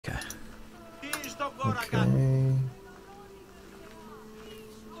Okay.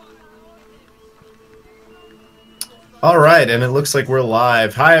 All right, and it looks like we're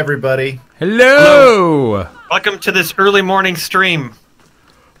live. Hi, everybody. Hello. Welcome to this early morning stream.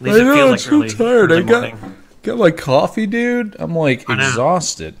 At least I know, it I'm feels like so tired. I morning. got my coffee, dude. I'm like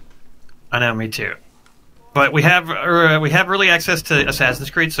exhausted. I know, me too. But we have early access to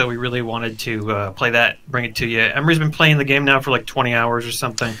Assassin's Creed, so we really wanted to play that, bring it to you. Emre's been playing the game now for like 20 hours or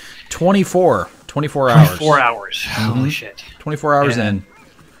something. 24 hours. 24 hours. Holy shit. 24 hours in.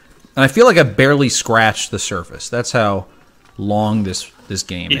 And I feel like I barely scratched the surface. That's how long this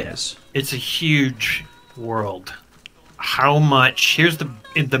game is. It's a huge world. How much... Here's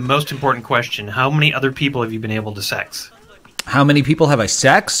the most important question. How many other people have you been able to sex? How many people have I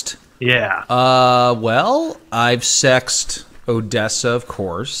sexed? Yeah. Well, I've sexed Odessa, of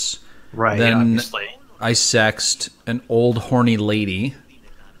course. Right, then obviously. I sexed an old horny lady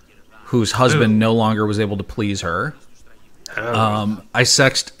whose husband no longer was able to please her. Oh. I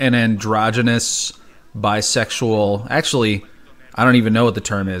sexed an androgynous, bisexual... Actually, I don't even know what the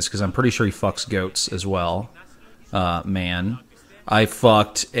term is, because I'm pretty sure he fucks goats as well. Man. I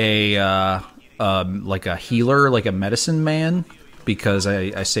fucked a like a healer, like a medicine man, because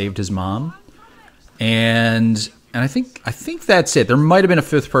I saved his mom. And I think that's it. There might have been a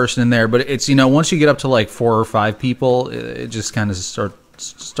fifth person in there, but it's, you know, once you get up to like 4 or 5 people, it just kind of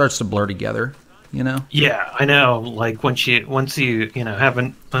starts to blur together, you know? Yeah, I know. Like once you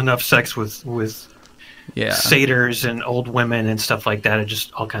have enough sex with satyrs and old women and stuff like that, it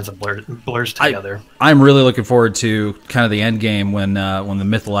just all kinds of blurs together. I'm really looking forward to kind of the end game when the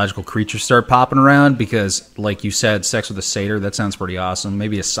mythological creatures start popping around, because, like you said, sex with a satyr, that sounds pretty awesome.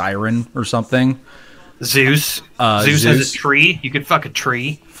 Maybe a siren or something. Zeus has a tree. You could fuck a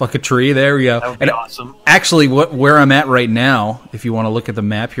tree. Fuck a tree. There we go. That would be awesome. Actually, where I'm at right now, if you want to look at the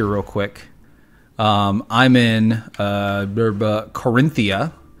map here real quick, I'm in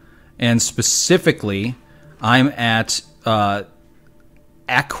Corinthia, and specifically, I'm at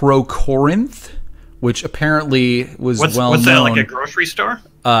Acrocorinth, which apparently was well known. What's that, like a grocery store?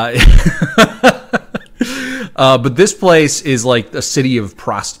 But this place is like a city of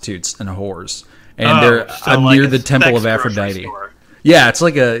prostitutes and whores. And I'm like near the Temple of Aphrodite. Yeah, it's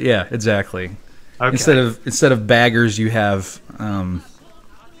like exactly. Okay. Instead of baggers, you have I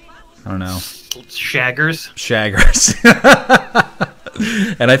don't know. Shaggers.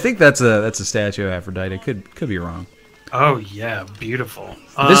 And I think that's a statue of Aphrodite. Could be wrong. Oh yeah, beautiful.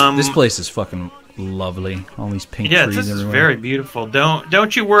 This place is fucking lovely. All these pink trees everywhere. Yeah, this is very beautiful.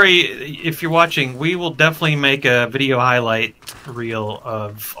 Don't you worry if you're watching. We will definitely make a video highlight reel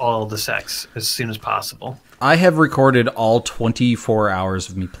of all the sex as soon as possible. I have recorded all 24 hours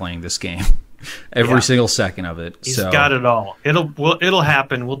of me playing this game. Every single second of it. He's got it all. It'll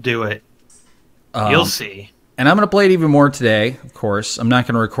happen. We'll do it. You'll see. And I'm going to play it even more today, of course. I'm not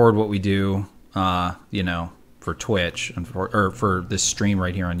going to record what we do, for Twitch or for this stream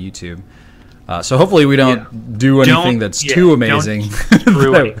right here on YouTube. So hopefully we don't do anything that's too amazing. Don't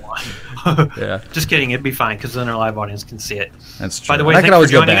screw anyone. Yeah. Just kidding. It'd be fine because then our live audience can see it. That's true. By the way, I can always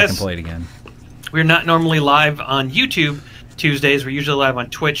go back and play it again. We're not normally live on YouTube Tuesdays. We're usually live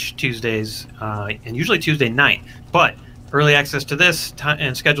on Twitch Tuesdays, and usually Tuesday night. But early access to this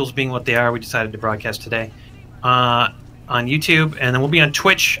and schedules being what they are, we decided to broadcast today on YouTube, and then we'll be on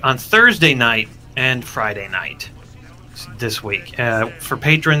Twitch on Thursday night and Friday night this week. For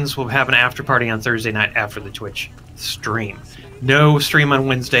patrons, we'll have an after party on Thursday night after the Twitch stream. No stream on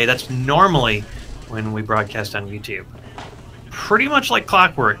Wednesday. That's normally when we broadcast on YouTube. Pretty much like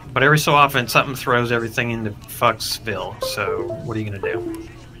clockwork, but every so often something throws everything into fucksville. So what are you gonna do?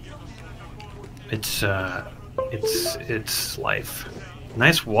 It's life.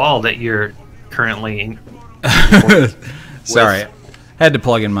 Nice wall that you're currently Sorry, had to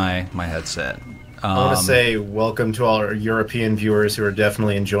plug in my headset. I want to say welcome to all our European viewers who are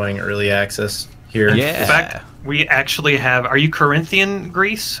definitely enjoying early access here. Yeah. In fact, we actually have... Are you Corinthian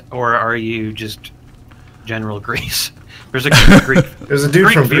Greece, or are you just general Greece? There's a Greek. There's a dude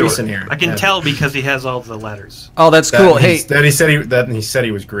Greek from viewer. Greece in here. I can tell because he has all the letters. Oh, that's cool. Hey, he said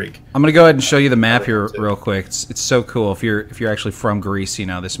he was Greek. I'm gonna go ahead and show you the map here real quick. It's so cool. If you're actually from Greece, you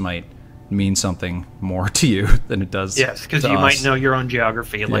know, this might mean something more to you than it does. Yes, because you might know your own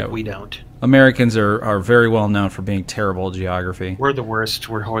geography like we don't. Americans are very well known for being terrible at geography. We're the worst.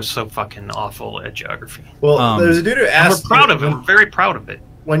 We're so fucking awful at geography. Well, there's a dude who asked... We're proud of it. We're very proud of it.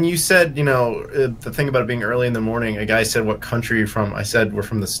 When you said, the thing about it being early in the morning, a guy said, what country are you from? I said, we're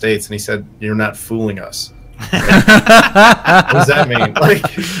from the States. And he said, you're not fooling us. What does that mean? Like,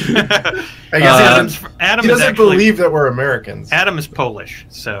 I guess Adam he doesn't believe that we're Americans. Adam is Polish,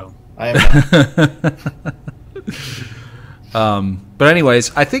 so... I am not. But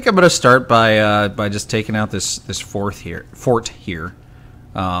anyways, I think I'm going to start by just taking out this fort here.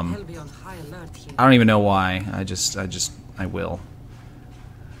 I don't even know why. I will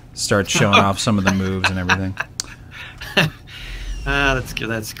start showing off some of the moves and everything. That's good.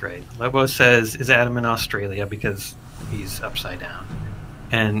 That's great. Lobo says, "Is Adam in Australia because he's upside down?"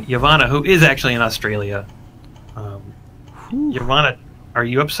 And Yavanna, who is actually in Australia, Yavanna, are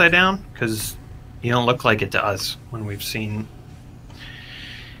you upside down? Because you don't look like it to us when we've seen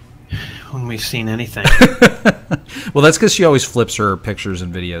anything. Well, that's because she always flips her pictures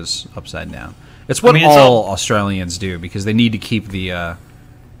and videos upside down. It's what all Australians do because they need to keep the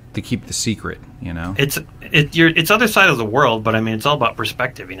secret. You know, it's other side of the world, but I mean, it's all about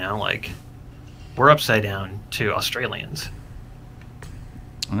perspective. You know, like we're upside down to Australians.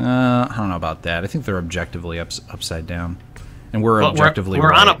 I don't know about that. I think they're objectively upside down, and we're objectively we're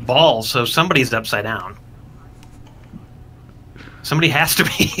right. on a ball, so somebody's upside down. Somebody has to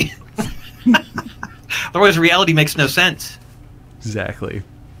be. Otherwise, reality makes no sense. Exactly.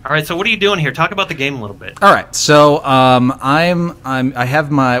 All right, so what are you doing here? Talk about the game a little bit. All right, so I have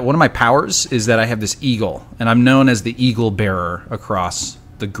one of my powers is that I have this eagle, and I'm known as the eagle bearer across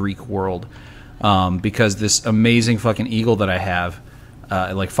the Greek world, because this amazing fucking eagle that I have,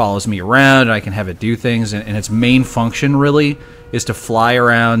 it like follows me around, and I can have it do things, and its main function really is to fly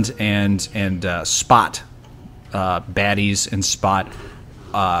around and spot baddies and spot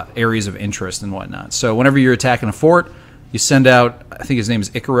areas of interest and whatnot. So whenever you're attacking a fort, you send out, I think his name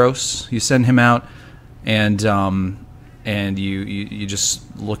is Icaros. You send him out, and you just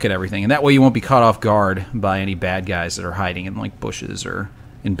look at everything, and that way you won't be caught off guard by any bad guys that are hiding in like bushes or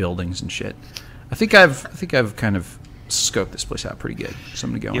in buildings and shit. I think I've kind of scoped this place out pretty good. So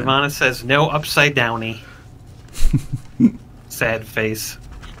I'm gonna go. Yavanna says no upside downy. Sad face.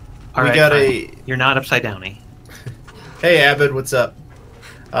 All right, you're not upside downy. Hey, Abed, what's up?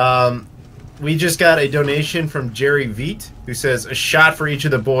 We just got a donation from Jerry Veet, who says, a shot for each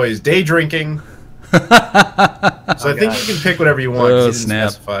of the boys. Day drinking. So I think you can pick whatever you want, because he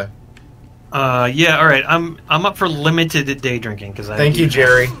didn't specify. Yeah, all right. I'm up for limited day drinking. Thank you,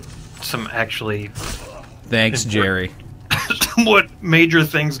 Jerry. Some actually... Thanks, Jerry. Somewhat major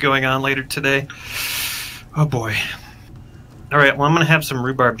things going on later today. Oh, boy. All right, well, I'm going to have some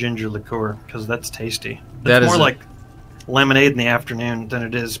rhubarb ginger liqueur, because that's tasty. It's more like lemonade in the afternoon than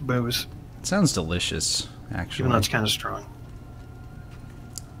it is booze. It sounds delicious, actually. Even though it's kind of strong.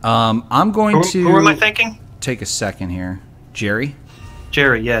 I'm going to... Who am I thinking? Take a second here. Jerry?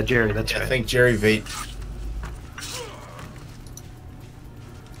 Jerry, that's right. I think Jerry Vate.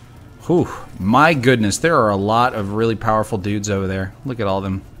 Whew, my goodness, there are a lot of really powerful dudes over there. Look at all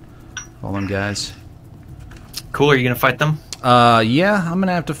them guys. Cool, are you going to fight them? Yeah, I'm going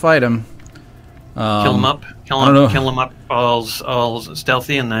to have to fight them. Kill them up? Kill them up all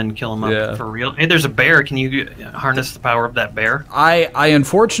stealthy and then kill them up for real. Hey, there's a bear. Can you harness the power of that bear? I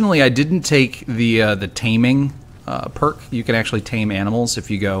unfortunately I didn't take the taming perk. You can actually tame animals if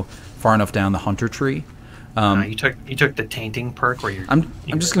you go far enough down the hunter tree. You took the tainting perk where you're... I'm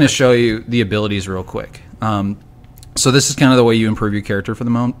just going to show you the abilities real quick. So this is kind of the way you improve your character for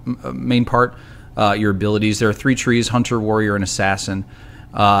the main part. Your abilities. There are 3 trees: hunter, warrior, and assassin.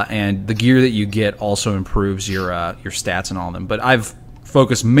 And the gear that you get also improves your stats and all of them. But I've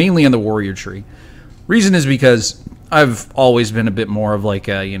focused mainly on the warrior tree. Reason is because I've always been a bit more of like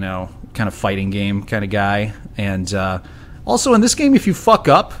a, kind of fighting game kind of guy. And also in this game, if you fuck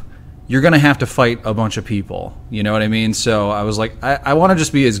up, you're going to have to fight a bunch of people. You know what I mean? So I was like, I want to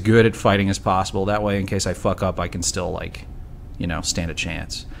just be as good at fighting as possible. That way, in case I fuck up, I can still stand a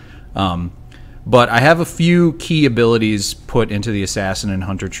chance. But I have a few key abilities put into the assassin and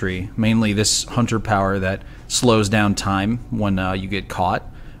hunter tree. Mainly this hunter power that slows down time when you get caught,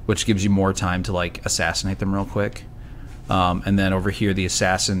 which gives you more time to assassinate them real quick. And then over here, the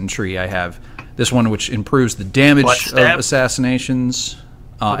assassin tree, I have this one which improves the damage of assassinations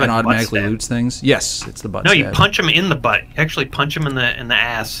and automatically loots things. Yes, it's the butt stab. No, you punch him in the butt. You actually punch him in the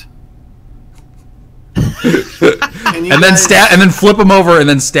ass. And then flip him over and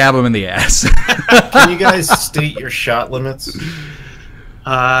then stab him in the ass. Can you guys state your shot limits?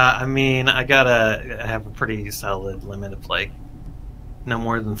 I mean, I gotta have a pretty solid limit of no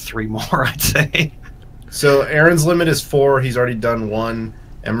more than 3 more, I'd say. So Aaron's limit is 4. He's already done 1.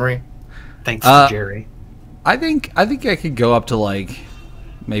 Emre? Thanks to Jerry. I think I could go up to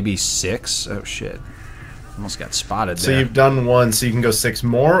maybe 6. Oh shit! Almost got spotted there. So you've done 1, so you can go 6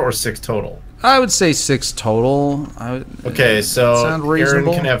 more or 6 total? I would say 6 total. Okay, so Aaron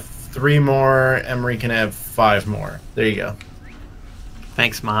can have 3 more. Emre can have 5 more. There you go.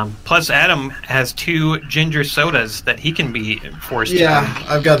 Thanks, Mom. Plus, Adam has 2 ginger sodas that he can be forced to drink.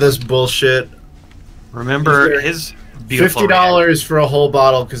 I've got this bullshit. Remember his beautiful $50 for a whole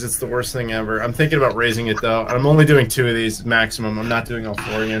bottle because it's the worst thing ever. I'm thinking about raising it though. I'm only doing 2 of these maximum. I'm not doing all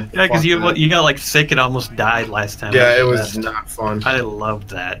 4 again. Yeah, because you got like sick and almost died last time. Yeah, it was not fun. I loved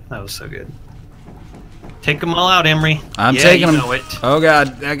that. That was so good. Take them all out, Emery. I'm taking them. Know it. Oh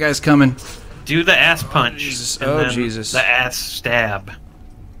god, that guy's coming. Do the ass punch. Jesus. And Oh then Jesus. The ass stab.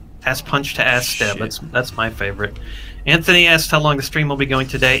 Ass punch to ass stab. That's my favorite. Anthony asked how long the stream will be going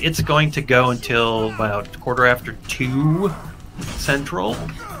today. It's going to go until about 2:15 Central.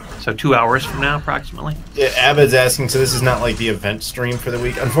 So 2 hours from now, approximately. Yeah, Abed's asking, so this is not like the event stream for the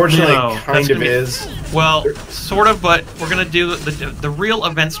week? Unfortunately, No, it kind of is. Well, sort of, but we're going to do... The real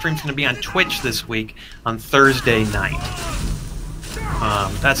event stream's going to be on Twitch this week on Thursday night.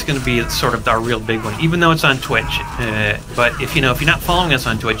 That's going to be sort of our real big one, even though it's on Twitch. But if you're not following us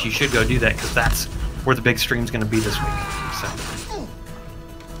on Twitch, you should go do that, because that's where the big stream's going to be this week. So...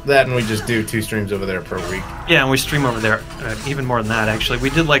 That and we just do 2 streams over there per week. Yeah, and we stream over there even more than that. Actually,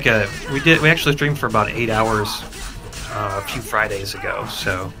 we actually streamed for about 8 hours a few Fridays ago.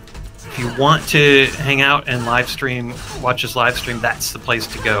 So if you want to hang out and live stream, watch us live stream, that's the place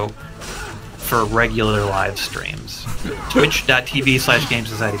to go for regular live streams.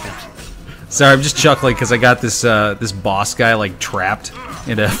 Twitch.tv/GameSocietyFilms. Sorry, I'm just chuckling because I got this this boss guy like trapped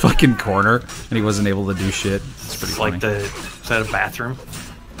in a fucking corner and he wasn't able to do shit. It's pretty funny. Like is that a bathroom?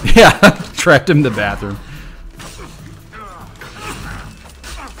 Yeah, trapped him in the bathroom.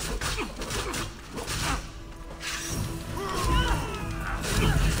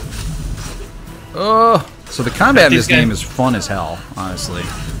 Oh, so the combat in this game is fun as hell, honestly.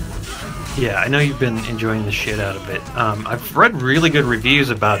 Yeah, I know you've been enjoying the shit out of it. I've read really good reviews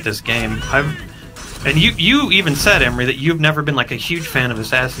about this game. And you even said, Emre, that you've never been like a huge fan of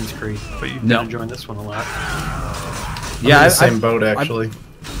Assassin's Creed, but you've been enjoying this one a lot. Yeah, I'm in the same boat actually.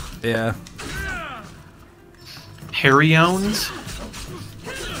 Yeah. Harry owns?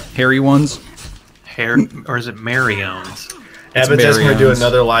 Hairy ones? Or is it Mary owns? Abed's asking to do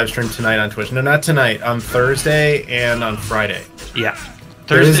another live stream tonight on Twitch. No, not tonight. On Thursday and on Friday. Yeah.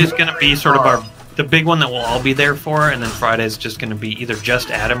 Thursday's going to be sort of the big one that we'll all be there for, and then Friday's just going to be either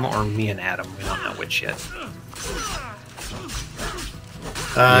just Adam or me and Adam. We don't know which yet.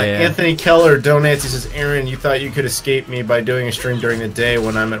 Anthony Keller donates. He says, Aaron, you thought you could escape me by doing a stream during the day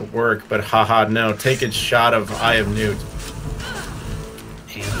when I'm at work, but haha, no. Take a shot of Eye of Newt.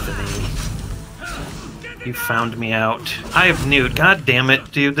 Anthony, you found me out. Eye of Newt. God damn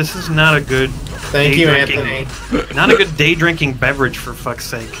it, dude. This is not a good... Thank you, Anthony. Not a good day drinking beverage, for fuck's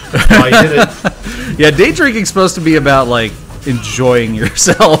sake. Oh, you did it. Yeah, day drinking's supposed to be about, like, enjoying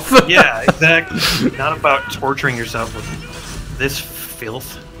yourself. Yeah, exactly. Not about torturing yourself with this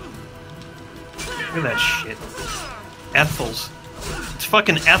filth. Look at that shit. Ethel's. It's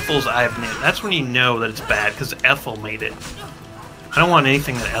fucking Ethel's Eye of Newt. That's when you know that it's bad, because Ethel made it. I don't want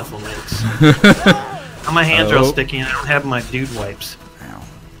anything that Ethel makes. My hands are all sticky and I don't have my dude wipes.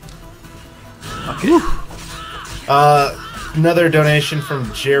 Okay. Another donation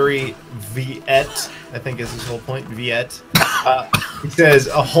from Jerry Viet, I think is his whole point. Viet. He says,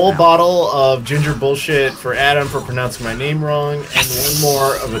 a whole bottle of ginger bullshit for Adam for pronouncing my name wrong, and one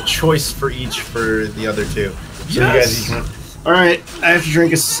more of a choice for each for the other 2. So you guys each want... Alright, I have to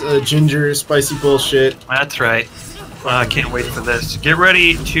drink a ginger spicy bullshit. That's right. I can't wait for this. Get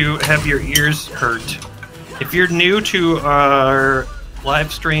ready to have your ears hurt. If you're new to our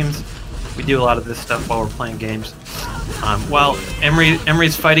live streams, we do a lot of this stuff while we're playing games. While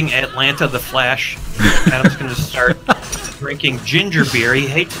Emery's fighting Atlanta the Flash, Adam's going to start drinking ginger beer. He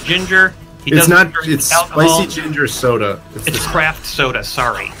hates ginger. It's spicy ginger soda. It's craft soda,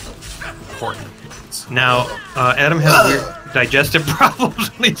 sorry. Important. Now, Adam has weird digestive problems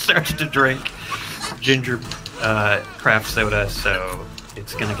when he starts to drink ginger craft soda, so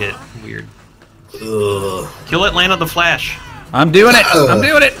it's going to get weird. Kill Atlanta the Flash. I'm doing it. I'm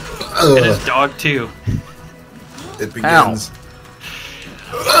doing it. And his dog too. It begins.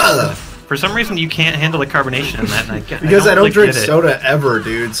 For some reason, you can't handle the carbonation in that. Because I don't drink soda ever,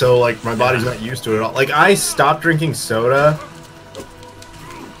 dude. So like my body's not used to it at all. Like I stopped drinking soda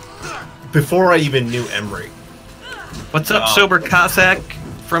before I even knew Emre. What's up, sober Cossack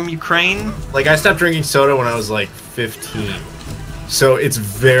from Ukraine? Like I stopped drinking soda when I was like 15. So it's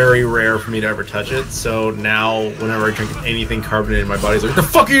very rare for me to ever touch it. So now, whenever I drink anything carbonated, my body's like, "What the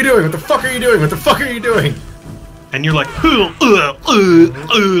fuck are you doing? What the fuck are you doing? What the fuck are you doing?" And you're like,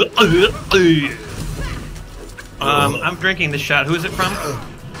 I'm drinking this shot. Who is it from?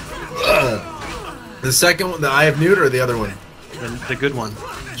 The second one, the Eye of Newt, or the other one? the good one.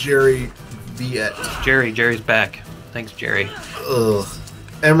 Jerry Viet. Jerry's back. Thanks, Jerry. Ugh.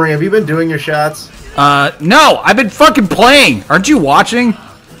 Emre, have you been doing your shots? No, I've been fucking playing. Aren't you watching?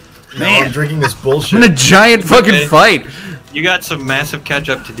 No, I'm drinking this bullshit. I'm in a giant fucking fight. You got some massive catch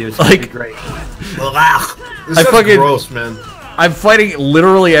up to do. It's gonna be great. This is gross, man. I'm fighting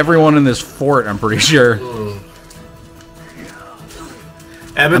literally everyone in this fort, I'm pretty sure.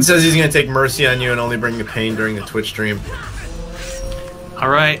 Evan says he's gonna take mercy on you and only bring the pain during the Twitch stream.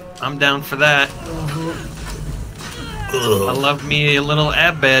 Alright, I'm down for that. I love me a little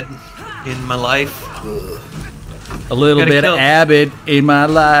Abed in my life. A little bit of Abed in my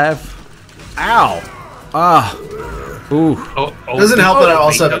life. Ow. Ah. Ooh. Doesn't help that I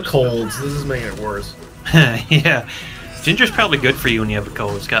also have a cold, so this is making it worse. Yeah. Ginger's probably good for you when you have a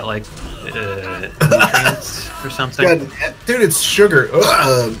cold. It's got like nutrients or something. God, dude, it's sugar.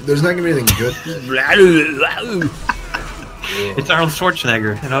 There's not gonna be anything good. It's Arnold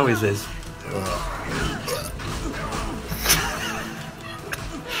Schwarzenegger. It always is.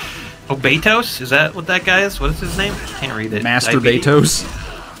 Oh, Betos? Is that what that guy is? What is his name? Can't read it. Master Betos?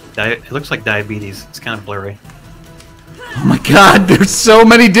 It looks like diabetes. It's kind of blurry. Oh my god, there's so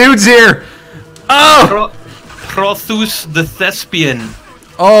many dudes here! Oh! Prothus the Thespian.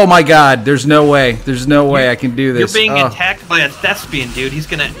 Oh my god, there's no way. There's no way I can do this. You're being attacked by a thespian, dude. He's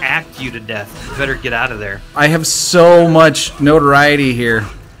gonna act you to death. You better get out of there. I have so much notoriety here.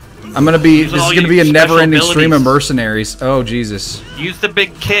 I'm gonna be. This is gonna be a never-ending stream of mercenaries. Oh Jesus! Use the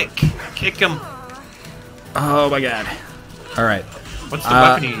big kick. Kick him. Oh my god! All right. What's the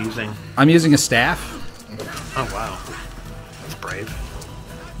weapon you're using? I'm using a staff. Oh wow, that's brave.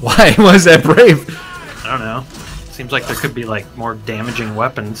 Why was that brave? I don't know. Seems like there could be like more damaging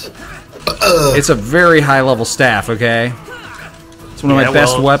weapons. It's a very high-level staff. Okay. It's one of my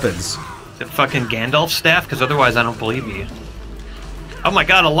best weapons. Is it fucking Gandalf's staff? Because otherwise, I don't believe you. Oh my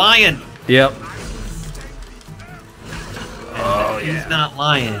god, a lion! Yep. Oh, he's not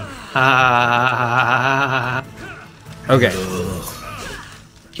lying. Okay.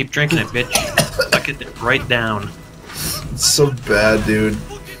 Keep drinking it, bitch. Suck it right down. It's so bad, dude.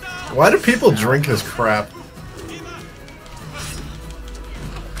 Why do people drink this crap?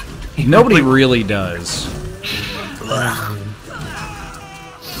 Nobody really does.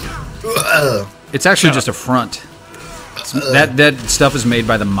 It's actually just a front. That stuff is made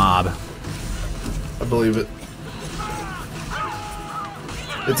by the mob. I believe it.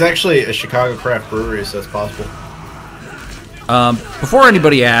 It's actually a Chicago craft brewery, so it's possible. Before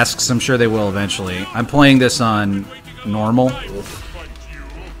anybody asks, I'm sure they will eventually. I'm playing this on normal.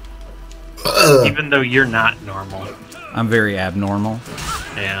 Even though you're not normal. I'm very abnormal.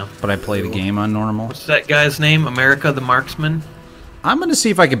 Yeah. But I play the game on normal. What's that guy's name? America the Marksman? I'm going to see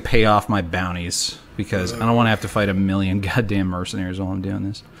if I can pay off my bounties, because I don't want to have to fight a million goddamn mercenaries while I'm doing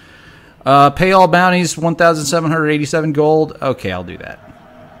this. Pay all bounties, 1,787 gold. Okay, I'll do that.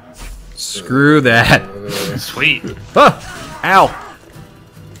 Screw that. Sweet. Ow.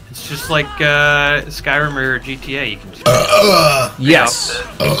 It's just like Skyrim or GTA. You can just yes.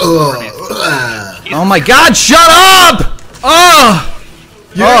 Oh my god, shut up!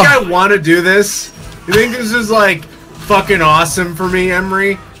 You think I want to do this? You think this is like fucking awesome for me,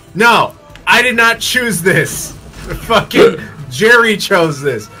 Emre? No, I did not choose this. Fucking Jerry chose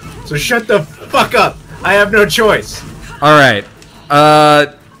this. So shut the fuck up. I have no choice. Alright.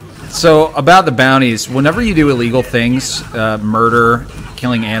 So, about the bounties, whenever you do illegal things, murder,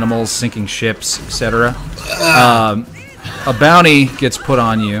 killing animals, sinking ships, etc., a bounty gets put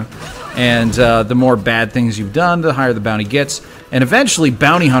on you, and the more bad things you've done, the higher the bounty gets, and eventually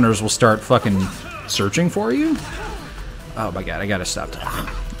bounty hunters will start fucking searching for you. Oh my god, I gotta stop talking.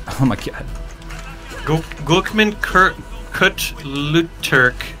 Oh my god. Gukman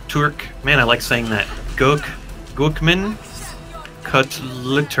Turk. Man, I like saying that. Gukman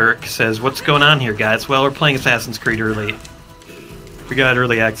Kutliturk says, "What's going on here, guys? Well, we're playing Assassin's Creed early. We got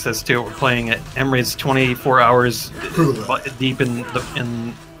early access to it. We're playing it. Emre's 24 hours deep in the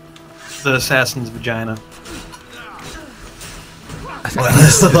assassin's vagina.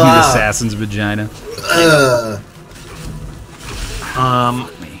 The assassin's vagina.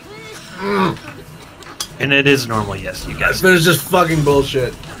 And it is normal, yes, you guys. But it's just fucking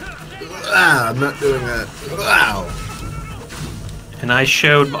bullshit. I'm not doing that. Wow. And I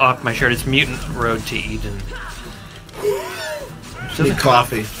showed off my shirt. It's Mutant Road to Eden. Need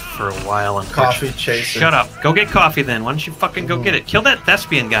coffee for a while. On coffee Twitch. chaser. Shut up. Go get coffee then. Why don't you fucking go get it? Kill that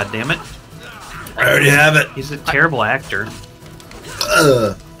thespian, goddammit. I already have it. He's a terrible actor.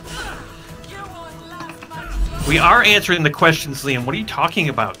 We are answering the questions, Liam. What are you talking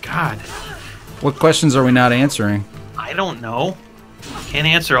about? God. What questions are we not answering? I I don't know. Can't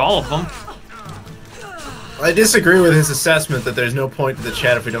answer all of them. I disagree with his assessment that there's no point to the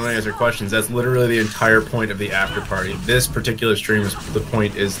chat if we don't answer questions. That's literally the entire point of the after party. This particular stream is the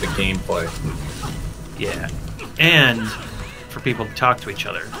point is the gameplay. Yeah, and for people to talk to each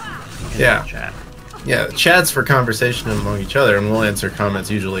other. In the chat. Yeah, the chat's for conversation among each other, and we'll answer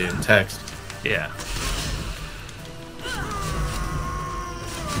comments usually in text. Yeah.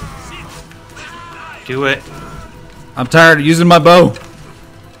 Do it. I'm tired of using my bow.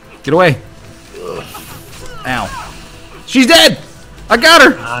 Get away. Ow. She's dead! I got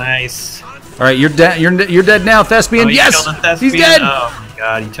her! Nice. Alright, you're dead. You're dead now, Thespian. Yes! He's dead! Oh my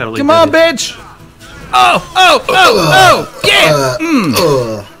god, he totally Come on, bitch! Oh! Yeah!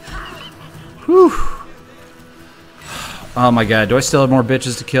 Whew. Oh my god, do I still have more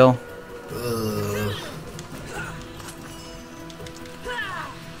bitches to kill?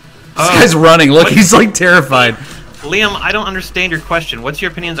 This guy's running. Look, he's like terrified. Liam, I don't understand your question. What's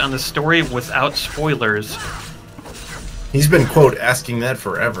your opinions on the story without spoilers? He's been, quote, asking that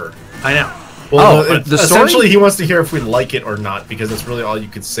forever. I know. Well, the essentially story? he wants to hear if we like it or not, because that's really all you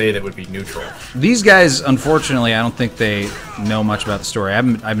could say that would be neutral. These guys, unfortunately, I don't think they know much about the story. I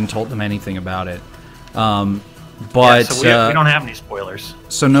haven't told them anything about it. But yeah, so we don't have any spoilers.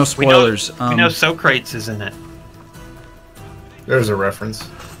 So no spoilers. We know Socrates is in it. There's a reference.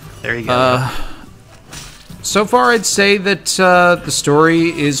 There you go. So far, I'd say that the story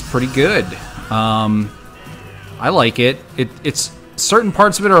is pretty good. I like it. It's certain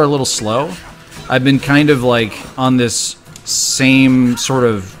parts of it are a little slow. I've been kind of like on this same sort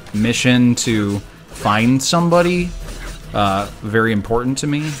of mission to find somebody very important to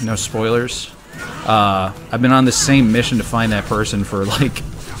me. No spoilers. I've been on the same mission to find that person for like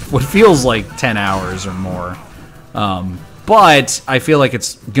what feels like 10 hours or more. But I feel like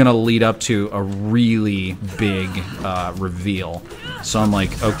it's gonna lead up to a really big reveal, so I'm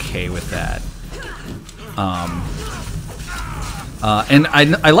like okay with that. And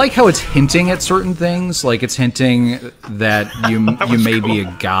I like how it's hinting at certain things, like it's hinting that you may be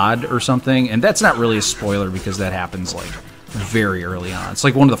a god or something, and that's not really a spoiler because that happens like very early on. It's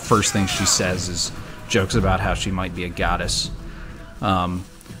like one of the first things she says is jokes about how she might be a goddess. But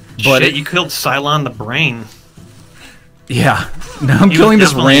shit, you killed Cylon the Brain. Yeah, now I'm killing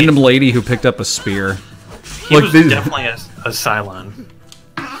this random lady who picked up a spear. He was definitely a Cylon.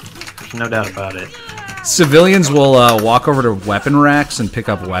 There's no doubt about it. Civilians will walk over to weapon racks and pick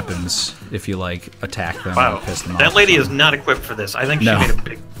up weapons if you like attack them or piss them off. That lady is not equipped for this. I think she made a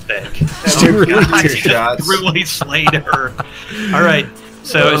big mistake. She really slayed her. All right.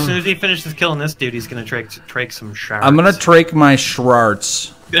 So as soon as he finishes killing this dude, he's gonna trake some shards. I'm gonna trake my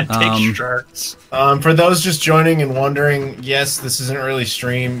Schwartz. Gonna take shards. For those just joining and wondering, yes, this is an early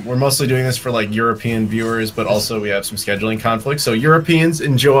stream. We're mostly doing this for like European viewers, but also we have some scheduling conflicts. So Europeans,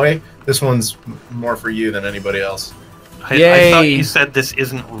 enjoy. This one's more for you than anybody else. I thought you said this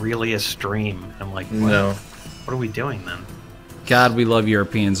isn't really a stream. I'm like, what? No. What are we doing then? God, we love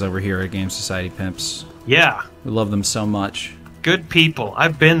Europeans over here at Game Society Pimps. Yeah. We love them so much. Good people.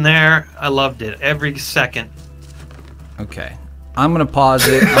 I've been there. I loved it every second. Okay. I'm going to pause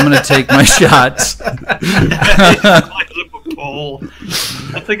it. I'm going to take my shots. That's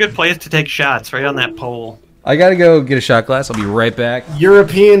a good place to take shots, right on that pole. I got to go get a shot glass. I'll be right back.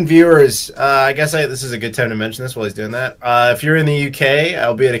 European viewers, I guess this is a good time to mention this while he's doing that. If you're in the UK,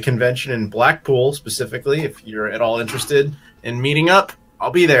 I'll be at a convention in Blackpool, specifically. If you're at all interested in meeting up,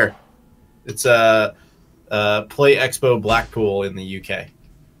 I'll be there. It's Play Expo Blackpool in the UK.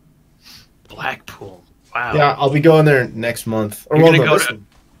 Blackpool. Wow. Yeah, I'll be going there next month.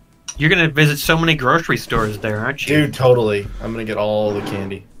 You're gonna visit so many grocery stores there, aren't you? Dude, totally. I'm gonna get all the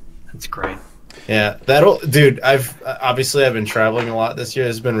candy. That's great. Yeah, dude, I've been traveling a lot this year.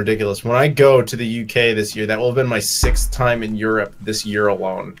 It's been ridiculous. When I go to the UK this year, that will have been my 6th time in Europe this year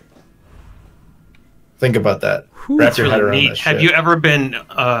alone. Think about that. That's really neat. Have you ever been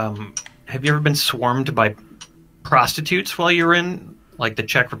swarmed by prostitutes while you were in, like, the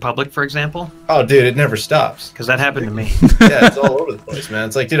Czech Republic, for example? Oh, dude, it never stops. Because that happened to me. Yeah, it's all over the place, man.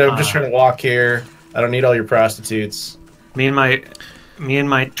 It's like, dude, I'm just trying to walk here. I don't need all your prostitutes. Me and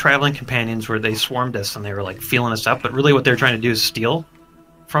my traveling companions, they swarmed us and they were like feeling us up, but really what they're trying to do is steal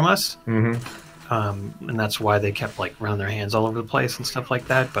from us. Mm-hmm. And that's why they kept like running their hands all over the place and stuff like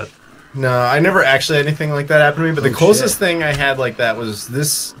that. But no, I never actually had anything like that happen to me. But the closest thing I had like that was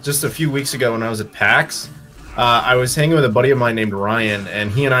this just a few weeks ago when I was at PAX. I was hanging with a buddy of mine named Ryan,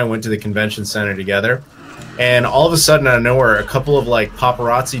 and he and I went to the convention center together. And all of a sudden, out of nowhere, a couple of like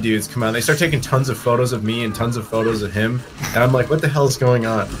paparazzi dudes come out. And they start taking tons of photos of me and tons of photos of him. And I'm like, what the hell is going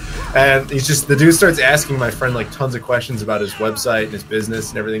on? And the dude starts asking my friend like tons of questions about his website and his business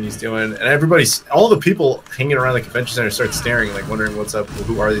and everything he's doing. And all the people hanging around the convention center start staring, like wondering what's up.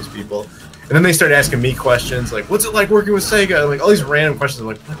 Who are these people? And then they start asking me questions like, what's it like working with Sega? And like all these random questions. I'm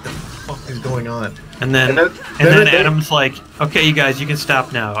like, what the fuck is going on? And then Adam's like, okay, you guys, you can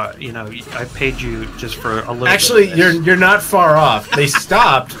stop now. I paid you just for a little Actually, bit of this. you're not far off. They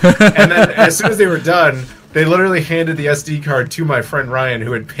stopped, and then as soon as they were done, they literally handed the SD card to my friend Ryan,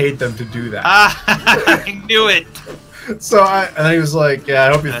 who had paid them to do that. I knew it. So and he was like, yeah,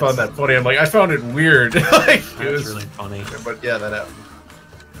 I hope you found that funny. I'm like, I found it weird. Like, it was really funny. But yeah, that happened.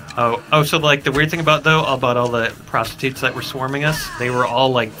 Oh, so like the weird thing about all the prostitutes that were swarming us, they were all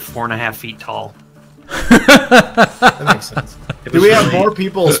like 4.5 feet tall. That makes sense. Do we have more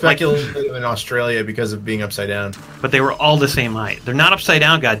people speculating in Australia because of being upside down? But they were all the same height. They're not upside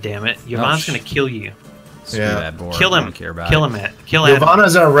down, goddammit. Yvonne's gonna kill you. That board. Kill him. Care about Kill him. Kill him.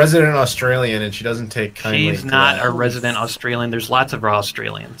 Yvonne's our resident Australian, and she doesn't take kindly. She's not a resident Australian. There's lots of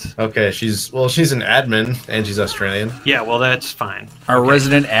Australians. Okay, she's an admin, and she's Australian. Yeah, well, that's fine. Our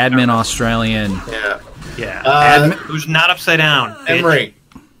resident admin Australian. Yeah. Who's not upside down? Emre.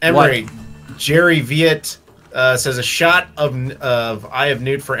 Jerry Viet says a shot of Eye of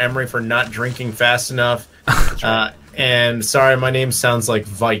Newt for Emre for not drinking fast enough. Right. And sorry, my name sounds like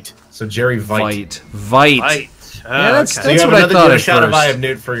Vite. So Jerry Vite. Vite. Yeah, that's so you have what I thought. A shot of Eye of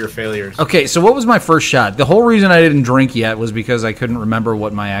Newt for your failures. Okay, so what was my first shot? The whole reason I didn't drink yet was because I couldn't remember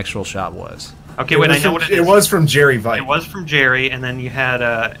what my actual shot was. Okay, wait, I know what it is. It was from Jerry Vite. It was from Jerry, and then you had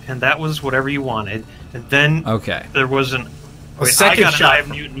and that was whatever you wanted. And then there was a second shot. I got an Eye of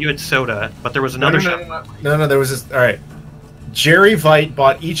Newt, and you had soda, but there was another shot. No, there was this. All right, Jerry Vite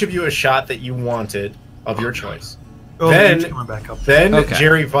bought each of you a shot that you wanted of your choice. Then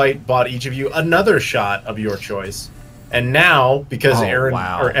Jerry Vite bought each of you another shot of your choice. And now, because or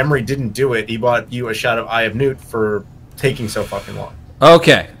Emre didn't do it, he bought you a shot of Eye of Newt for taking so fucking long.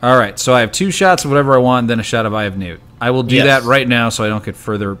 Okay, all right. So I have 2 shots of whatever I want, then a shot of Eye of Newt. I will do that right now so I don't get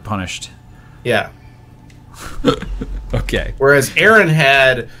further punished. Yeah. Okay. Whereas Aaron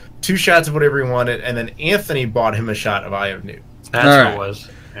had 2 shots of whatever he wanted, and then Anthony bought him a shot of Eye of Newt. That's what it was.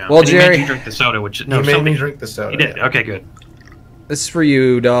 Yeah. Well, and Jerry, he made you drink the soda, he made me drink the soda. He did. Yeah. Okay, good. This is for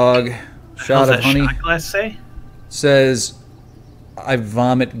you, dog. Shot of honey. Shot glass say? Says, I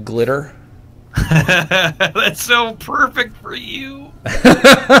vomit glitter. That's so perfect for you.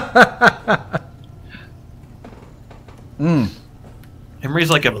 Emery's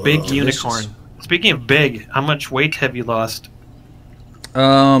like a big unicorn. Speaking of big, how much weight have you lost?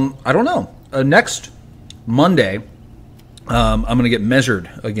 I don't know. Next Monday, I'm going to get measured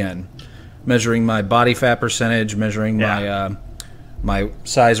again. Measuring my body fat percentage, measuring my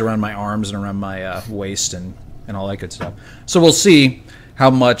size around my arms and around my waist and all that good stuff. So we'll see how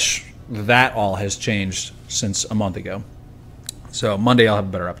much that all has changed since a month ago. So Monday I'll have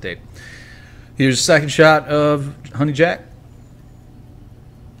a better update. Here's a second shot of Honey Jack.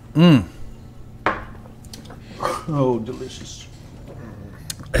 Oh, delicious.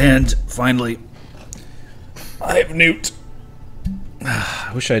 And finally, I have Newt.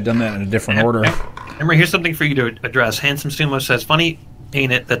 I wish I had done that in a different order. Emre, here's something for you to address. Handsome Sumo says, funny,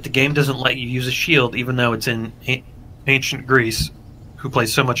 ain't it, that the game doesn't let you use a shield even though it's in ancient Greece, who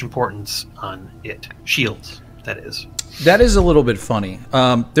place so much importance on it. Shields, that is. That is a little bit funny.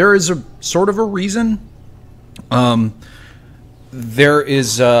 There is a sort of a reason. There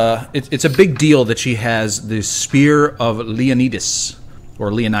is it's a big deal that she has the Spear of Leonidas,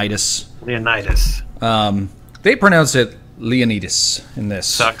 or Leonidas. Leonidas. They pronounce it Leonidas in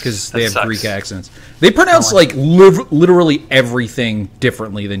this because they have sucks. Greek accents. They pronounce literally everything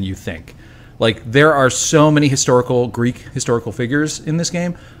differently than you think. Like, there are so many Greek historical figures in this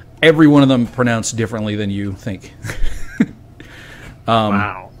game. Every one of them pronounced differently than you think.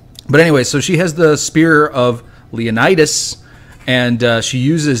 Wow. But anyway, so she has the Spear of Leonidas, and she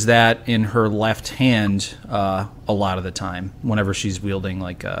uses that in her left hand a lot of the time whenever she's wielding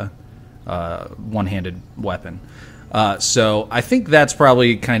like a one-handed weapon. So I think that's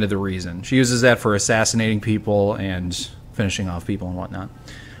probably kind of the reason. She uses that for assassinating people and finishing off people and whatnot.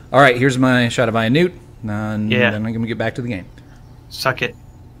 All right, here's my shot of Eye of Newt, and then I'm going to get back to the game. Suck it.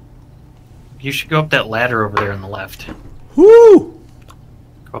 You should go up that ladder over there on the left. Woo!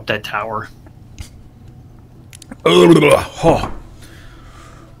 Go up that tower. Oh.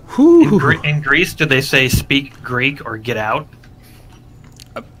 In Greece, do they say speak Greek or get out?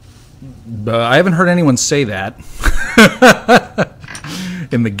 I haven't heard anyone say that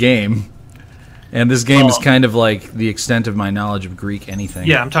in the game. And this game is kind of like the extent of my knowledge of Greek anything.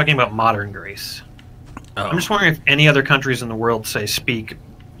 Yeah, I'm talking about modern Greece. Oh. I'm just wondering if any other countries in the world say speak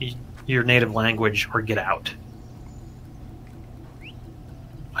your native language or get out.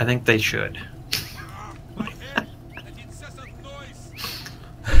 I think they should.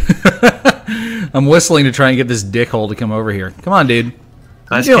 I'm whistling to try and get this dickhole to come over here. Come on, dude.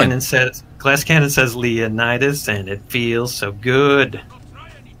 Glass Cannon says Leonidas, and it feels so good.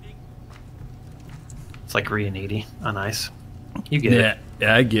 It's like Rianiti on ice. You get it.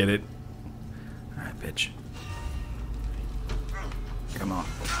 Yeah, I get it. All right, bitch. Come on.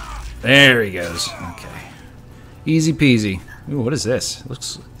 There he goes. Okay. Easy peasy. Ooh, what is this?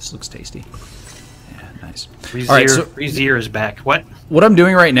 This looks tasty. Yeah, nice. Rezier is back. What I'm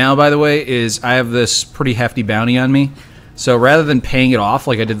doing right now, by the way, is I have this pretty hefty bounty on me. So rather than paying it off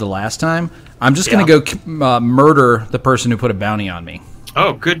like I did the last time, I'm just going to go murder the person who put a bounty on me.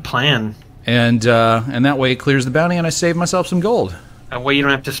 Oh, good plan. And that way it clears the bounty and I save myself some gold. That way you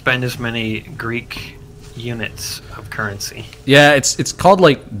don't have to spend as many Greek units of currency. Yeah, it's called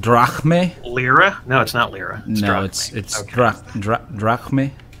like drachme. Lira? No, it's not lira. It's no, drachme. it's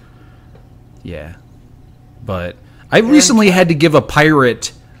drachme. Yeah. But I recently had to give a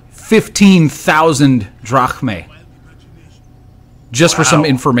pirate 15,000 drachme. Just for some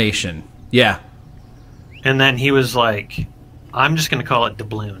information. Yeah. And then he was like, I'm just going to call it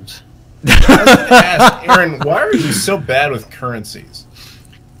doubloons. I was going to ask, Aaron, why are you so bad with currencies?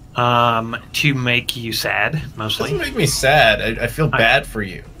 To make you sad, mostly. It doesn't make me sad. I feel bad for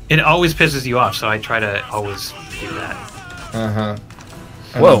you. It always pisses you off, so I try to always do that. Uh-huh.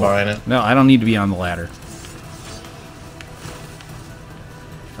 Whoa. Buying it. No, I don't need to be on the ladder.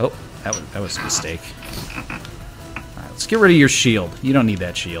 Oh, that was a mistake. Let's get rid of your shield. You don't need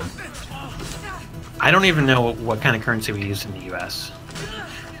that shield. I don't even know what kind of currency we use in the U.S.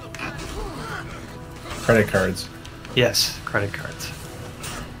 Credit cards. Yes, credit cards.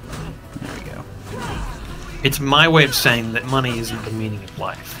 There we go. It's my way of saying that money isn't the meaning of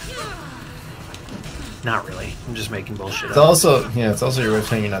life. Not really. I'm just making bullshit It's up. also your way of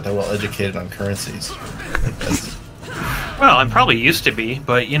saying you're not that well educated on currencies. Well, I probably used to be,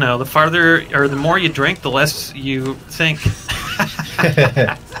 but you know, the farther or the more you drink, the less you think.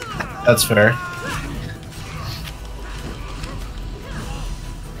 That's fair.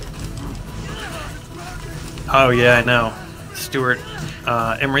 Oh yeah, I know. Stuart,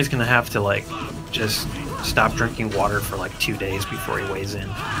 Emery's gonna have to like just stop drinking water for like 2 days before he weighs in.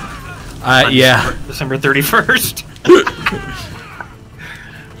 Yeah. December 31st.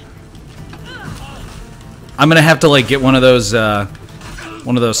 I'm gonna have to like get one of those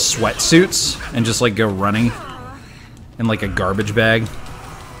sweatsuits and just like go running in like a garbage bag.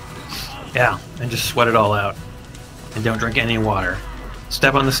 Yeah, and just sweat it all out, and don't drink any water.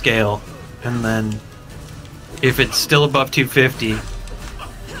 Step on the scale, and then if it's still above 250,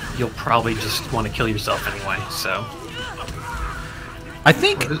 you'll probably just want to kill yourself anyway. So I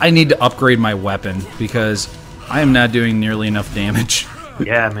think I need to upgrade my weapon because I am not doing nearly enough damage.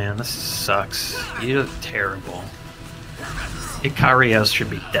 yeah, man, this sucks. You're terrible. Ikarios should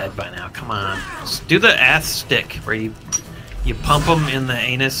be dead by now. Come on, just do the ass stick where you pump him in the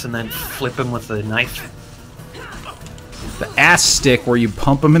anus and then flip him with a knife. The ass stick where you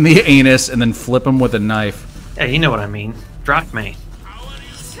pump him in the anus and then flip him with a knife. Yeah, you know what I mean. Drachme.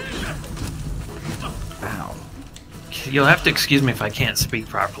 Ow. You'll have to excuse me if I can't speak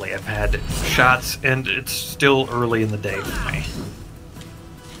properly. I've had shots, and it's still early in the day for me.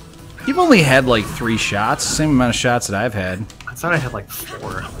 You've only had like 3 shots, same amount of shots that I've had. I thought I had like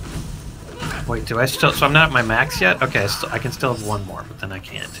 4. Wait, do I still... So I'm not at my max yet? Okay, I can still have 1 more, but then I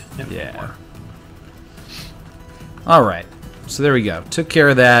can't. Yeah. Alright, so there we go. Took care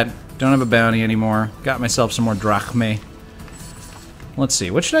of that. Don't have a bounty anymore. Got myself some more drachme. Let's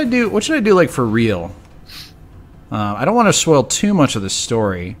see. What should I do? What should I do like for real? I don't want to spoil too much of the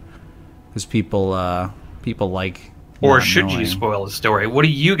story because people like. Or not should knowing. you spoil the story? What do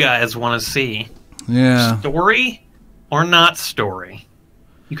you guys want to see? Yeah. Story or not story?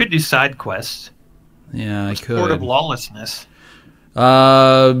 You could do side quests. Yeah, I could. Sport of lawlessness. Is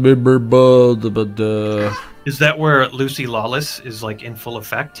that where Lucy Lawless is like in full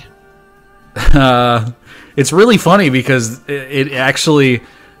effect? It's really funny because it actually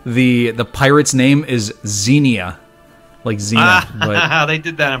the pirate's name is Xenia, like Xena. But they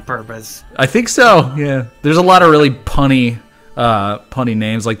did that on purpose. I think so. Yeah, there's a lot of really punny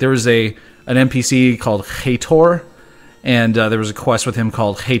names. Like there was an NPC called Hator, and there was a quest with him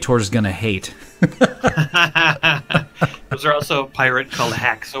called Hator's Gonna Hate. Was there also a pirate called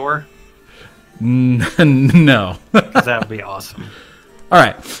Haxor? No. Because that would be awesome. All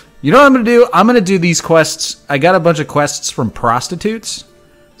right. You know what I'm going to do? I'm going to do these quests. I got a bunch of quests from prostitutes.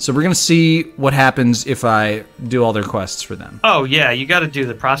 So we're going to see what happens if I do all their quests for them. Oh, yeah. You got to do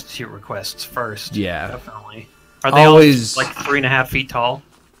the prostitute requests first. Yeah. Definitely. Are they always like 3.5 feet tall?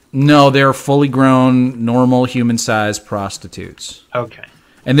 No, they're fully grown, normal, human-sized prostitutes. Okay.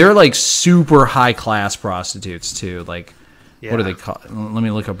 And they're like super high-class prostitutes, too. Like, what are they called? Let me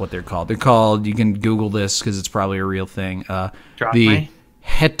look up what they're called. They're called, you can Google this because it's probably a real thing. The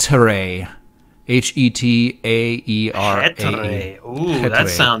Hetere. Hetaerea. Hetere. Ooh, that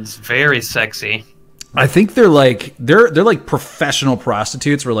sounds very sexy. I think they're like professional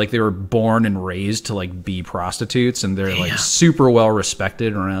prostitutes where like they were born and raised to like be prostitutes, and they're like super well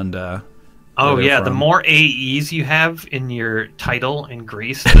respected around oh yeah, from. The more AEs you have in your title in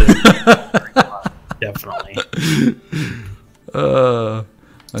Greece, the definitely.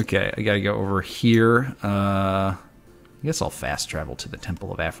 Okay, I gotta go over here. I guess I'll fast travel to the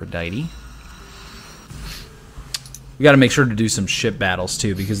Temple of Aphrodite. We got to make sure to do some ship battles,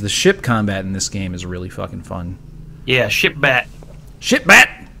 too, because the ship combat in this game is really fucking fun. Yeah, ship bat. Ship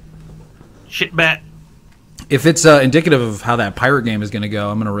bat! Ship bat. If it's indicative of how that pirate game is going to go,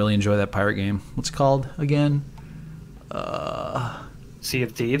 I'm going to really enjoy that pirate game. What's it called again? Sea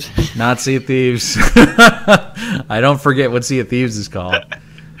of Thieves? Not Sea of Thieves. I don't forget what Sea of Thieves is called.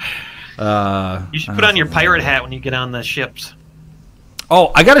 You should put on your pirate hat when you get on the ships.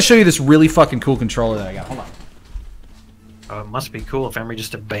 Oh, I got to show you this really fucking cool controller that I got. Hold on. It must be cool if Emre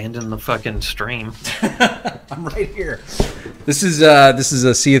just abandoned the fucking stream. I'm right here. This is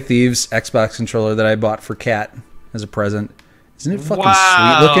a Sea of Thieves Xbox controller that I bought for Kat as a present. Isn't it fucking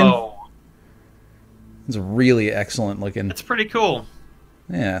sweet looking? It's really excellent looking. It's pretty cool.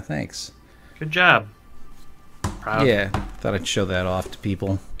 Yeah, thanks. Good job. Proud. Yeah, thought I'd show that off to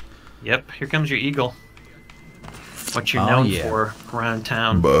people. Yep, here comes your eagle. What you're known for around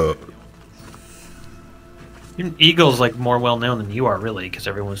town. Eagle's like more well known than you are, really, because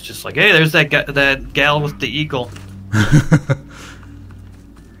everyone's just like, "Hey, there's that gal with the eagle."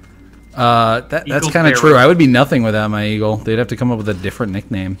 That's kind of true. I would be nothing without my eagle. They'd have to come up with a different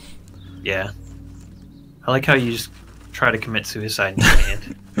nickname. Yeah, I like how you just try to commit suicide in your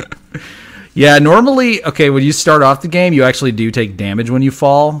hand. Yeah, normally, okay, when you start off the game, you actually do take damage when you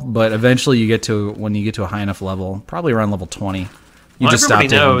fall, but eventually when you get to a high enough level, probably around level 20. You just stop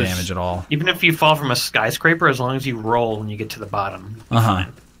taking damage at all. Even if you fall from a skyscraper, as long as you roll when you get to the bottom, you're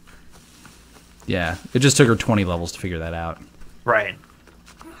fine. Yeah, it just took her 20 levels to figure that out. Right.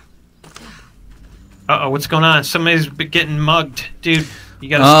 Uh-oh, what's going on? Somebody's getting mugged. Dude, you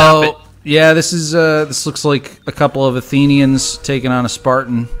gotta stop it. Yeah, this looks like a couple of Athenians taking on a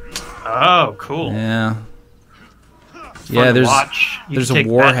Spartan. Oh, cool. Yeah. Yeah, there's a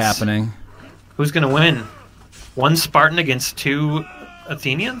war happening. Who's gonna win? One Spartan against 2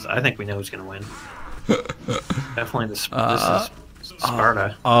 Athenians? I think we know who's going to win. Definitely this is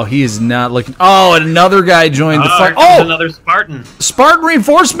Sparta. Oh, he is not looking... Oh, another guy joined the fight. Oh! Another Spartan. Spartan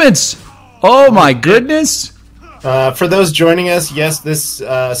reinforcements! Oh, my goodness! For those joining us, yes, this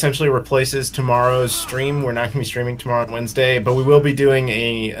essentially replaces tomorrow's stream. We're not going to be streaming tomorrow on Wednesday, but we will be doing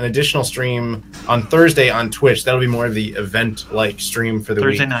an additional stream on Thursday on Twitch. That'll be more of the event-like stream for the week.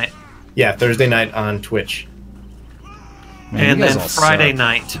 Thursday night. Yeah, Thursday night on Twitch. Man, and then Friday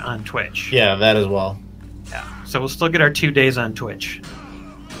night on Twitch. Yeah, that as well. Yeah, so we'll still get our 2 days on Twitch.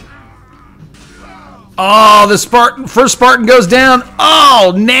 Oh, the first Spartan goes down.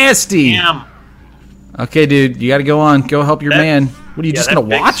 Oh, nasty. Damn. Okay, dude, you got to go on. Go help your man. What are you just gonna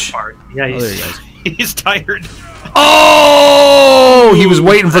watch? Yeah, he's tired. Oh, he was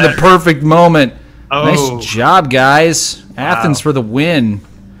waiting for the perfect moment. Oh. Nice job, guys. Wow. Athens for the win.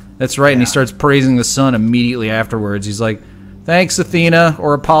 That's right, and he starts praising the sun immediately afterwards. He's like, thanks, Athena,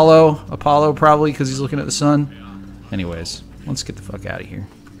 or Apollo. Apollo, probably, because he's looking at the sun. Anyways, let's get the fuck out of here.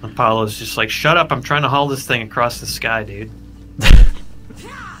 Apollo's just like, shut up, I'm trying to haul this thing across the sky, dude.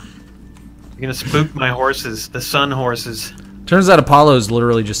 You're gonna spook my horses, the sun horses. Turns out Apollo is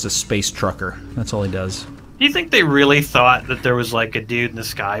literally just a space trucker. That's all he does. Do you think they really thought that there was like a dude in the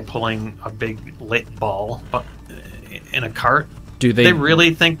sky pulling a big lit ball in a cart? Do they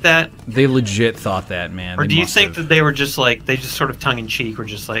really think that? They legit thought that, man. Or do you think that they were just like, they just sort of tongue-in-cheek were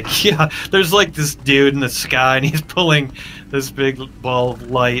just like, yeah, there's like this dude in the sky and he's pulling this big ball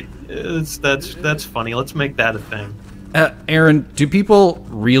of light. That's funny. Let's make that a thing. Aaron, do people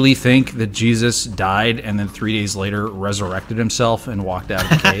really think that Jesus died and then 3 days later resurrected himself and walked out of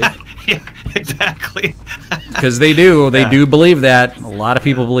the cave? Yeah, exactly. Because they do. They do believe that. A lot of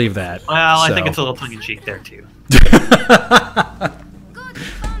people believe that. Well, I think it's a little tongue-in-cheek there, too.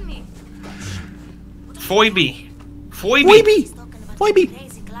 Foibe.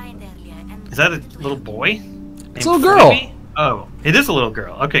 Is that a little boy? It's a little girl. Phoebe? Oh, it is a little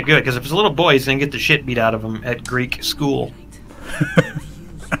girl. Okay, good. Because if it's a little boy, he's gonna get the shit beat out of him at Greek school.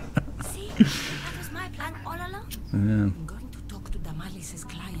 See, that was my plan all along. I'm going to talk to Damalis's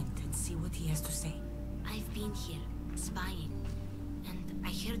client and see what he has to say. I've been here, spying, and I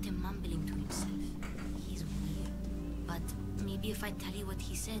heard him mumbling to himself. He's weird, but maybe if I tell you what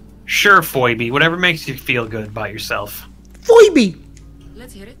he said. Sure, Phoebe. Whatever makes you feel good about yourself. Phoebe!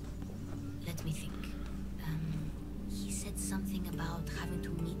 Let's hear it. Let me think. He said something about having to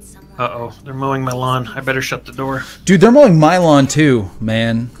meet someone. Uh-oh, they're mowing my lawn. I better shut the door. Dude, they're mowing my lawn too,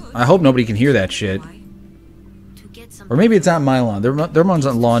 man. I hope nobody can hear that shit. To get some. Or maybe it's not my lawn. Their lawn's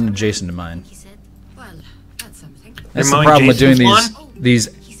on lawn adjacent to mine. He said. Well, that's something. That's They're the mowing problem with doing Jason's these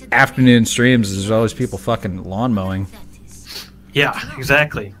afternoon streams. Is there's always people fucking lawn mowing. That is. Yeah,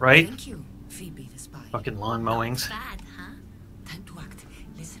 exactly. Right? Thank you, Phoebe the spy. Fucking lawn mowings. Bad, huh? Time to act.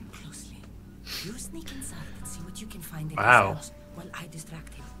 Listen closely. You sneak inside and see what you can find in Wow. his house while I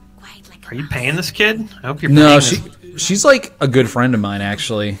distract him. Quiet like a Are you mouse. paying this kid? I hope you're No, paying she's like a good friend of mine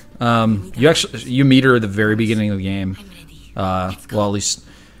actually. You meet her at the very beginning of the game. I'm ready. Well, at least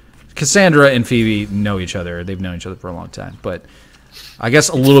Cassandra and Phoebe know each other. They've known each other for a long time. But I guess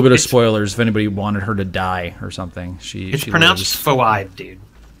a little bit of spoilers if anybody wanted her to die or something. She It's pronounced literally Phoebe, dude.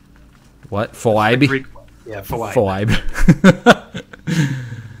 what? Phoebe? Greek- Yeah, Phoebe. Phoebe.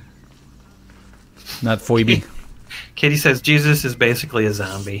 Not Phoebe. Katie says Jesus is basically a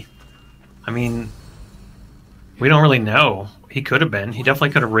zombie. I mean, we don't really know. He could have been. He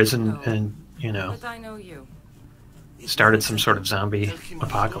definitely could have risen and, you know, But I know you. started some sort of zombie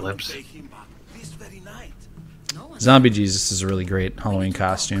apocalypse. No one. Zombie Jesus is a really great Halloween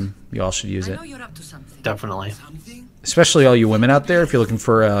costume. You all should use I it. know you're up to something. Definitely. Especially all you women out there, if you're looking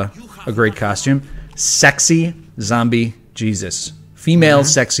for a great costume. Sexy zombie Jesus. Female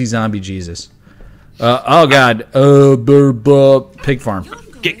sexy zombie Jesus. Oh, God. Pig farm.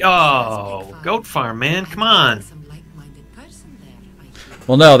 Oh, goat farm, man. Come on. Some like-minded person there.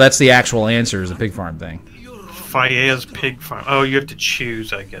 Well, no, that's the actual answer is a pig farm thing. Faye's pig farm. Oh, you have to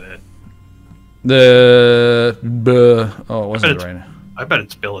choose. I get it. It wasn't it right. I bet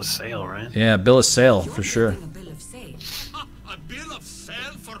it's bill of sale, right? Yeah, bill of sale for sure. A bill of sale. A bill of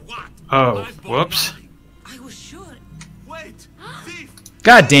sale for what? Oh, whoops. I was sure. Wait, thief,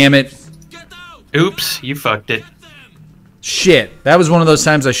 God damn it. get out! Oops, you fucked it. Shit. That was one of those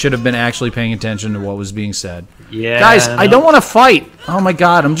times I should have been actually paying attention to what was being said. Yeah. Guys, I don't want to fight. Oh my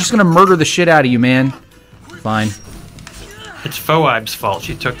God, I'm just going to murder the shit out of you, man. Fine. It's Phoebe's fault.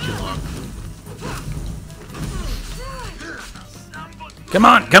 She took too long. Come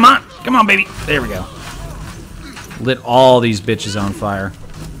on, come on, come on, baby. There we go. Lit all these bitches on fire.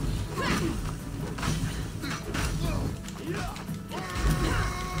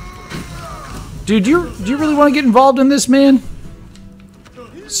 Dude, do you really want to get involved in this, man?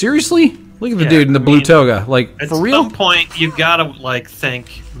 Seriously? Look at the Yeah, dude in the I blue mean, toga. Like, At for real? some point, you gotta, like,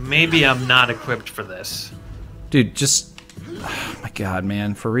 think, maybe I'm not equipped for this. Dude, just... Oh my God,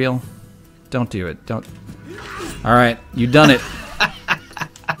 man. For real? Don't do it. Don't... Alright, you done it.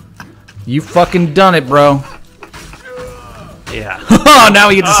 You fucking done it, bro. Yeah. Oh, now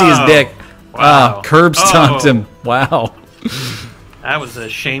we get to see his dick. Wow. Oh, curb stomped him. Wow. That was a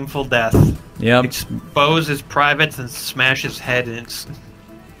shameful death. Yep. Expose his privates and smash his head in.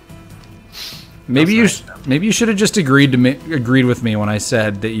 Maybe That's you should have just agreed with me when I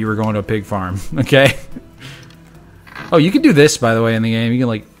said that you were going to a pig farm. Okay. Oh, you can do this, by the way, in the game. You can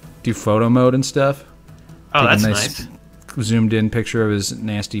like do photo mode and stuff. Oh, Take that's a nice. Zoomed in picture of his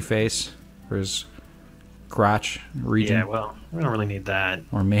nasty face or his crotch region. Yeah, well, we don't really need that.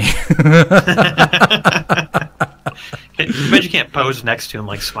 Or me. I bet you can't pose next to him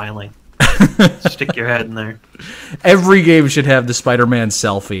like smiling. Stick your head in there. Every game should have the Spider-Man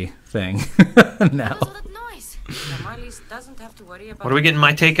selfie thing. Now. What's all that noise? Damalis doesn't have to worry about. What are we getting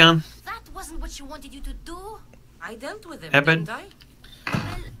my take on? That wasn't what she wanted you to do. I dealt with him, Eben? didn't I?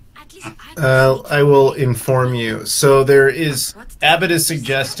 Well, at least I. I will inform you. So there is... Abbott is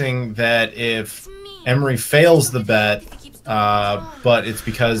suggesting that if Emre fails the bet, but it's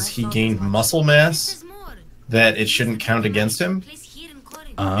because he gained muscle mass, that it shouldn't count against him.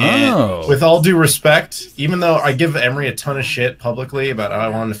 And Oh. with all due respect, even though I give Emre a ton of shit publicly about how I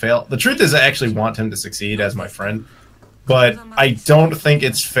want him to fail, the truth is I actually want him to succeed as my friend. But I don't think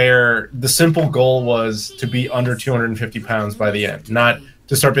it's fair. The simple goal was to be under 250 pounds by the end, not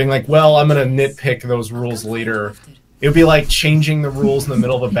to start being like, well, I'm going to nitpick those rules later. It would be like changing the rules in the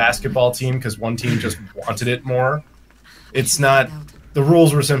middle of a basketball team because one team just wanted it more. It's not... The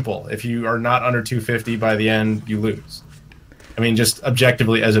rules were simple. If you are not under 250 by the end, you lose. I mean, just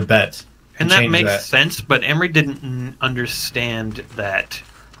objectively as a bet. And that change makes sense, but Emre didn't understand that.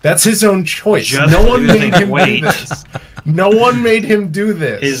 That's his own choice. Just No one made losing him weight do this. No one made him do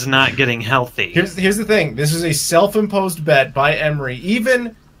this. Is not getting healthy. Here's the thing. This is a self-imposed bet by Emre.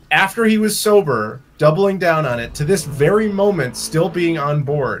 Even after he was sober, doubling down on it, to this very moment, still being on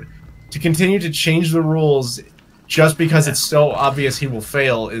board. To continue to change the rules just because it's so obvious he will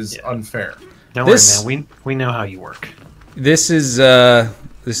fail is unfair. Don't worry, man. We know how you work. This is a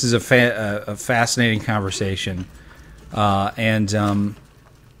fascinating conversation, and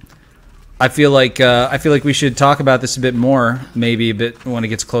I feel like we should talk about this a bit more, maybe a bit when it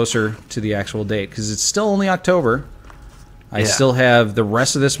gets closer to the actual date, because it's still only October. I still have the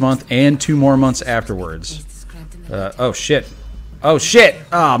rest of this month and 2 more months afterwards. Oh shit! Oh shit!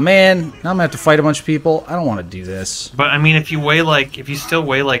 Oh man! Now I'm gonna have to fight a bunch of people. I don't want to do this. But I mean, if you still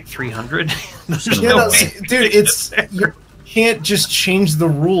weigh like 300, there's Yeah, no no, way. dude, you can't just change the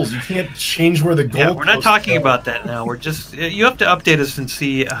rules. You can't change where the goal. Yeah, we're not talking about that now. We're just you have to update us and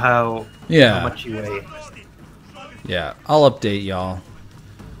see how much you weigh. Yeah, I'll update y'all.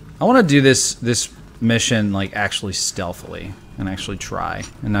 I want to do this mission like actually stealthily and actually try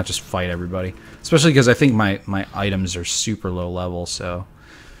and not just fight everybody. Especially because I think my items are super low level. So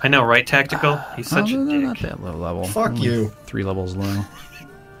I know, right? Tactical. He's such a they're dick. not that low level. Fuck Only you. 3 levels low.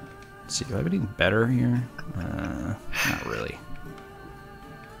 Let's see. Do I have anything better here? Not really.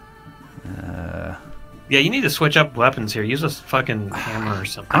 Yeah, you need to switch up weapons here. Use a fucking hammer or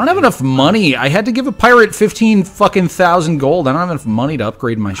something. I don't have enough money. I had to give a pirate 15,000 gold. I don't have enough money to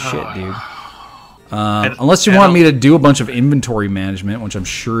upgrade my shit, dude. Unless you want me to do a bunch of inventory management, which I'm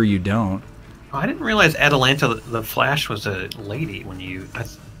sure you don't. Oh, I didn't realize Atalanta the Flash was a lady when you.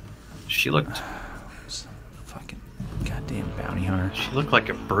 She looked. Fucking goddamn bounty hunter. She looked like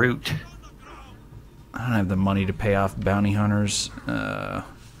a brute. I don't have the money to pay off bounty hunters.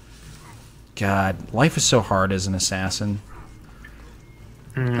 God, life is so hard as an assassin.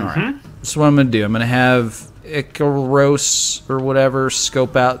 Alright, so what I'm going to do, I'm going to have Icaros or whatever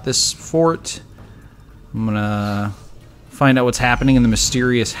scope out this fort. I'm going to find out what's happening in the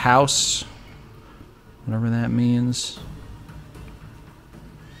mysterious house. Whatever that means.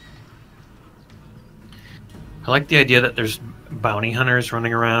 I like the idea that there's bounty hunters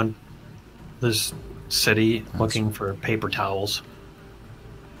running around this city looking for paper towels.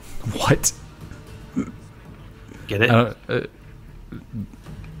 What? Get it?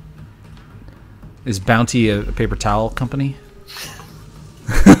 Is Bounty a paper towel company?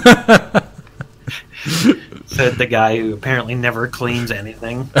 Said the guy who apparently never cleans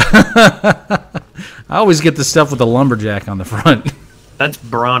anything. I always get the stuff with the lumberjack on the front. That's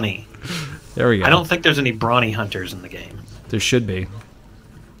brawny. There we go. I don't think there's any brawny hunters in the game. There should be.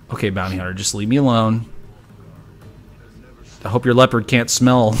 Okay, bounty hunter, just leave me alone. I hope your leopard can't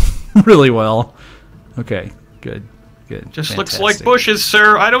smell really well. Okay, good. Just looks like bushes,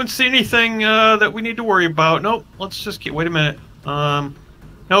 sir. I don't see anything that we need to worry about. Nope. Let's just get. Wait a minute.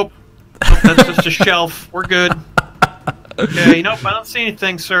 Nope. That's just a shelf. We're good. Okay. Nope. I don't see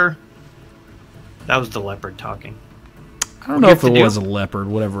anything, sir. That was the leopard talking. I don't know if it was a leopard,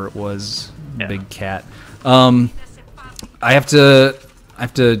 whatever it was. Yeah. Big cat. I have to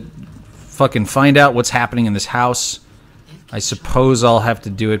fucking find out what's happening in this house. I suppose I'll have to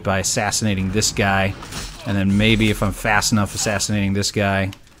do it by assassinating this guy, and then maybe if I'm fast enough assassinating this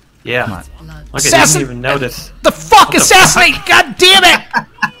guy. Yeah. Come on. Look, I didn't even notice. The fuck assassinate! God damn it!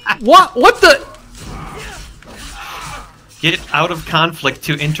 What the? Get out of conflict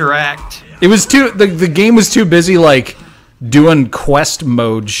to interact. It was too. The game was too busy like doing quest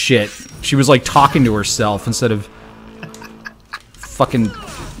mode shit. She was like talking to herself instead of fucking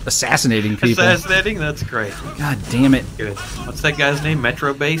assassinating people. Assassinating? That's great. God damn it. Good. What's that guy's name?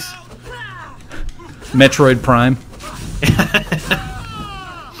 Metro Base? Metroid Prime.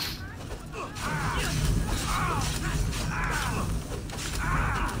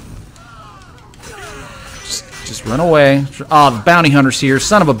 Just run away. Oh, the bounty hunter's here.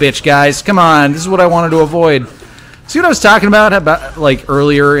 Son of a bitch, guys. Come on. This is what I wanted to avoid. See what I was talking about like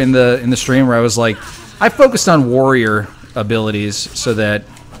earlier in the stream where I was like, I focused on warrior abilities so that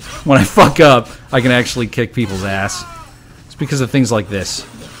when I fuck up, I can actually kick people's ass. It's because of things like this.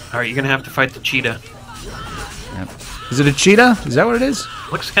 Alright, you're gonna have to fight the cheetah. Yep. Is it a cheetah? Is that what it is?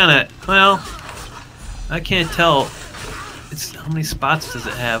 Looks kinda, well, I can't tell. It's how many spots does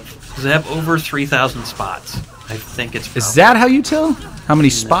it have? Does it have over 3,000 spots? I think it's probably, Is that how you tell? How many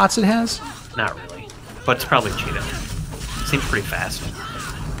spots it has? not really. But it's probably cheetah. Seems pretty fast.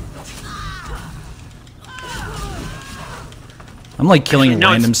 I'm like killing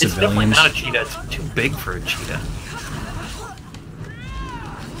No, random it's definitely civilians. not a cheetah. It's too big for a cheetah.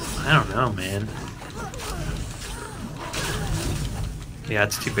 I don't know, man. Yeah,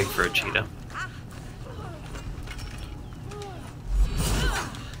 it's too big for a cheetah.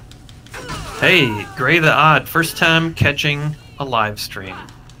 Hey, Gray the Odd, first time catching a live stream.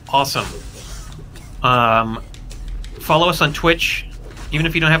 Awesome. Follow us on Twitch. Even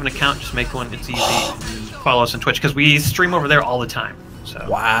if you don't have an account, just make one. It's easy. Follow us on Twitch because we stream over there all the time. So.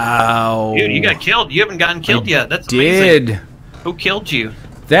 Wow. Dude, you got killed. You haven't gotten killed yet. That's did. amazing. Who killed you?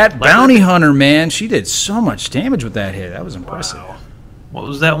 That bounty hunter, man. She did so much damage with that hit. That was impressive. Wow. What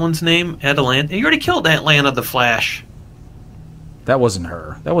was that one's name? Atlanta. You already killed Atlanta the Flash. That wasn't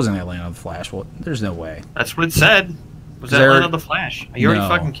her. That wasn't Atlanta the Flash. Well, there's no way. That's what it said. Was Atlanta the Flash? You already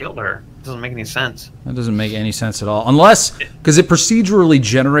fucking killed her. It doesn't make any sense. That doesn't make any sense at all. Unless, because it procedurally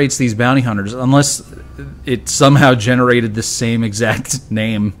generates these bounty hunters, unless it somehow generated the same exact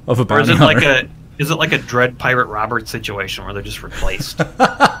name of a bounty hunter. Is it like a Dread Pirate Roberts situation where they're just replaced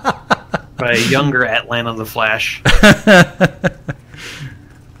by a younger Atlanta the Flash?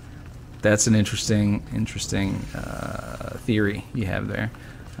 That's an interesting theory you have there.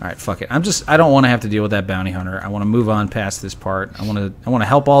 All right, fuck it. I don't want to have to deal with that bounty hunter. I want to move on past this part. I want to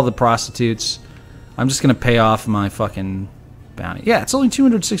help all the prostitutes. I'm just gonna pay off my fucking bounty. Yeah, it's only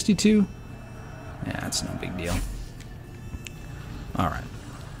 262. Yeah, it's no big deal. All right.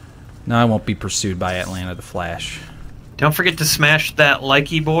 Now I won't be pursued by Atlanta the Flash. Don't forget to smash that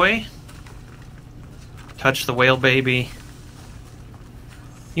likey boy. Touch the whale baby.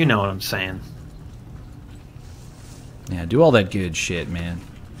 You know what I'm saying. Yeah, do all that good shit, man.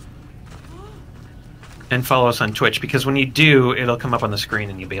 And follow us on Twitch, because when you do, it'll come up on the screen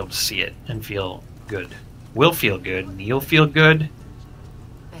and you'll be able to see it and feel good. We'll feel good. And you'll feel good.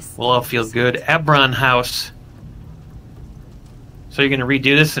 We'll all feel good. Abron House. So you're going to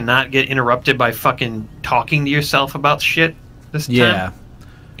redo this and not get interrupted by fucking talking to yourself about shit this time? Yeah.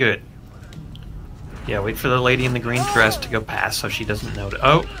 Good. Yeah, wait for the lady in the green dress to go past so she doesn't notice.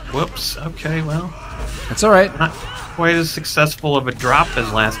 Oh, whoops. Okay, well. That's all right. Not quite as successful of a drop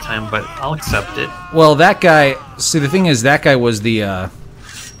as last time, but I'll accept it. Well, that guy... See, the thing is, that guy was the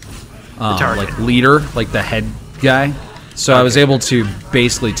like, leader, like the head guy. So I was able to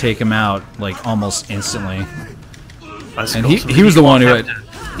basically take him out, like, almost instantly. And he was the one who had...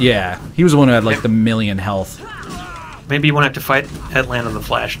 Yeah, he was the one who had, like, the million health. Maybe you won't have to fight Atlanta the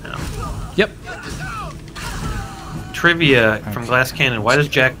Flash now. Yep. Trivia from Glass Cannon. Why does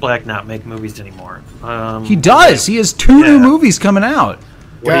Jack Black not make movies anymore? He does. He has 2 new movies coming out.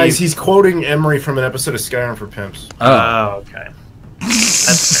 Guys, he's quoting Emre from an episode of Skyrim for Pimps. Oh, okay.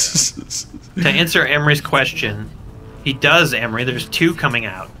 That's fair. To answer Emery's question, he does, Emre. There's 2 coming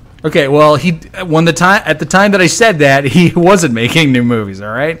out. Okay, well, at the time that I said that, he wasn't making new movies,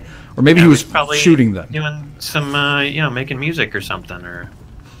 all right? Or maybe he was probably shooting them. Doing some, making music or something, or...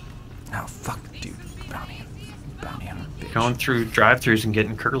 Oh, fuck, dude. Bounty hunter, bitch. Going through drive-thrus and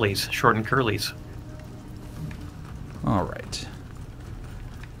getting curlies, shortened curlies. All right.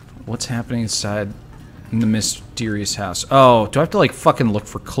 What's happening inside in the mysterious house? Oh, do I have to, like, fucking look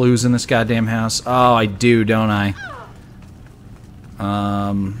for clues in this goddamn house? Oh, I do, don't I?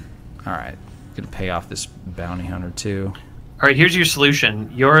 All right. Gonna pay off this bounty hunter, too. All right, here's your solution.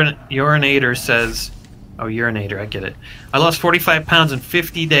 Urinator says... Oh, urinator, I get it. I lost 45 pounds in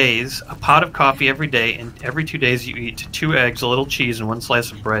 50 days, a pot of coffee every day, and every 2 days you eat 2 eggs, a little cheese, and 1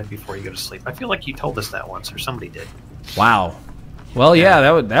 slice of bread before you go to sleep. I feel like you told us that once, or somebody did. Wow. Well,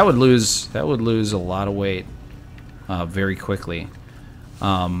 yeah, that would lose a lot of weight very quickly.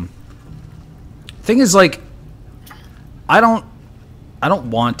 Thing is, like, I don't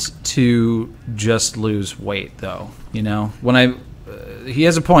want to just lose weight, though. You know, when he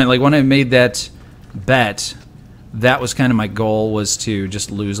has a point. Like, when I made that bet, that was kind of my goal, was to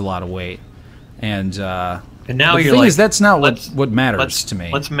just lose a lot of weight. And now the you're thing like, is, that's not what matters to me.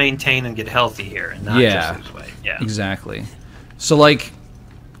 Let's maintain and get healthy here, and not just lose weight. Yeah, exactly. So, like,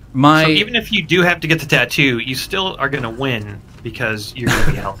 so even if you do have to get the tattoo, you still are going to win because you're going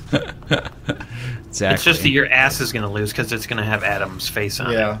to be healthy. Exactly. It's just that your ass is going to lose because it's going to have Adam's face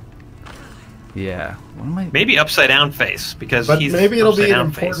on it. Yeah. What am I? Maybe upside down face, because he's maybe it'll be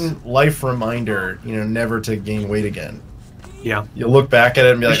an face. important life reminder, never to gain weight again. Yeah. You'll look back at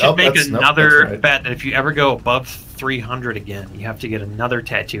it and be You like, should oh, make that's another right. bet that if you ever go above 300 again, you have to get another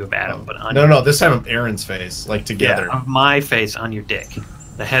tattoo of Adam, but on No, this time of Aaron's face, like together. of my face on your dick,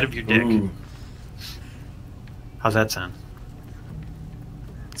 the head of your dick. Ooh. How's that sound?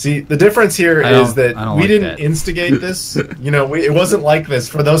 See, the difference here is that we like didn't that. instigate this. It wasn't like this.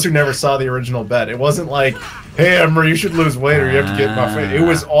 For those who never saw the original bet, it wasn't like, hey, Emre, you should lose weight or you have to get my face. It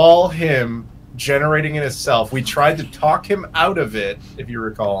was all him generating it itself. We tried to talk him out of it, if you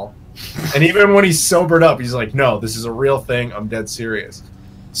recall. And even when he's sobered up, he's like, "No, this is a real thing. I'm dead serious."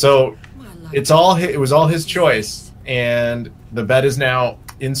 So it was all his choice, and the bet is now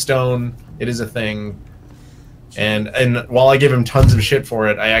in stone. It is a thing. And while I give him tons of shit for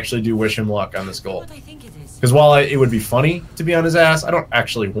it, I actually do wish him luck on this goal. Because while it would be funny to be on his ass, I don't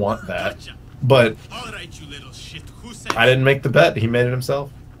actually want that. But All right, you little shit. Who said I didn't make the bet. He made it himself.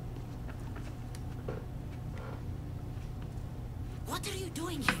 What are you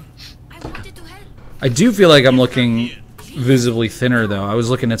doing here? I wanted to help. I do feel like I'm looking visibly thinner, though. I was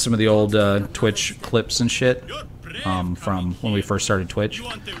looking at some of the old Twitch clips and shit from when we first started Twitch. you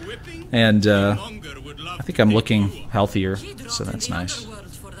want a whipping? And Hunger would love I think I'm looking healthier, so that's nice.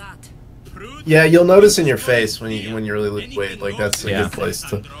 Yeah, you'll notice in your face when you really lose weight. Like, that's a Yeah. good place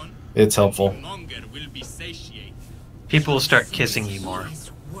to... It's helpful. Hunger will be satiated. People will start kissing you more. Or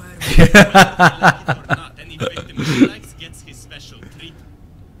not, any victim who likes gets his special treat.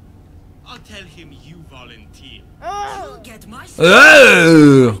 I'll tell him you volunteer. Get my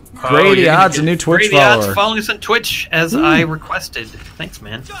Oh! Oh, Grady you're gonna Odds, a get new Twitch Grady Odds follower. following us on Twitch as I requested. Thanks,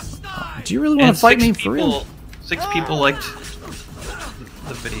 man. Just die. Do you really want And to fight 6 me for real? 6 people liked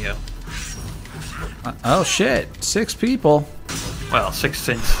the video. Oh shit! 6 people. Well, 6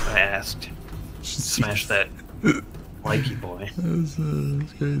 since I asked. Smash that likey boy.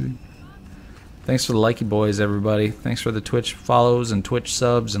 Thanks for the likey boys, everybody. Thanks for the Twitch follows and Twitch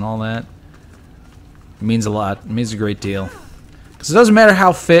subs and all that. It means a lot. It means a great deal. Because it doesn't matter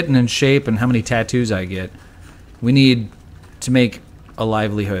how fit and in shape and how many tattoos I get. We need to make a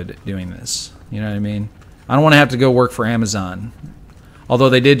livelihood doing this. You know what I mean? I don't want to have to go work for Amazon. Although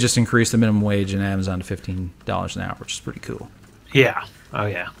they did just increase the minimum wage in Amazon to $15 an hour, which is pretty cool. Yeah. Oh,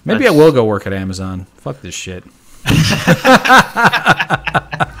 yeah. Maybe I will go work at Amazon. Fuck this shit.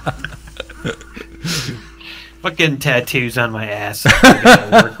 Fucking tattoos on my ass. I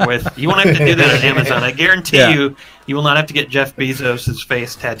gotta work with. You won't have to do that on Amazon. I guarantee you will not have to get Jeff Bezos'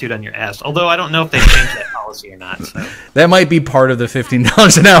 face tattooed on your ass. Although I don't know if they changed that policy or not. So. That might be part of the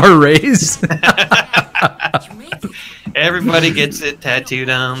 $15 an hour raise. Everybody gets it tattooed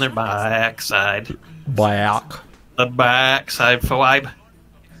on their backside. Black. The backside vibe.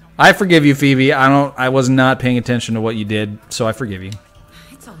 I forgive you, Phoebe. I was not paying attention to what you did, so I forgive you.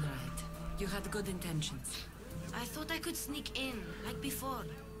 It's all right. You had good intentions. I thought I could sneak in, like before.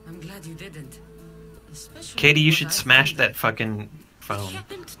 I'm glad you didn't. Especially Katie, you because should I smash found that fucking phone.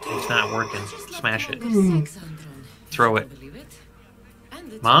 happened to It's not working. Smash it. Monger's sex andron. Throw it. Believe it?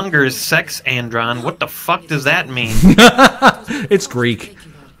 And it's Monger's sex andron. What the fuck does that mean? It's Greek.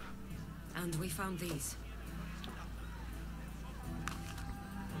 particular. And we found these.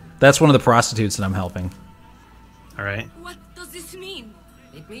 That's one of the prostitutes that I'm helping. All right. What does this mean?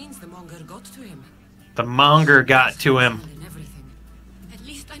 It means the monger got to him. The monger got to him. And everything. At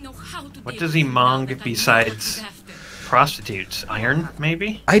least I know how to What deal does he with him now mong that I know besides what he's after. prostitutes? Iron,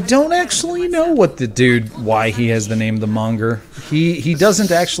 maybe? I don't actually know what the dude, why he has the name the Monger. He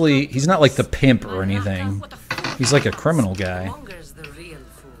doesn't actually, he's not like the pimp or anything. What a fool. He's like a criminal guy. Monger's the real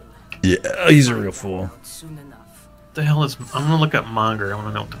fool. Yeah, he's a real fool. Soon enough. What the hell is... I'm gonna look up monger. I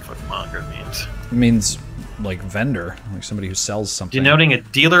wanna know what the fuck monger means. It means like vendor, like somebody who sells something. Denoting a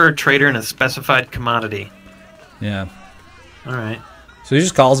dealer or trader in a specified commodity. Yeah. Alright. So he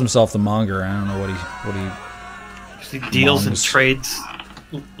just calls himself the Monger. I don't know what he. He deals and Mongs. trades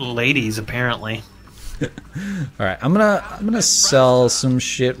ladies, apparently. All right, I'm gonna sell some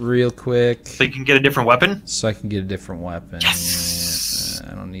shit real quick So you can get a different weapon? so I can get a different weapon. Yes!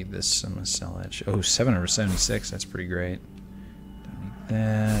 I don't need this. I'm gonna sell that. Oh, 776. That's pretty great. Don't need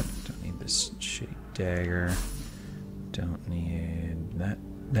that. Don't need this shitty dagger. Don't need that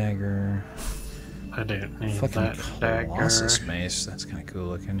dagger. I don't need Fucking that dagger. Colossus mace. That's kind of cool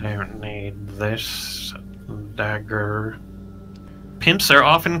looking. I don't need this dagger. Pimps are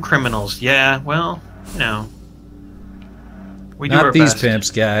often criminals. Yeah, well, you know. We do our Not these best.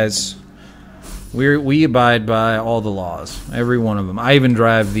 pimps, guys. We abide by all the laws, every one of them. I even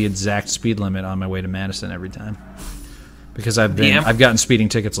drive the exact speed limit on my way to Madison every time, because I've gotten speeding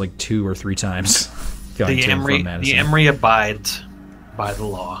tickets like 2 or 3 times. Going The to and from Emre, Madison. the Emre abides by the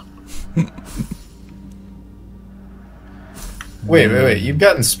law. Wait. You've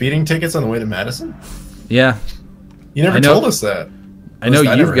gotten speeding tickets on the way to Madison? Yeah, You never I know. told us that. I know At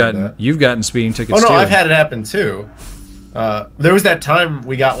least I never had you've gotten speeding tickets. Oh no, too. I've had it happen too. There was that time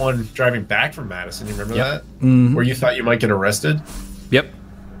we got one driving back from Madison. You remember that? Mhm. Where you thought you might get arrested? Yep.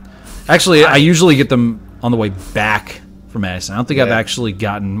 Actually, I usually get them on the way back from Madison. I don't think I've Yeah. actually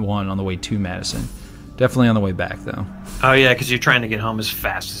gotten one on the way to Madison. Definitely on the way back, though. Oh, yeah, because you're trying to get home as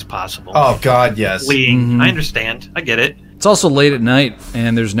fast as possible. Oh, God, yes. Fleeing. I understand. I get it. It's also late at night,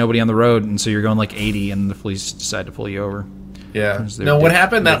 and there's nobody on the road, and so you're going like 80, and the police decide to pull you over. Yeah. No, what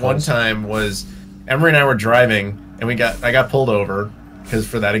happened that one time was Emre and I were driving, and I got pulled over because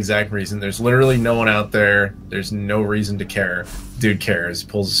for that exact reason. There's literally no one out there. There's no reason to care. Dude cares.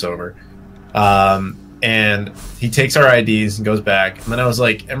 Pulls us over. And he takes our IDs and goes back. And then I was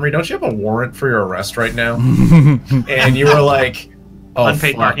like, Emre, don't you have a warrant for your arrest right now? And you were like, oh,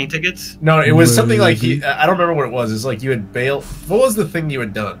 unpaid fuck. parking tickets? No, it was something like I don't remember what it was. It's like you had bailed. What was the thing you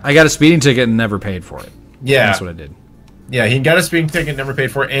had done? I got a speeding ticket and never paid for it. Yeah. That's what I did. Yeah, he got a speeding ticket, never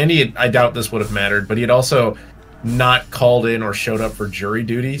paid for it, and I doubt this would have mattered, but he had also not called in or showed up for jury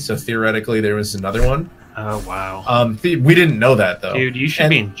duty, so theoretically there was another one. Oh, wow. We didn't know that, though. Dude, you should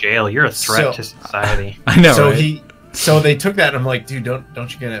be in jail. You're a threat to society. I know, So right? So they took that, and I'm like, dude,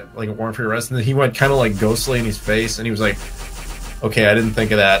 don't you get like a warrant for your arrest? And then he went kind of like ghostly in his face, and he was like, okay, I didn't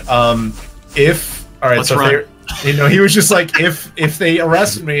think of that. Let's run. He was just like, if they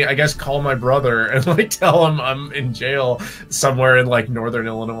arrest me, I guess call my brother and like tell him I'm in jail somewhere in like northern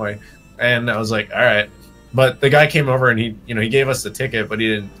Illinois. And I was like, all right. But the guy came over and he gave us the ticket, but he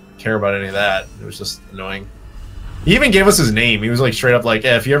didn't care about any of that. It was just annoying. He even gave us his name. He was like straight up like,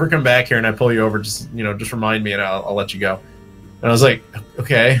 if you ever come back here and I pull you over, just remind me and I'll let you go. And I was like,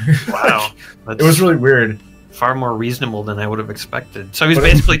 okay. Wow. It was really weird. Far more reasonable than I would have expected. So he's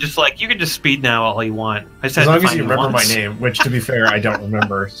basically just like, you can just speed now all you want. I just as had long to as you find remember once. my name, which to be fair, I don't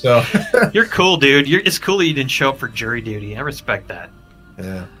remember. So You're cool, dude. It's cool that you didn't show up for jury duty. I respect that.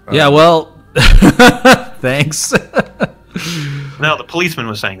 yeah. Yeah, well, thanks. No, the policeman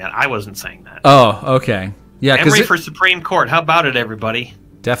was saying that. I wasn't saying that. Oh, okay. Yeah, Emre for Supreme Court. How about it, everybody?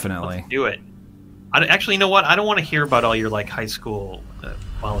 Definitely. Let's do it. Actually, you know what? I don't want to hear about all your like high school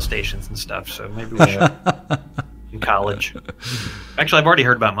molestations and stuff. So maybe we should in college. Actually, I've already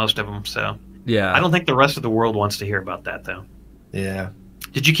heard about most of them. So Yeah. I don't think the rest of the world wants to hear about that, though. Yeah.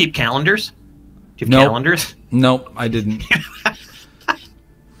 Did you keep calendars? Do you have Nope. calendars? Nope, I didn't.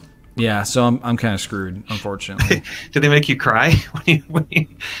 Yeah, so I'm kind of screwed, unfortunately. Did they make you cry when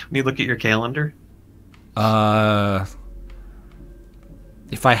you look at your calendar?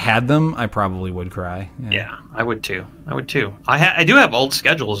 If I had them, I probably would cry. Yeah, I would too. I do have old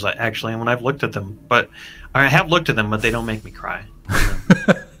schedules actually, and when I've looked at them, but they don't make me cry.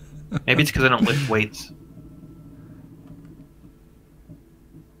 Maybe it's because I don't lift weights.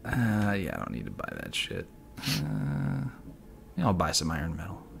 Yeah, I don't need to buy that shit. I'll buy some iron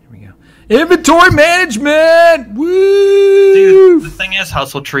metal. Here we go. Inventory management! Woo! Dude, the thing is,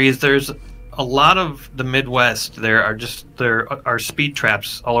 Hustle Trees, there's a lot of the Midwest. There are speed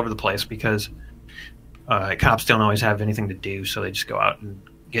traps all over the place because cops don't always have anything to do, so they just go out and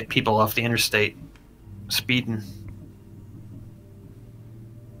get people off the interstate speeding.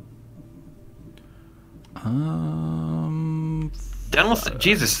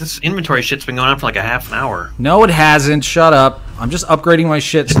 Jesus, this inventory shit's been going on for like a half an hour. No, it hasn't. Shut up. I'm just upgrading my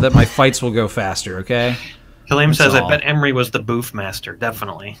shit so that my fights will go faster, okay? Kalim says, all. I bet Emre was the boof master.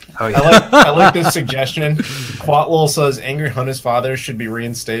 Definitely. Oh, yeah. I like this suggestion. Quatlol says Angry Hunter's father should be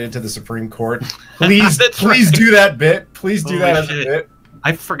reinstated to the Supreme Court. Please, That's please right. do that bit. Please do Holy that as shit. a bit.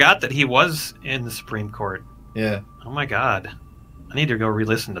 I forgot that he was in the Supreme Court. Yeah. Oh my god. I need to go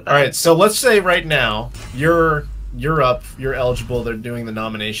re-listen to that. All right, so let's say right now you're up, you're eligible. They're doing the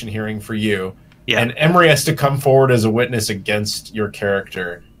nomination hearing for you, Yeah. and Emre has to come forward as a witness against your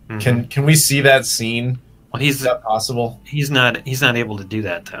character. Mhm. Can we see that scene? Well, Is that possible? he's not able to do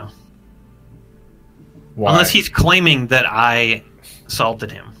that though. Why? Unless he's claiming that I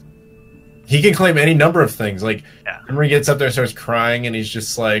assaulted him. He can claim any number of things. Like Yeah. Emre gets up there, starts crying, and he's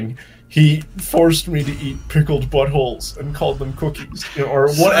just like, he forced me to eat pickled buttholes and called them cookies, or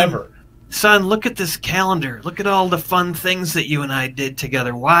whatever. Son, look at this calendar. Look at all the fun things that you and I did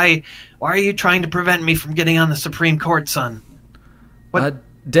together. Why are you trying to prevent me from getting on the Supreme Court, son? What?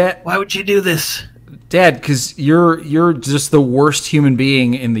 Dad, Why would you do this? because you're just the worst human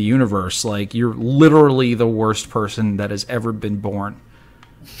being in the universe. Like, you're literally the worst person that has ever been born.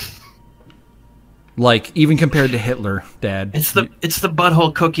 Like, even compared to Hitler, Dad. It's the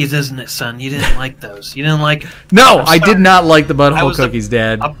butthole cookies, isn't it, son? You didn't like those. You didn't like. No, I did not like the I butthole was cookies,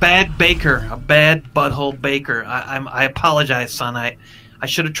 Dad. A bad baker, a bad butthole baker. I apologize, son. I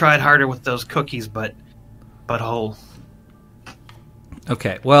should have tried harder with those cookies, but butthole.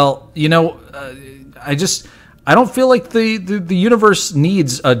 Okay, well, I don't feel like the universe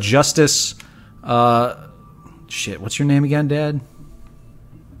needs a justice. Shit, what's your name again, Dad?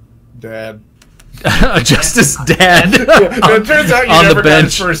 Dad. A justice dad. It turns out you on the never got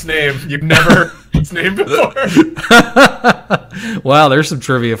his bench. first name. You've never its name before. Wow, there's some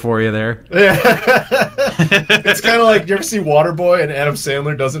trivia for you there. Yeah. It's kind of like, you ever see Waterboy and Adam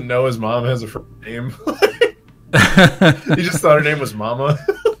Sandler doesn't know his mom has a name? He just thought her name was Mama.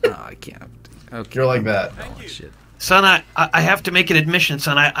 Oh, I can't. Okay. You're like that. Oh, shit. Son, I have to make an admission,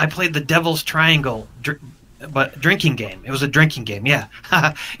 son. I played the Devil's Triangle drinking game. It was a drinking game, yeah.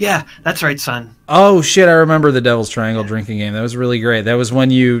 Yeah, that's right, son. Oh, shit, I remember the Devil's Triangle drinking game. That was really great. That was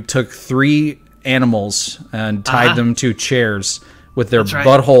when you took 3 animals and tied them to chairs with their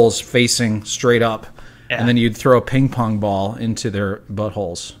buttholes facing straight up. Yeah. And then you'd throw a ping pong ball into their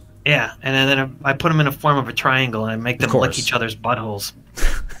buttholes. Yeah, and then I put them in a form of a triangle and I make them lick each other's buttholes.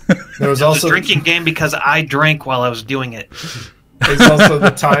 There was also a drinking game because I drank while I was doing it. There's also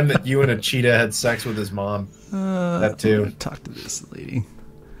the time that you and a cheetah had sex with his mom. That too. Talk to this lady.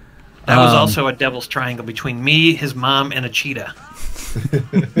 That was also a devil's triangle between me, his mom, and a cheetah.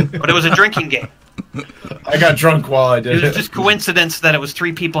 But it was a drinking game. I got drunk while I did it. It was just coincidence that it was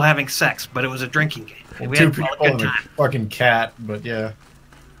 3 people having sex, but it was a drinking game. Well, we 2 had people a good and time. a fucking cat, but yeah.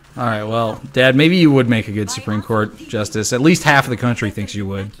 All right, well, Dad, maybe you would make a good Supreme Court justice. At least half of the country thinks you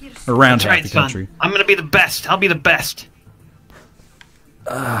would. Around half the country. Son. I'm going to be the best. I'll be the best.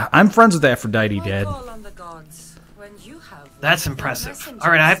 I'm friends with Aphrodite, Dad. That's impressive. All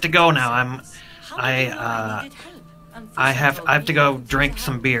right, I have to go now. I have to go drink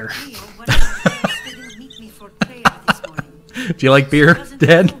some beer. Do you like beer,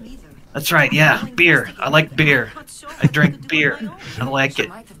 Dad? That's right, yeah, beer. I like beer. I drink beer. I like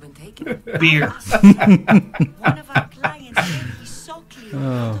it. Beer.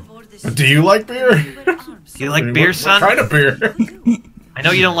 Do you like beer? Do you like beer, son? What kind of beer? I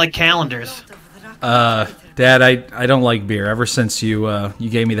know you don't like calendars. Dad, I don't like beer. Ever since you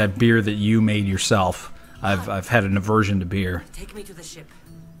gave me that beer that you made yourself, I've had an aversion to beer. Take me to the ship.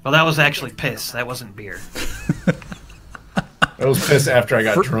 Well, that was actually piss. That wasn't beer. I was pissed after I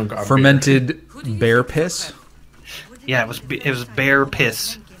got drunk on fermented bear piss. Yeah, it was bear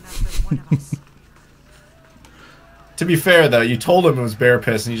piss. To be fair, though, you told him it was bear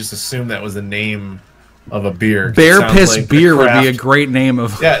piss, and you just assumed that was the name of a beer. Bear piss like beer would be a great name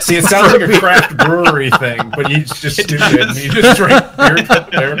of. Yeah, see, it sounds like a craft brewery thing, but you just stupid. And you just drink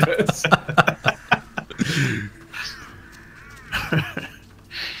bear piss.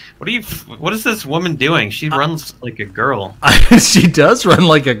 What is this woman doing? She runs like a girl. She does run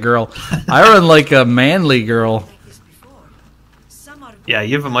like a girl. I run like a manly girl. Yeah,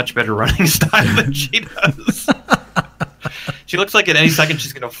 you have a much better running style than she does. She looks like at any second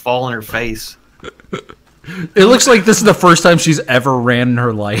she's going to fall on her face. It looks like this is the first time she's ever ran in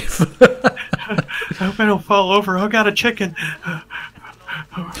her life. I hope I don't fall over. I got a chicken.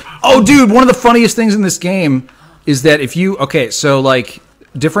 Oh, dude, one of the funniest things in this game is that if you... Okay, so, like,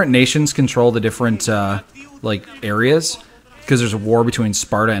 different nations control the different, like, areas, because there's a war between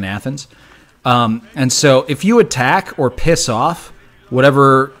Sparta and Athens. And so if you attack or piss off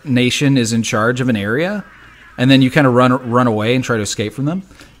whatever nation is in charge of an area, and then you kind of run away and try to escape from them,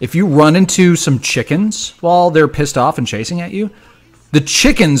 if you run into some chickens while they're pissed off and chasing at you, the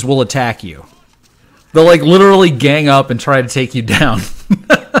chickens will attack you. They'll, like, literally gang up and try to take you down.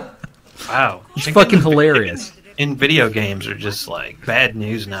 Wow. It's fucking hilarious. In video games are just, like, bad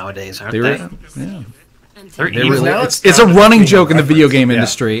news nowadays, aren't they? Yeah. They're evil. It's a running joke in the video game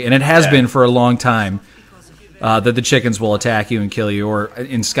industry, and it has been for a long time, that the chickens will attack you and kill you, or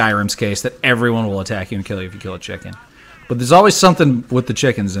in Skyrim's case, that everyone will attack you and kill you if you kill a chicken. But there's always something with the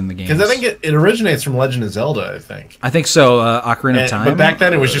chickens in the game. Because I think it originates from Legend of Zelda, I think. I think so, Ocarina of Time. But back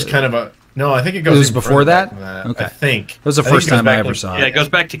then it was just kind of a... No, I think it goes... It was before that? Okay. I think. That was the first time I ever saw it. Yeah, it goes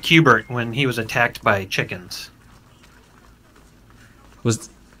back to Qbert when he was attacked by chickens. Was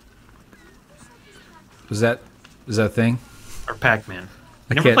that a thing? Or Pac-Man.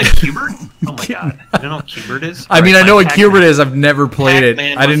 You never played Qbert? Oh my god. You don't know what Qbert is? I mean, I know what Qbert is. I've never played it.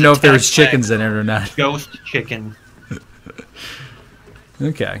 I didn't know if there was chickens in it or not. Ghost chicken.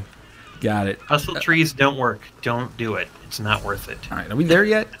 Okay. Got it. Hustle trees don't work. Don't do it. It's not worth it. All right, are we there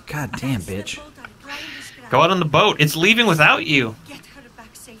yet? God damn, bitch. Go out on the boat. It's leaving without you. I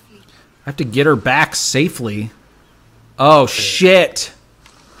have to get her back safely. Oh, shit.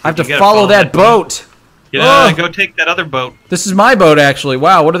 I have to follow that boat. Yeah, go take that other boat. This is my boat, actually.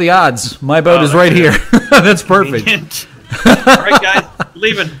 Wow, what are the odds? My boat is right here. That's perfect. All right, guys.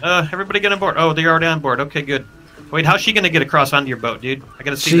 Leaving. Everybody get on board. Oh, they're already on board. Okay, good. Wait, how's she going to get across onto your boat, dude? I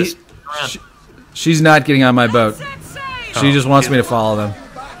got to see this. She's not getting on my boat. She just wants me to follow them.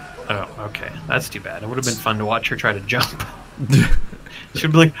 Oh, okay. That's too bad. It would have been fun to watch her try to jump. She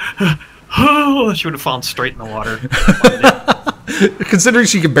would be like, oh, she would have fallen straight in the water. Considering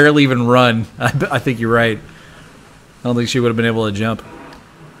she could barely even run, I think you're right. I don't think she would have been able to jump.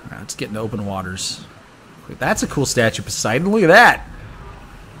 All right, let's get into open waters. That's a cool statue, Poseidon. Look at that.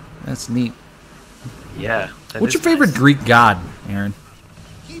 That's neat. Yeah. What's your favorite Greek god, Aaron?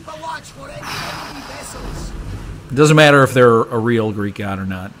 Keep a watch for any enemy vessels. It doesn't matter if they're a real Greek god or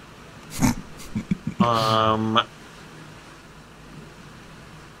not.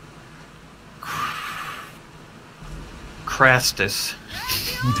 Crastus.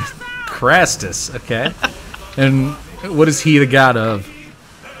 Crastus, okay. And what is he the god of?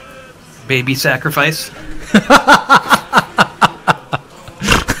 Baby sacrifice.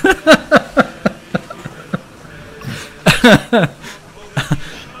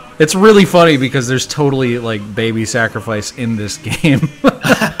 It's really funny because there's totally like baby sacrifice in this game.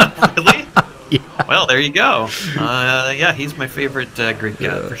 Really? Yeah. Well, there you go. Yeah, he's my favorite Greek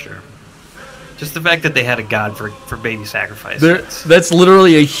god for sure. Just the fact that they had a god for baby sacrifice. That's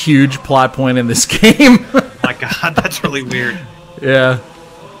literally a huge plot point in this game. My god, that's really weird. Yeah.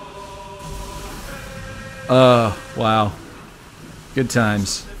 Wow. Good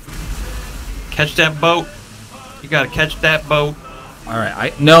times. Catch that boat. You gotta catch that boat. All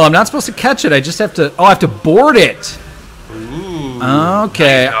right. No, I'm not supposed to catch it. I just have to. Oh, I have to board it. Ooh.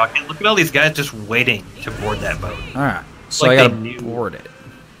 Okay. Look at all these guys just waiting to board that boat. All right. So Like I gotta they knew. board it.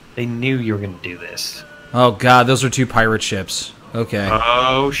 They knew you were gonna do this. Oh god, those are 2 pirate ships. Okay.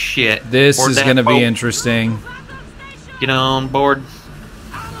 Oh shit. This Board is that gonna boat. be interesting. Get on board.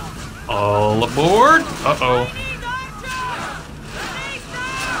 All aboard. Uh-oh.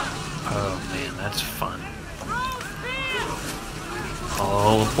 Oh man, that's fun.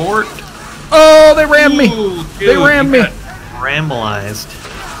 All aboard. Oh, they rammed me. Ooh, They dude, rammed you me. got Ramblized.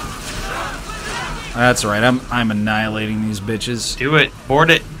 That's right. I'm annihilating these bitches. Do it.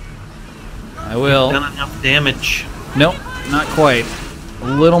 Board it. I will. Done enough damage. Nope, not quite. A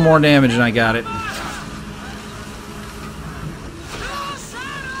little more damage and I got it.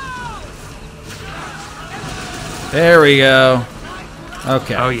 There we go.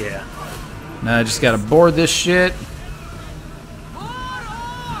 Okay. Oh yeah. Now I just gotta board this shit.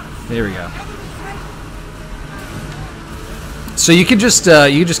 There we go. So you can just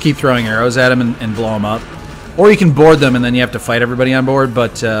keep throwing arrows at them and blow them up, or you can board them and then you have to fight everybody on board.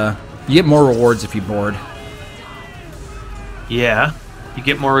 But you get more rewards if you board. Yeah. You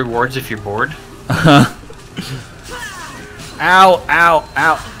get more rewards if you're bored. Ow! Ow! Ow!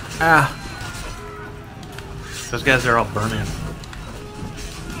 Ah! Those guys are all burning.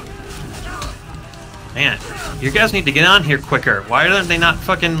 Man, you guys need to get on here quicker. Why are they not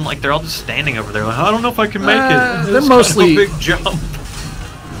fucking like they're all just standing over there? Like, I don't know if I can make it. They're It's mostly- kind of a big jump.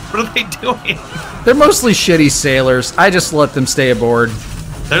 What are they doing? They're mostly shitty sailors. I just let them stay aboard.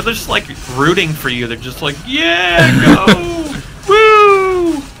 They're just like rooting for you. They're just like, yeah, go,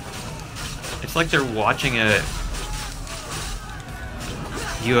 woo! It's like they're watching a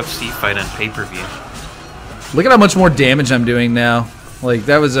UFC fight on pay-per-view. Look at how much more damage I'm doing now. Like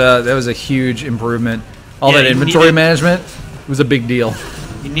that was a huge improvement. All Yeah, that you inventory needed- management was a big deal.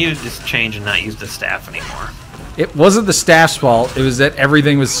 You needed to change and not use the staff anymore. It wasn't the staff's fault. It was that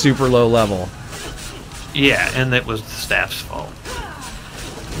everything was super low level. Yeah, and that was the staff's fault.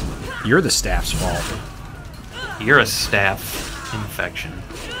 You're the staff's fault. You're a staff infection.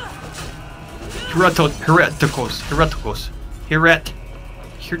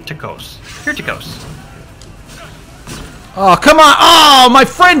 Hereticos. Oh, come on! Oh, my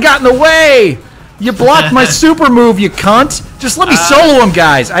friend got in the way! You blocked my super move, you cunt! Just let me solo him,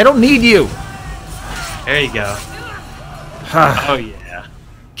 guys! I don't need you! There you go. Oh yeah.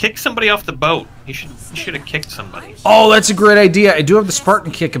 Kick somebody off the boat. You should have kicked somebody. Oh, that's a great idea. I do have the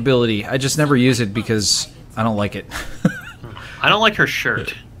Spartan kick ability. I just never use it because I don't like it. I don't like her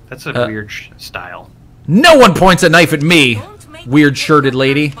shirt. That's a weird style. No one points a knife at me, weird shirted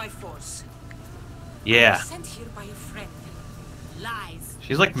lady. Yeah. Sent here by a friend. Lies.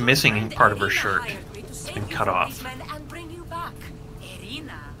 She's like missing part of her shirt. It's been cut off. And bring you back.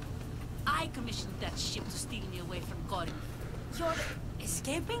 Irina, I commissioned that ship to steal me away from Corinth. You're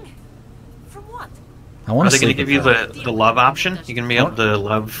escaping? From what? I want Are to they going sleep to give with you that. the love option? You can be able to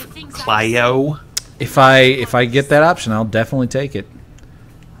love Clio. If I get that option, I'll definitely take it.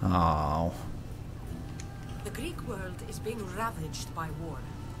 Oh. The Greek world is being ravaged by war.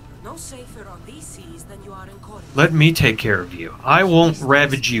 You're no safer on these seas than you are in Corinth. Let me take care of you. I won't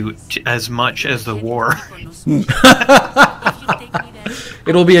ravage you as much as the war.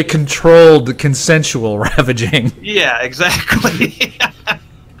 It'll be a controlled, consensual ravaging. Yeah, exactly.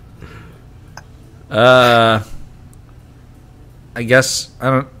 I guess I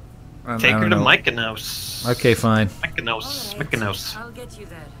don't. Take her to know. Mykonos. Okay, fine. Mykonos. I'll get you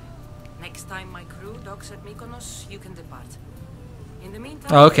there. Next time my crew docks at Mykonos, you can depart. In the meantime,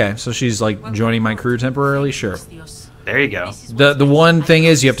 Oh, okay, so she's like joining my crew temporarily. Sure. There you go. The one thing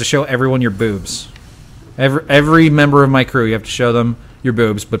is you have to show everyone your boobs. Every member of my crew, you have to show them your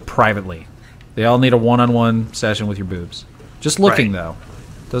boobs, but privately. They all need a one-on-one session with your boobs. Just looking, though.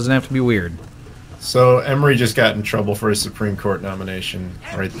 Doesn't have to be weird. So Emre just got in trouble for his Supreme Court nomination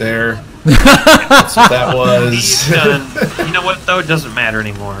right there. That's what that was. He's done. You know what, though? It doesn't matter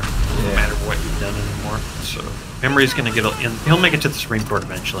anymore. It doesn't matter what you've done anymore. So Emery's going to get in. He'll make it to the Supreme Court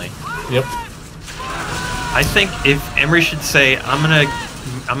eventually. Yep. I think if Emery should say, I'm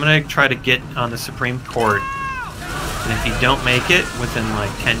gonna try to get on the Supreme Court, and if you don't make it within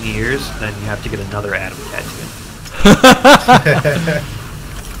like 10 years, then you have to get another Adam tattoo.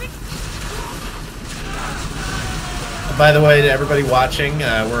 By the way, to everybody watching,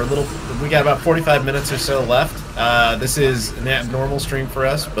 we got about 45 minutes or so left. This is an abnormal stream for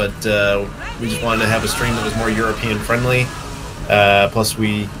us, but we just wanted to have a stream that was more European friendly. Plus,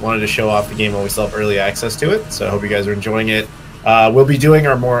 we wanted to show off the game while we still have early access to it, so I hope you guys are enjoying it. We'll be doing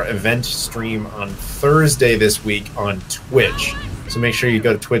our more event stream on Thursday this week on Twitch. So make sure you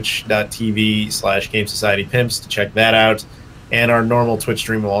go to twitch.tv/GameSocietyPimps to check that out. And our normal Twitch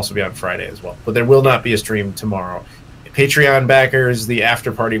stream will also be on Friday as well. But there will not be a stream tomorrow. Patreon backers, the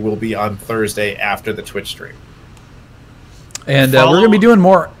after party will be on Thursday after the Twitch stream. And we're going to be doing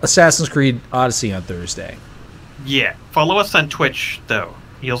more Assassin's Creed Odyssey on Thursday. Yeah, follow us on Twitch though.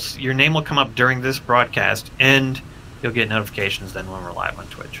 Your name will come up during this broadcast, and you'll get notifications then when we're live on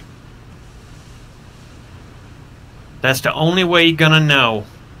Twitch. That's the only way you're gonna know.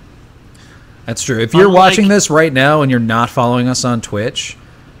 That's true. If you're watching this right now and you're not following us on Twitch,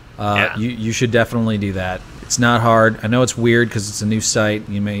 you should definitely do that. It's not hard. I know it's weird because it's a new site.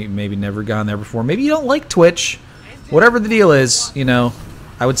 You maybe never gone there before. Maybe you don't like Twitch. Whatever the deal is,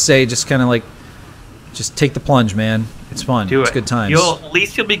 I would say just kind of like, just take the plunge, man. It's fun. Do it. It's good times. At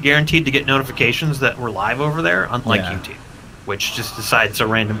least you'll be guaranteed to get notifications that we're live over there, unlike YouTube, which just decides a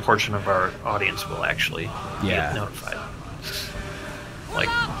random portion of our audience will actually get notified. Like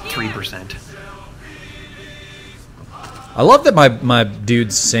 3%. I love that my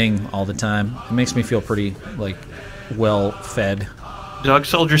dudes sing all the time. It makes me feel pretty well fed. Dog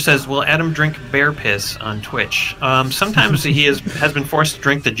Soldier says, "Will Adam drink bear piss on Twitch?" Sometimes he has been forced to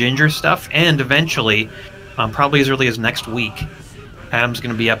drink the ginger stuff, and eventually, probably as early as next week, Adam's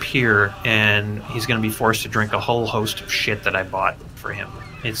going to be up here, and he's going to be forced to drink a whole host of shit that I bought for him.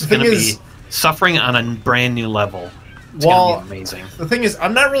 It's going to be suffering on a brand new level. It's going to be amazing. The thing is,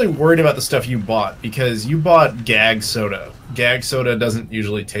 I'm not really worried about the stuff you bought, because you bought Gag Soda. Gag Soda doesn't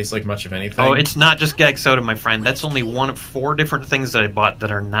usually taste like much of anything. Oh, it's not just Gag Soda, my friend. That's only one of 4 different things that I bought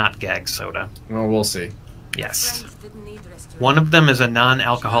that are not Gag Soda. Well, we'll see. Yes. One of them is a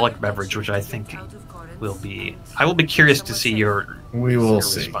non-alcoholic beverage, which I think will be... I will be curious to see your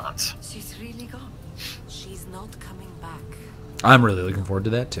response. She's really gone. She's not coming back. I'm really looking forward to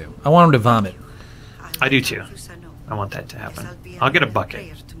that, too. I want him to vomit. I do, too. I want that to happen. I'll get a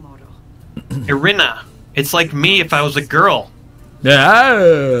bucket. Irina. It's like me if I was a girl.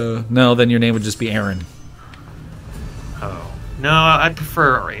 Yeah. No, then your name would just be Aaron. Oh. No, I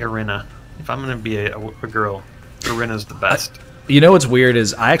prefer Irina. If I'm going to be a girl, Irina's the best. You know what's weird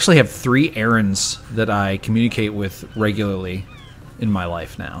is I actually have 3 Aarons that I communicate with regularly in my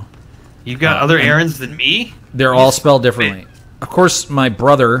life now. You've got other Aarons than me? They're all spelled differently. Of course, my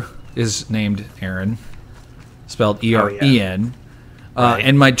brother is named Aaron, spelled E-R-E-N. Right.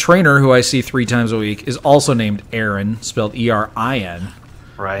 And my trainer, who I see 3 times a week, is also named Aaron, spelled E-R-I-N.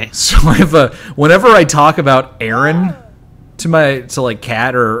 Right. So whenever I talk about Aaron to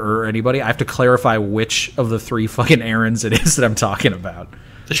Kat or anybody, I have to clarify which of the 3 fucking Aarons it is that I'm talking about.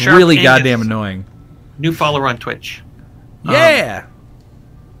 It's really goddamn annoying. New follower on Twitch. Yeah.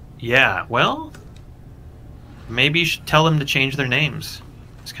 Yeah. Well, maybe you should tell them to change their names.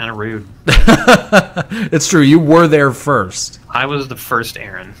 It's kind of rude. It's true. You were there first. I was the first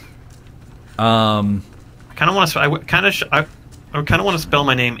Aaron. I kind of want to. I kind of want to spell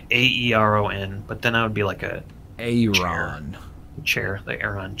my name A-E-R-O-N, but then I would be like a Aaron chair, the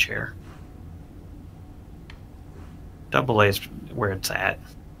Aaron chair. Double A is where it's at.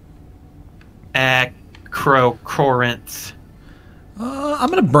 Corinth. I'm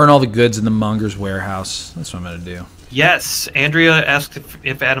gonna burn all the goods in the monger's warehouse. That's what I'm gonna do. Yes, Andrea asked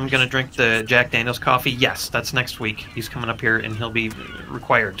if Adam's going to drink the Jack Daniels coffee. Yes, that's next week. He's coming up here, and he'll be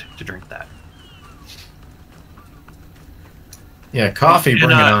required to drink that. Yeah, coffee,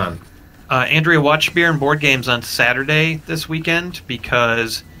 bring it on. Andrea, watch Beer and Board Games on Saturday this weekend,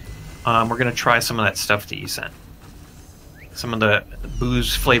 because We're gonna try some of that stuff that you sent. Some of the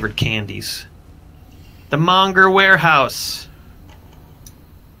booze flavored candies. The Monger Warehouse.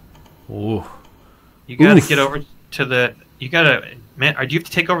 Ooh. You gotta get over to the. You gotta. Man, do you have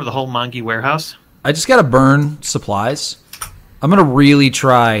to take over the whole Mongi warehouse? I just gotta burn supplies. I'm gonna really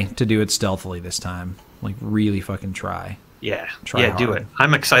try to do it stealthily this time. Like, really fucking try. Yeah. Try yeah, do hard. it.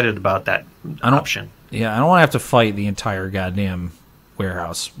 I'm excited about that option. Yeah, I don't want to have to fight the entire goddamn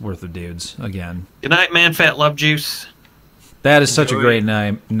warehouse worth of dudes again. Good night, man. Fat love juice. That is such a great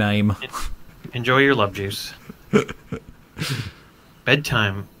name. Enjoy your love juice.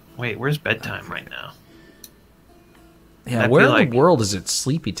 Bedtime. Wait, where's bedtime right now? Yeah, That'd where be in like- the world is it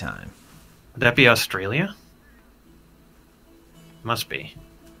sleepy time? Would that be Australia? Must be.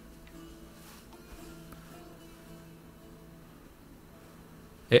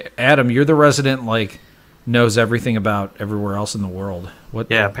 Adam, you're the resident, like, knows everything about everywhere else in the world. What?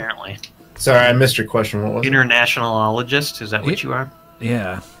 Yeah, apparently. Sorry, I missed your question. What was it? Internationalologist, is that what you are?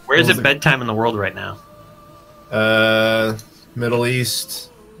 Yeah. Where is What was it it? bedtime in the world right now? Middle East,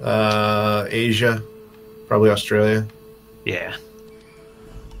 Asia, probably Australia. Yeah.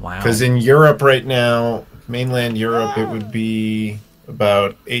 Wow. Because in Europe right now, mainland Europe, it would be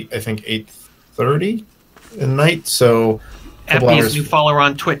about 8:30 at night. So, couple Appy's hours. new follower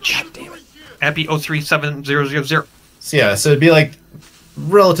on Twitch. Appy037000. So yeah, so it'd be like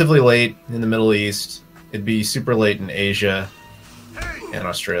relatively late in the Middle East. It'd be super late in Asia and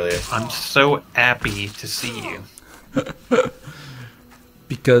Australia. I'm so happy to see you.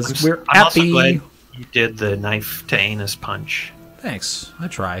 Because we're I'm also happy. glad you did the knife to anus punch. Thanks. I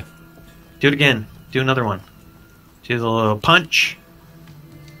try. Do it again. Do another one. Do the little punch.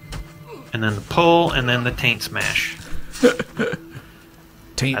 And then the pull, and then the taint smash.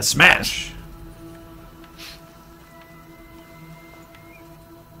 Taint That's smash.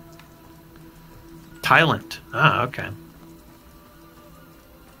 Thailand. Ah, okay.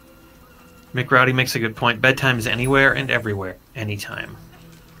 Mick Rowdy makes a good point. Bedtime is anywhere and everywhere, anytime.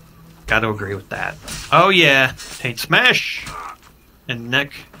 Got to agree with that. Oh yeah, taint smash, and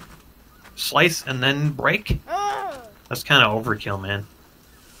neck slice, and then break. That's kind of overkill, man.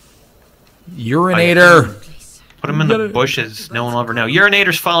 Urinator. Put him in the bushes. No one will ever know.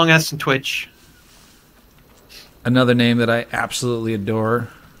 Urinator's following us on Twitch. Another name that I absolutely adore.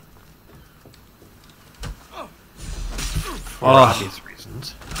 For obvious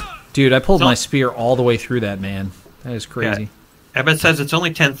reasons. Dude, I pulled So- my spear all the way through that man. That is crazy. Ebbet says it's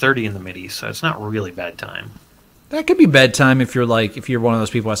only 10:30 in the Mideast, so it's not really bad time. That could be bedtime if you're one of those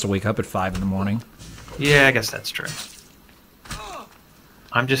people who has to wake up at 5 in the morning. Yeah, I guess that's true.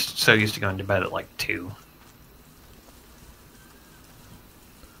 I'm just so used to going to bed at like 2.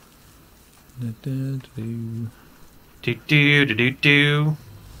 Do do do do do.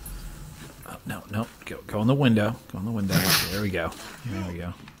 Oh, no. Go in the window. Go in the window. There we go. There we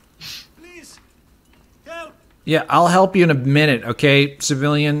go. Please, help! Yeah, I'll help you in a minute, okay,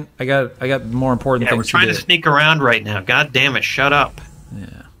 civilian? I got more important Yeah, we're things trying to to do. sneak around right now. God damn it, shut up. Yeah.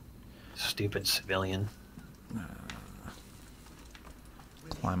 Stupid civilian.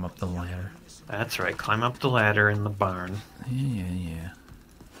 Climb up the ladder. That's right, climb up the ladder in the barn. Yeah.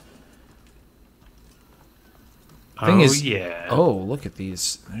 Oh, Thing is- yeah. Oh, look at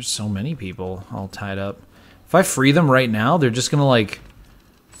these. There's so many people all tied up. If I free them right now, they're just gonna like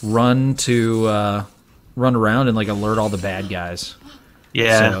run around and like alert all the bad guys.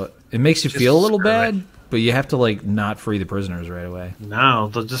 Yeah. So it makes you Just feel a little screw bad, it. but you have to like not free the prisoners right away. No,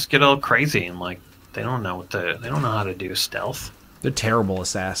 they'll just get all crazy and like they don't know how to do stealth. They're terrible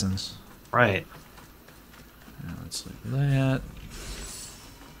assassins. Right. Now, let's look at that.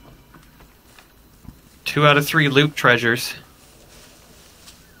 2 out of 3 loot treasures.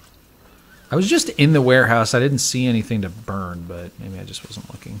 I was just in the warehouse. I didn't see anything to burn, but maybe I just wasn't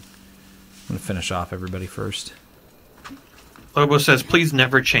looking. I'm gonna finish off everybody first. Lobo says, please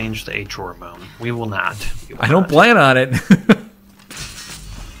never change the H hormone. We will not. We will I don't not. plan on it.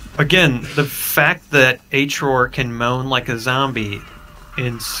 Again, the fact that H-Roar can moan like a zombie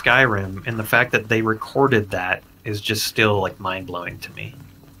in Skyrim, and the fact that they recorded that is just still like mind-blowing to me.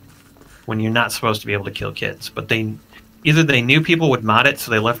 When you're not supposed to be able to kill kids. But either they knew people would mod it, so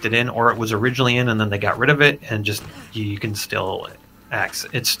they left it in, or it was originally in and then they got rid of it, and just you can still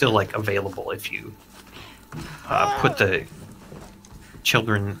access. It's still like available if you put the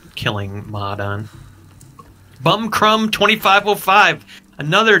children killing mod on. Bumcrum 2505.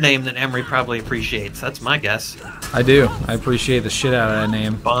 Another name that Emre probably appreciates. That's my guess. I do. I appreciate the shit out of that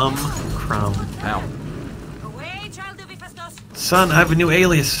name. Bumcrum. Ow. Away, child of Hephaestus. Son, I have a new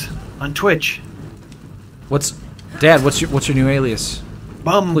alias on Twitch. Dad, what's your new alias?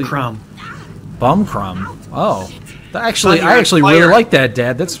 Bum crumb. Bum crumb. Oh, actually, You're I on actually fire. really like that,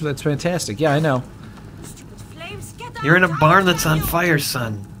 Dad. That's fantastic. Yeah, I know. Flames, get You're in a out. barn that's on fire,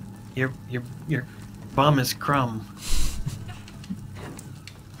 son. Your bum is crumb.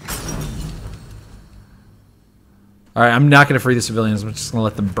 All right, I'm not going to free the civilians. I'm just going to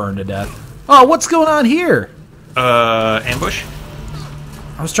let them burn to death. Oh, what's going on here? Ambush.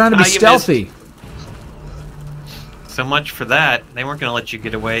 I was trying to be Ah, you stealthy. So much for that. They weren't going to let you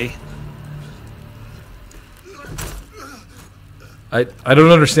get away. I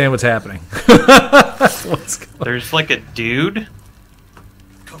don't understand what's happening. What's going There's like a dude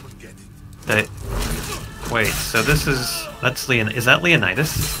that. Wait, so that's Leon. Is that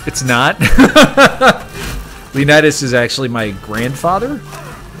Leonidas? It's not. Leonidas is actually my grandfather.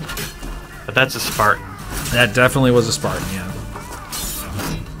 But that's a Spartan. That definitely was a Spartan, yeah.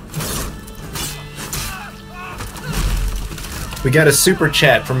 We got a super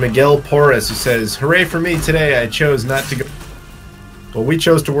chat from Miguel Porras who says, "Hooray for me today! I chose not to go." Well, we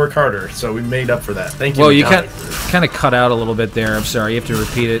chose to work harder, so we made up for that. Thank you. Well, you Miguel. kind of cut out a little bit there. I'm sorry. You have to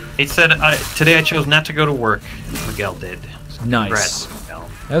repeat it. He said, "Today I chose not to go to work." Miguel did. So Nice. congrats, Miguel.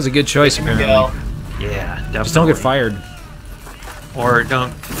 That was a good choice, apparently. Miguel. Yeah, definitely. Just don't get fired. Or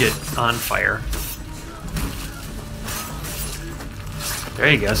don't get on fire. There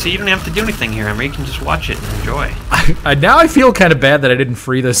you go. See, you don't have to do anything here, Emre. You can just watch it and enjoy. Now I feel kind of bad that I didn't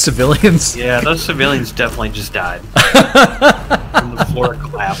free those civilians. Yeah, those civilians definitely just died. And the floor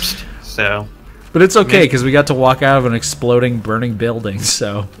collapsed. So, But it's okay, because we got to walk out of an exploding, burning building,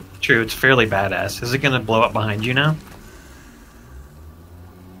 so... true, it's fairly badass. Is it going to blow up behind you now?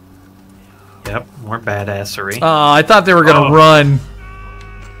 Yep, more badassery. Oh, I thought they were going to Oh. run.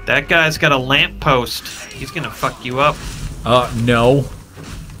 That guy's got a lamppost. He's going to fuck you up. No.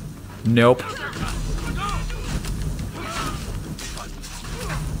 Nope.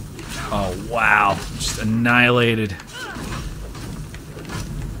 Oh, wow. Just annihilated.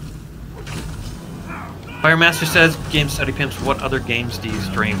 Firemaster says, Game Study Pimps, what other games do you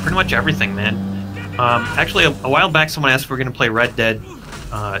stream? Pretty much everything, man. Actually, a while back someone asked if we were going to play Red Dead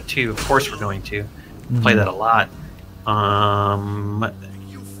 2. Of course we're going to. Play that a lot.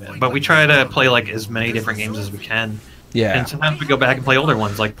 But we try to play like as many different games as we can. Yeah. And sometimes we go back and play older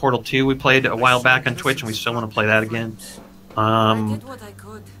ones, like Portal 2 we played a while back on Twitch, and we still want to play that again. I did what I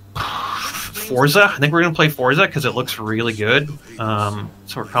could. Forza, I think we're going to play Forza because it looks really good. So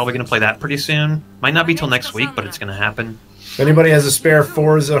we're probably going to play that pretty soon. Might not be till next week, but it's going to happen. If anybody has a spare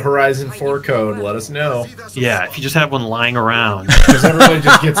Forza Horizon 4 code, let us know. Yeah, if you just have one lying around, Because everybody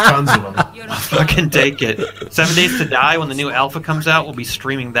just gets tons of them. fucking take it. 7 Days to Die, when the new alpha comes out, we'll be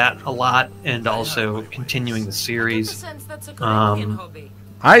streaming that a lot and also continuing the series.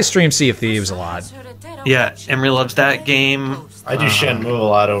 I stream Sea of Thieves a lot. Yeah, Emre loves that game I do Shenmue a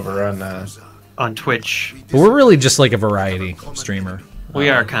lot over on on Twitch. But we're really just like a variety streamer. We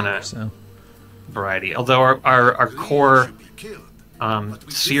are kind of So. variety. Although our core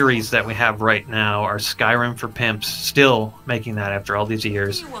series that we have right now are Skyrim for Pimps, still making that after all these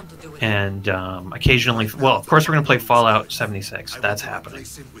years. And occasionally, well, of course we're going to play Fallout 76. That's happening.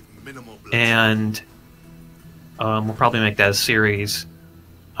 And we'll probably make that a series.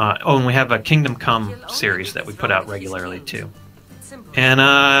 And we have a Kingdom Come series that we put out regularly too.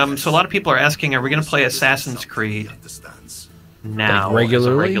 And so a lot of people are asking, are we going to play Assassin's Creed now Like regularly? as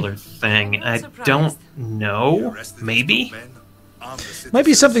a regular thing? I don't know. Maybe? Might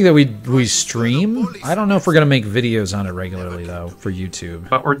be something that we stream. I don't know if we're going to make videos on it regularly, though, for YouTube.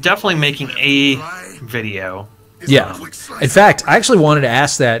 But we're definitely making a video. Yeah. In fact, I actually wanted to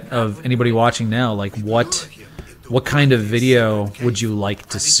ask that of anybody watching now, like, what kind of video would you like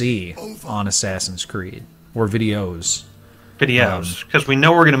to see on Assassin's Creed? Or videos? Videos. Because we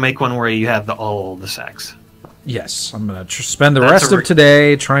know we're going to make one where you have all the sex. Yes. I'm going to spend the That's rest of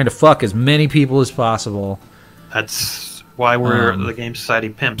today trying to fuck as many people as possible. That's why we're the Game Society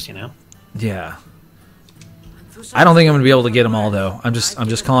pimps, you know? Yeah. I don't think I'm going to be able to get them all, though. I'm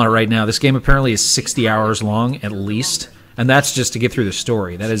just calling it right now. This game apparently is 60 hours long, at least. And that's just to get through the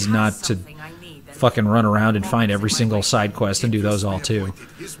story. That is not to fucking run around and find every single side quest and do those all, too.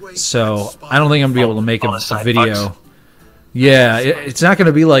 So, I don't think I'm going to be able to make All the a side video. fucks. Yeah, it's not going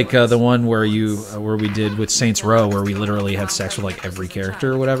to be like the one where we did with Saints Row, where we literally had sex with like every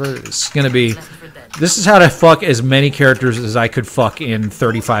character or whatever. It's going to be, this is how to fuck as many characters as I could fuck in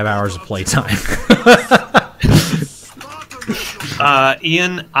 35 hours of playtime.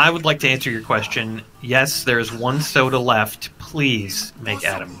 Ian, I would like to answer your question. Yes, there's one soda left. Please make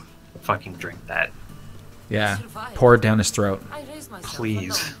Adam fucking drink that. Yeah, pour it down his throat.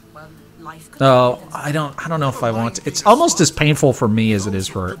 Please. Oh, I don't know if I want to. It's almost as painful for me as it is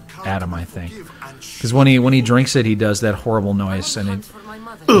for Adam, I think. Because when he drinks it, he does that horrible noise, and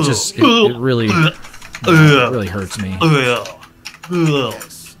it really hurts me.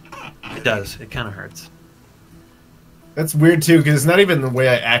 It does. It kind of hurts. That's weird too, because it's not even the way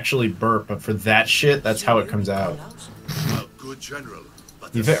I actually burp, but for that shit, that's how it comes out. A good general,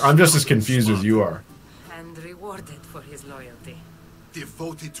 but I'm just as confused as you are. And rewarded for his loyalty.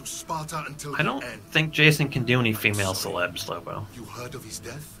 devoted to Sparta until I don't the end. think Jason can do any female celebs, Lobo. You heard of his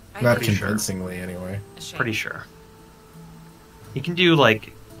death? Not Pretty sure. convincingly, anyway. Pretty sure. He can do,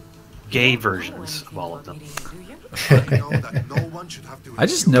 like, gay versions of all of them. I know that no one should have to I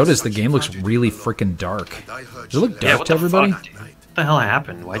just endure noticed the such game looks tragedy really alone. freaking dark. And I heard Does it look she dark what to the everybody? fuck, dude? What the hell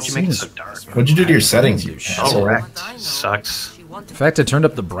happened? Why'd you make it so dark? What'd you do to your settings, you Oh, asshole? wrecked. Sucks. In fact, I turned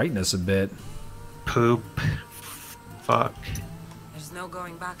up the brightness a bit. Poop. Fuck. There's no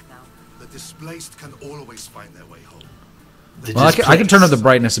going back now. The displaced can always find their way home. Well, I can turn up the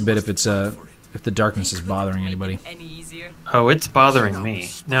brightness a bit if it's if the darkness is bothering anybody. Any easier? Oh, it's bothering me.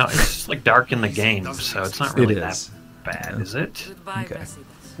 Now, it's like dark in the game, so it's not really It that is. bad, is it? Goodbye, Okay. Mercedes.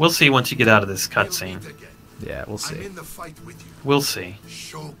 We'll see once you get out of this We'll cutscene. meet again. Yeah, we'll I'm see. in the fight with you. We'll see.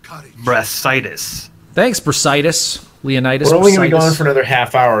 Show courage. Bursitis. Thanks, Bursitis. Leonidas. We're only going to be Bursitis. going for another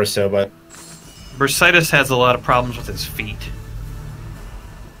half hour or so, but Bursitis has a lot of problems with his feet.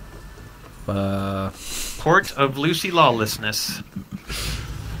 Port of Lucy Lawlessness.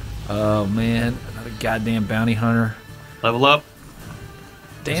 Oh man, another goddamn bounty hunter. Level up.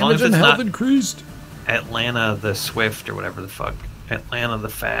 long Damage as and it's health not- increased. Atlanta the Swift or whatever the fuck. Atlanta the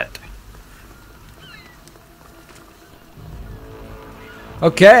Fat.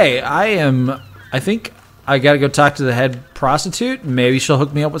 Okay, I think I gotta go talk to the head prostitute. Maybe she'll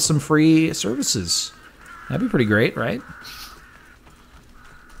hook me up with some free services. That'd be pretty great, right?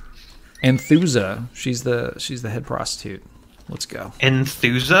 Anthusa, she's the head prostitute. Let's go.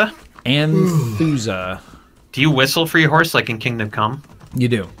 Enthusa? Anthusa, Do you whistle for your horse like in Kingdom Come? you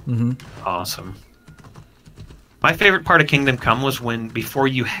do. Mm-hmm. Awesome. My favorite part of Kingdom Come was when, before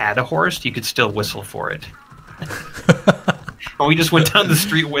you had a horse, you could still whistle for it. And we just went down the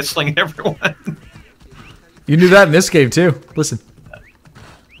street whistling at everyone. You can do that in this game too. Listen.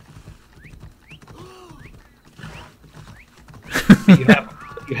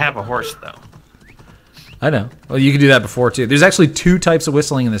 You have a horse, though. I know. Well, you can do that before too. There's actually two types of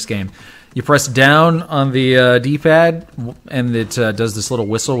whistling in this game. You press down on the D-pad, and it does this little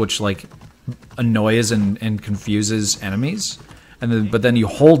whistle, which like annoys and confuses enemies. And then, but then you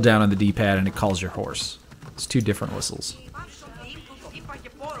hold down on the D-pad, and it calls your horse. It's two different whistles.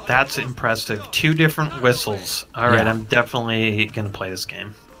 That's impressive. 2 different whistles. Alright, Yeah. I'm definitely going to play this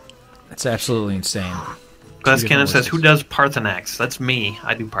game. It's absolutely insane. Glass different Cannon says, who whistles. does Parthenax? That's me.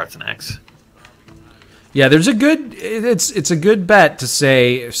 I do Parthenax. Yeah, there's a good. It's a good bet to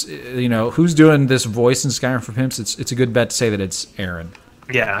say, you know, who's doing this voice in Skyrim for Pimps. It's a good bet to say that it's Aaron.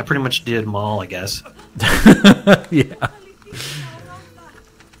 Yeah, I pretty much did them all, I guess. Yeah.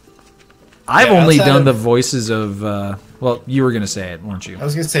 I've Yeah, only outside done of- the voices of. Well, you were gonna say it, weren't you? I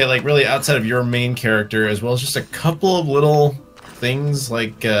was going to say, like, really outside of your main character, as well as just a couple of little things,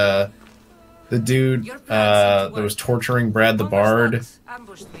 like the dude that was torturing Brad the Bard,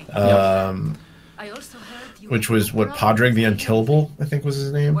 which was, what, Podrick the Unkillable, I think was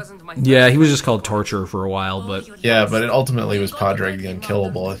his name? Yeah, he was just called Torture for a while, but Yeah, but it ultimately was Podrick the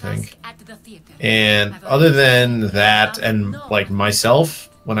Unkillable, I think. And other than that, and, like, myself,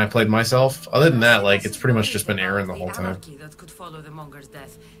 when I played myself, other than that, like, it's pretty much just been Aaron the whole time.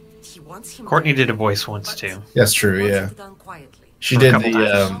 Courtney did a voice once, too. That's true, yeah. She A did couple the,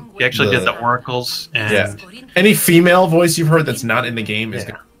 times. He actually did the oracles, and yeah. Any female voice you've heard that's not in the game is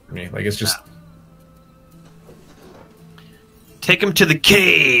Yeah. gonna be me. Like, it's just... take him to the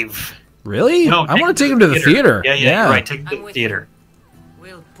cave. really, No, I want to take him to the theater. Yeah, you're right. Take him to the theater.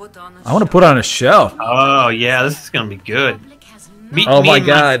 I want to put on a show. Oh yeah, this is gonna be good. Meet Oh me my and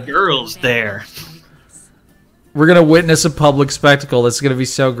God. girls there. We're gonna witness a public spectacle. That's gonna be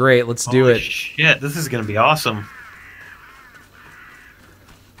so great. Let's do Holy it. Shit, this is gonna be awesome.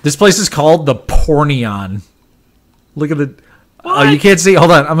 This place is called the Porneon. Look at the. Oh, What? you can't see.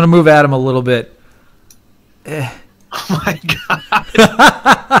 Hold on. I'm gonna move Adam a little bit. Oh my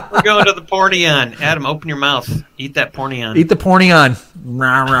god. We're going to the Porneon. Adam, open your mouth. Eat that Porneon. Eat the Porneon.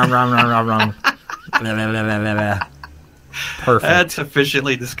 Rom, rom, rom, rom, rom, rom. La, la, la, la, la, la. Perfect. That's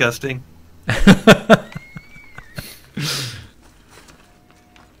sufficiently disgusting.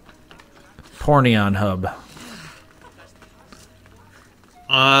 Porneon hub.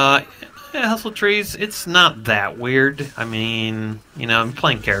 Yeah, Hustle Trees, it's not that weird. I mean, you know, I'm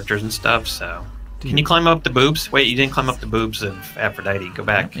playing characters and stuff, so... Can you climb up the boobs? Wait, you didn't climb up the boobs of Aphrodite. Go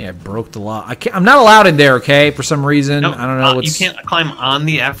back. Yeah, I broke the law. I'm not allowed in there, okay? For some reason. No, I don't know what's... You can't climb on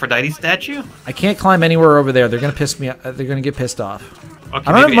the Aphrodite statue? I can't climb anywhere over there. They're going to piss me off. They're going to get pissed off. Okay,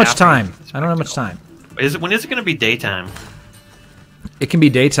 I don't have much time. I don't have much time. When is it going to be daytime? It can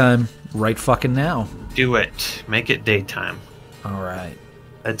be daytime right fucking now. Do it. Make it daytime. All right.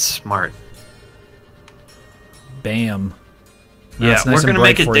 That's smart. Bam. Yeah, That's nice we're going to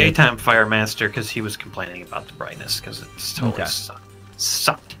make it for you. daytime, Fire Master, because he was complaining about the brightness, because it's totally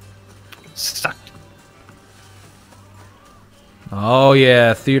sucked. Oh,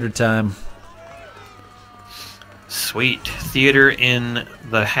 yeah. Theater time. Sweet. Theater in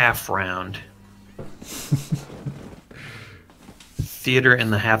the half round. Theater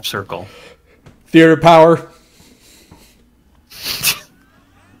in the half circle. Theater power.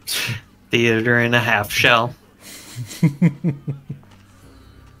 Theater in a half shell.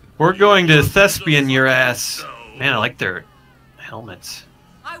 We're going to thespian your ass. Man, I like their helmets.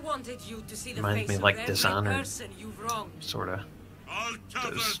 I wanted you to see the Reminds face me of like every Dishonored. person you've wronged. Sorta. I'll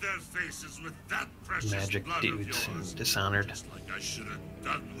cover Those their faces with that precious magic blood of dudes in yours, Dishonored. just like I should have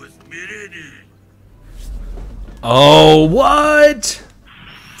done with Mirini. Oh, what?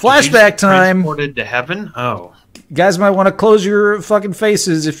 Flashback time. Transported to heaven? Oh. Guys might want to close your fucking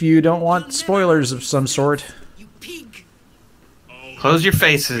faces if you don't want spoilers of some sort. You pig! Close your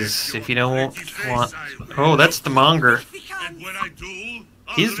faces if you don't want... Oh, that's the monger. And when I do,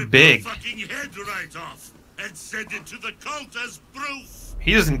 I'll He's rip big. your fucking head right off and send it to the cult as proof.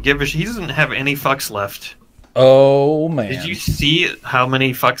 He doesn't give a he doesn't have any fucks left. Oh, man. Did you see how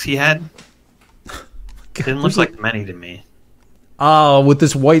many fucks he had? Didn't look like many to me. Oh, with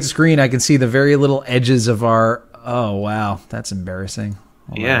this white screen, I can see the very little edges of our... Oh, wow. That's embarrassing.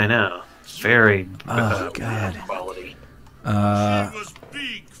 Hold Yeah, on. I know. Very Oh, God. quality. She was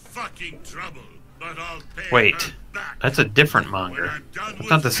big fucking trouble, but I'll pay Wait, her back. that's a different monger. It's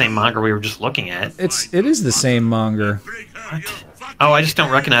not the same monger we were just looking at. It is the same monger. Bring her your fucking Oh, I just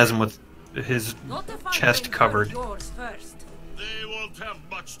don't recognize him with his Notify chest them covered. you're yours first. They won't have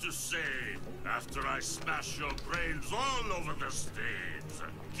much to say after I smash your brains all over the stage.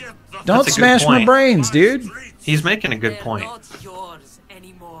 Get the Don't That's a good smash my point. brains, dude. He's making a good They're point. not yours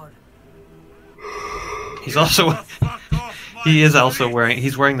anymore. He's also fuck off my he is also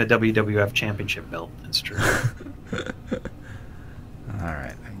brains. wearing the WWF Championship belt. That's true. All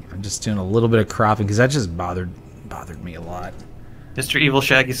right. I'm just doing a little bit of cropping because that just bothered me a lot. Mr. Evil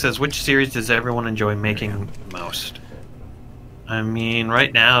Shaggy says, which series does everyone enjoy making most? I mean,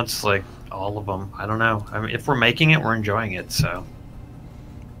 right now it's like all of them. I don't know. I mean, if we're making it, we're enjoying it.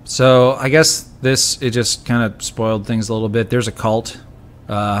 So I guess it just kind of spoiled things a little bit. There's a cult.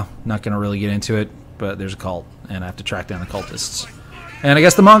 Not going to really get into it, but there's a cult, and I have to track down the cultists. And I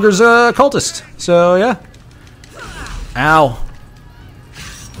guess the monger's a cultist. So, yeah. Ow.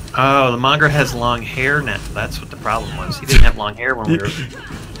 Oh, the monger has long hair now. That's what the problem was. He didn't have long hair when we were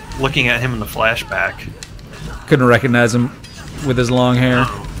looking at him in the flashback. Couldn't recognize him with his long hair.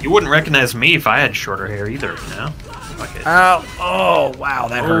 You wouldn't recognize me if I had shorter hair either, you know? Fuck it. Ow. Oh, wow,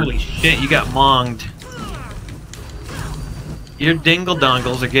 that hurt. Holy shit, you got monged. Your dingle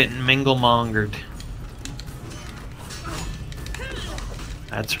dongles are getting mingle mongered.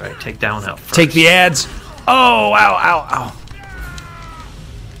 That's right, take that one out first. Take the ads. Oh, ow, ow, ow.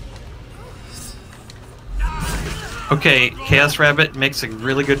 Okay, Chaos Rabbit makes a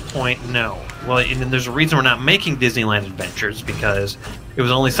really good point. No. Well, and then there's a reason we're not making Disneyland Adventures, because it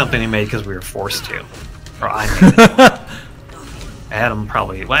was only something we made because we were forced to. Or I made it. Adam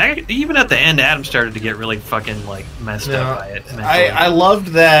probably... Well, even at the end, Adam started to get really fucking, like, messed up by it. I loved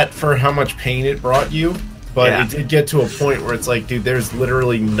that for how much pain it brought you, but Yeah. it did get to a point where it's like, dude, there's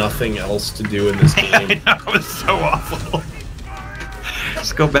literally nothing else to do in this I game. know, it was so awful.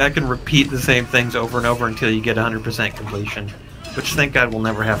 Just go back and repeat the same things over and over until you get 100% completion. Which, thank God, we'll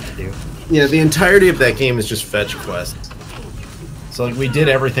never have to do. Yeah, the entirety of that game is just fetch quests. So like, we did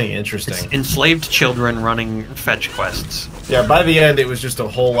everything interesting. It's enslaved children running fetch quests. Yeah, by the end, it was just a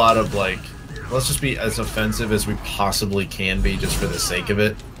whole lot of, like, let's just be as offensive as we possibly can be just for the sake of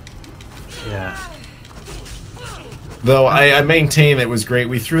it. Yeah. Though I maintain it was great.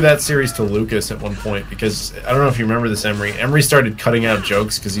 We threw that series to Lucas at one point because, I don't know if you remember this, Emre. Emre started cutting out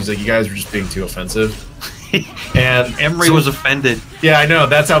jokes because he's like, you guys were just being too offensive. And Emre so- was offended. Yeah, I know.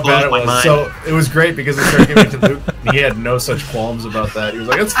 That's how bad it Blows my was. mind. So it was great because we started giving it to Luke. He had no such qualms about that. He was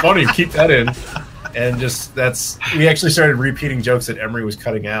like, "That's funny. Keep that in." And just we actually started repeating jokes that Emre was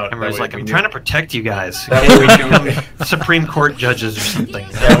cutting out. Emre was like, I'm trying to protect you guys. That way we knew, Supreme Court judges or something.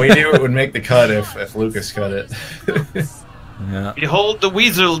 yeah, we knew it would make the cut if Lucas cut it. Yeah. Behold the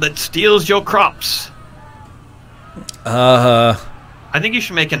weasel that steals your crops. Uh, I think you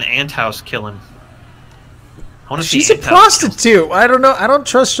should make an ant house kill him. I want to see she's a ant house kill him. prostitute. I don't know. I don't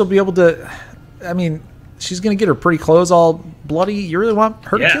trust she'll be able to. I mean, she's gonna get her pretty clothes all bloody. You really want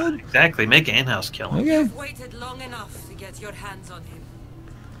her Yeah, killed? exactly. Make ant house kill him. Okay. Waited long enough to get your hands on him.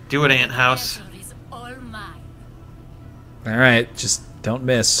 Do it, ant house. Pleasure is all mine. All right, just don't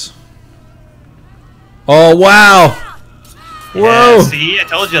miss. Oh wow! Whoa! Yeah, see, I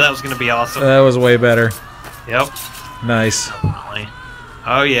told you that was going to be awesome. That was way better. Yep. Nice. Definitely.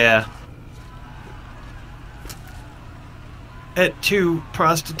 Oh yeah. Et tu,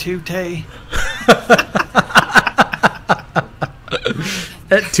 prostitute.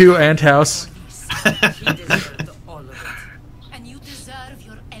 At 2 ant house. He deserved all of it. And you deserve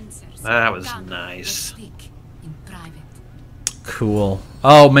your answers. That was Come, nice. let's speak in private. Cool.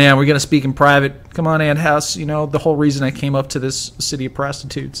 Oh man, we're gonna speak in private. Come on, ant house. You know the whole reason I came up to this city of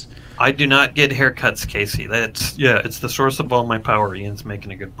prostitutes. I do not get haircuts, Casey. It's the source of all my power. Ian's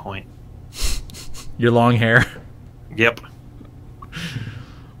making a good point. Your long hair. Yep.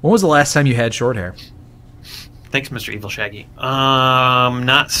 When was the last time you had short hair? Thanks, Mr. Evil Shaggy.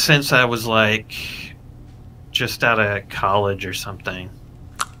 Not since I was like just out of college or something.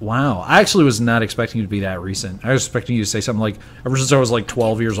 Wow, I actually was not expecting you to be that recent. I was expecting you to say something like ever since I was like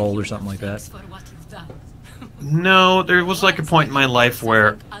 12 years old or something like that. Thanks for what you've done. No, there was like a point in my life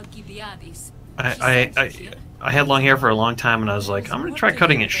where I had long hair for a long time, and I was like, I'm gonna try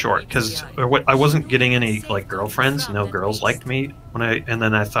cutting it short because I wasn't getting any like girlfriends. No girls liked me and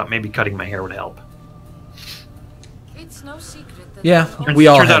then I thought maybe cutting my hair would help. It's no secret that Yeah, Turns- we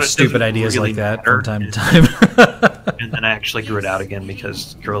all turns out have it stupid doesn't ideas really like that matter. from time to time. And then I actually grew it out again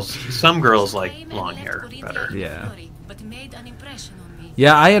because some girls like long hair better. Yeah. But made an impression on me.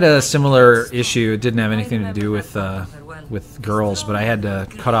 Yeah, I had a similar issue. It didn't have anything to do with girls, but I had to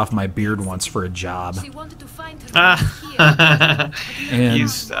cut off my beard once for a job. She wanted to find her Ah, And you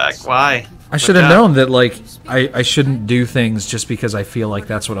suck. Why? I should have known that like I shouldn't do things just because I feel like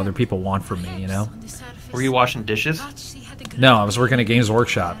that's what other people want from me, you know? Were you washing dishes? No, I was working at Games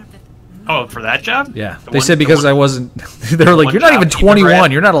Workshop. Oh, for that job? Yeah. The They one- said the because one- I wasn't they were like, one you're not job even that you regret?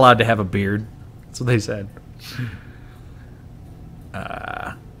 21, you're not allowed to have a beard. That's what they said.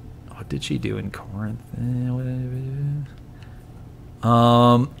 What did she do in Corinth?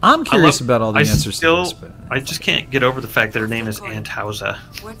 I'm curious about all the answers to this. But I just can't get over the fact that her name is Aunt Hausa.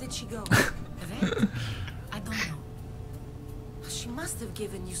 Where did she go? I don't know. She must have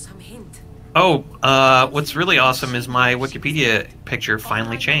given you some hint. Oh, what's really awesome is my Wikipedia picture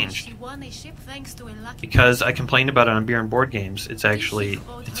finally changed. She won a ship thanks to a lucky Because I complained about it on Beer and Board Games, it's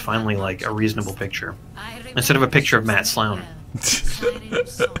finally like a reasonable picture. Instead of a picture of Matt Sloan.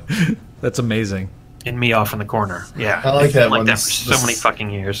 that's amazing. And me off in the corner. Yeah. I like it's that been one. like that for so many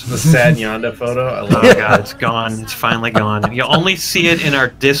fucking years. The sad Yonda photo. I love Oh it. god, it's gone. It's finally gone. You'll only see it in our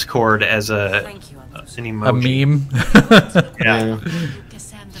Discord as an A emoji. meme. Yeah.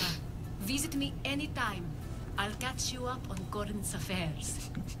 Cassandra, visit me anytime. I'll catch you up on Gordon's affairs.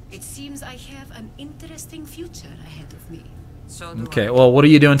 It seems I have an interesting future ahead of me. So do Okay, well, what are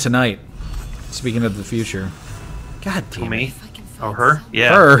you doing tonight? Speaking of the future. God Who, damn it. me? Oh, her?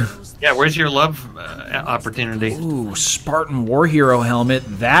 Yeah. Her. Yeah, where's your love opportunity? Ooh, Spartan War Hero helmet.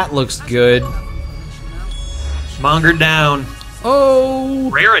 That looks good. Monger down. Oh,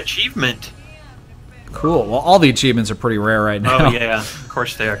 Rare achievement. cool. Well, all the achievements are pretty rare right now. Oh, yeah. Of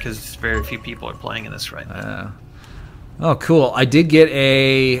course they are, because very few people are playing in this right now. Oh, cool. I did get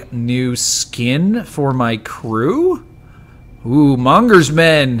a new skin for my crew. Ooh, Monger's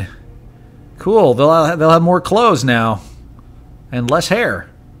Men. Cool. They'll have more clothes now. And less hair.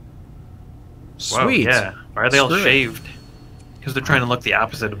 Whoa, Sweet. yeah. Why are they all Screw it. shaved? Because they're trying to look the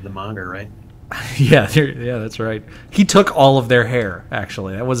opposite of the Monger, right? Yeah, that's right. He took all of their hair,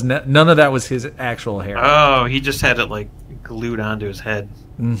 actually. That was none of that was his actual hair. Oh, he just had it, like, glued onto his head.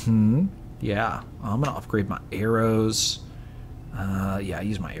 Mm-hmm. Yeah. I'm going to upgrade my arrows. Yeah, I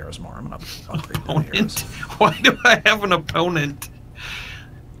use my arrows more. I'm going to upgrade my Opponent? arrows. Why do I have an opponent?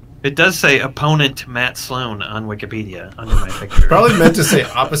 It does say opponent Matt Sloan on Wikipedia under my picture. Probably meant to say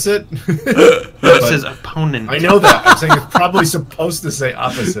opposite. It says opponent. I know that. I'm saying it's probably supposed to say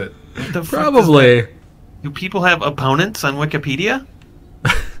opposite. What the fuck does Probably. that- Do people have opponents on Wikipedia?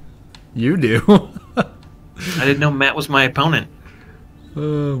 You do. I didn't know Matt was my opponent.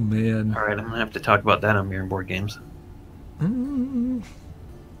 Oh, man. All right, I'm gonna have to talk about that on Beer and Board Games.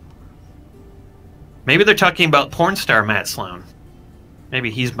 Maybe they're talking about porn star Matt Sloan. Maybe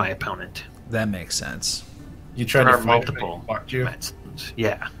he's my opponent. That makes sense. You tried There to are find multiple Matt Sloans.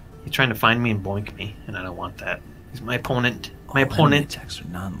 Yeah. He's trying to find me and boink me, and I don't want that. He's my opponent. My Enemy opponent. attacks are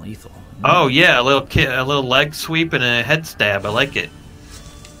non-lethal. Oh yeah, a little leg sweep and a head stab. I like it.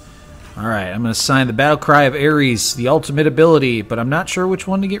 All right, I'm going to assign the Battle Cry of Ares, the ultimate ability, but I'm not sure which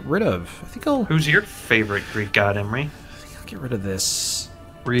one to get rid of. I think I'll Who's your favorite Greek god, Emre? get rid of this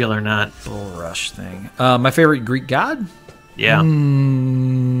Real or not? Bull Rush thing. My favorite Greek god? Yeah.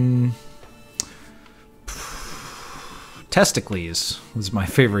 Testicles was my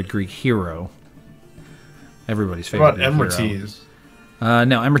favorite Greek hero. Everybody's What favorite about Greek hero. Emretes?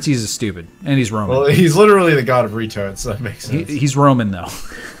 No, Emretes is stupid, and he's Roman. Well, he's literally the god of retards, so that makes sense. He's Roman, though.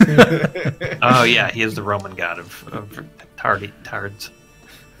 Oh yeah, he is the Roman god of tards.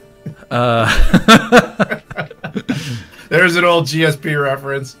 There's an old GSP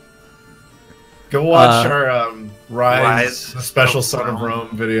reference. Go watch our Rise, the Special of Son of Rome. Rome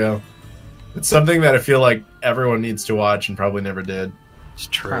video. It's something that I feel like everyone needs to watch and probably never did. It's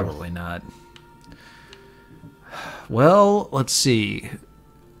true. Probably not. Well, let's see.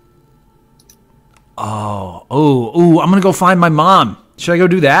 I'm gonna go find my mom. Should I go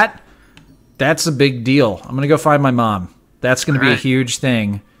do that? That's a big deal. I'm gonna go find my mom. That's gonna be a Alright. huge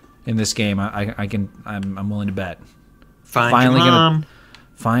thing in this game. I'm willing to bet. Finally gonna mom.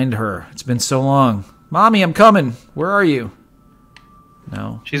 find her. It's been so long. Mommy, I'm coming. Where are you?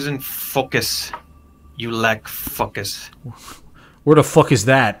 No. She's in focus. You lack focus. Where the fuck is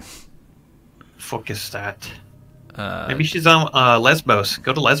that? Focus that. Maybe she's on Lesbos.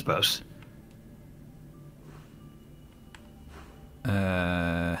 Go to Lesbos.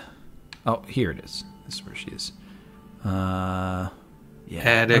 Oh, here it is. This is where she is. Yeah.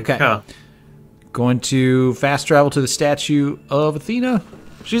 Attica. Okay. Going to fast travel to the statue of Athena.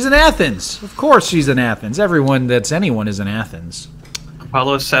 She's in Athens. Of course she's in Athens. Everyone that's anyone is in Athens.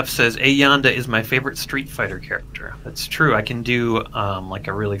 Apollo Seth says Ayanda is my favorite Street Fighter character. That's true. I can do like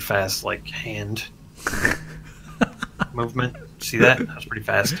a really fast hand movement. See that? That was pretty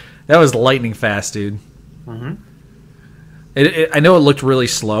fast. That was lightning fast, dude. Mm-hmm. I know it looked really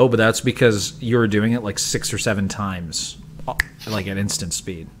slow, but that's because you were doing it like 6 or 7 times, like at instant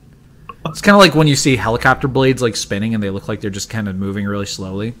speed. It's kind of like when you see helicopter blades like spinning and they look like they're just kind of moving really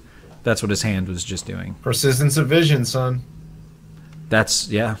slowly. That's what his hand was just doing. Persistence of vision, son. That's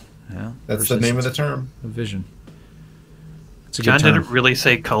yeah. That's the name of the term. Of vision. It's a John good term. didn't really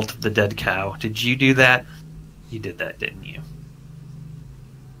say Cult of the Dead Cow. Did you do that? You did that, didn't you?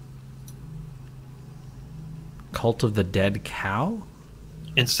 Cult of the Dead Cow?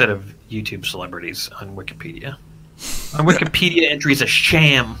 Instead of YouTube celebrities on Wikipedia. My Wikipedia entry is a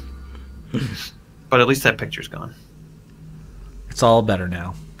sham. But at least that picture's gone. It's all better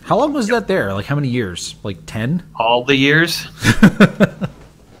now. How long was that there? Like how many years? Like 10? All the years.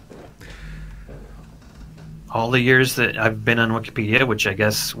 All the years that I've been on Wikipedia, which I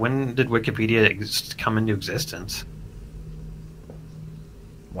guess, when did Wikipedia come into existence?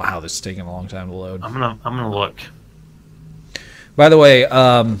 Wow, this is taking a long time to load. I'm gonna look. By the way,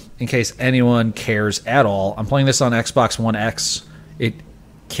 in case anyone cares at all, I'm playing this on Xbox One X. It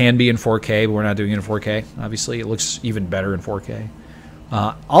can be in 4K, but we're not doing it in 4K. Obviously, it looks even better in 4K.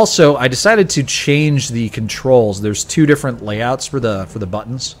 Also, I decided to change the controls. There's 2 different layouts for the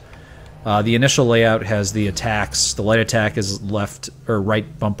buttons. The initial layout has the attacks. The light attack is left or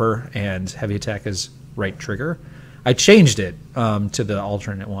right bumper, and heavy attack is right trigger. I changed it to the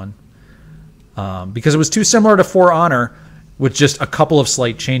alternate one because it was too similar to For Honor with just a couple of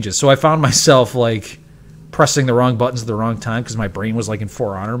slight changes. So I found myself like pressing the wrong buttons at the wrong time because my brain was like in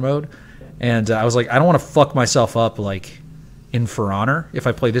For Honor mode, and I was like, I don't want to fuck myself up like in For Honor if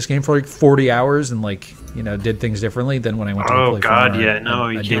I played this game for like 40 hours and like did things differently than when I went to play Oh For God, Honor. yeah, no,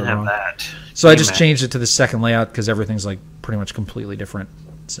 you I'd do can't it have wrong. that. So I just changed it to the second layout because everything's like pretty much completely different.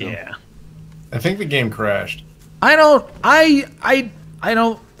 So. Yeah. I think the game crashed. I don't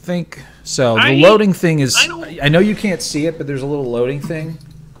think so. The loading thing is. I know you can't see it, but there's a little loading thing.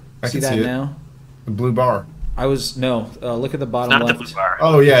 I See can that see it. now? The blue bar. Look at the bottom Not left. the blue bar.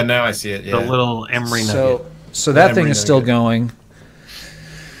 Oh yeah, now I see it. Yeah. The little Emre nugget. So that The thing Emre is still nugget. going.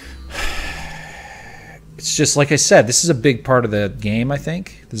 It's just like I said. This is a big part of the game. I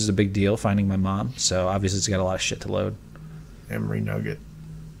think this is a big deal. Finding my mom. So obviously it's got a lot of shit to load. Emre Nugget.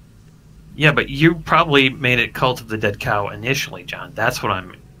 Yeah, but you probably made it Cult of the Dead Cow initially, John. That's what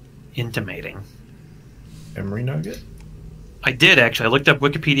I'm intimating. Emre Nugget. I did, actually. I looked up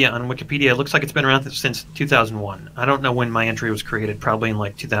Wikipedia on Wikipedia. It looks like it's been around since 2001. I don't know when my entry was created. Probably in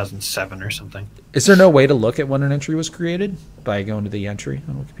like 2007 or something. Is there no way to look at when an entry was created by going to the entry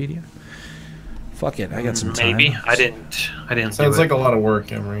on Wikipedia? Fuck it, I got some time. Maybe. I didn't Sounds do like it. a lot of work,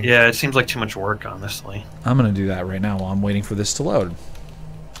 Emre. Yeah, it seems like too much work, honestly. I'm gonna do that right now while I'm waiting for this to load.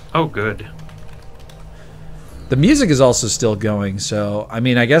 Oh, good. The music is also still going, so I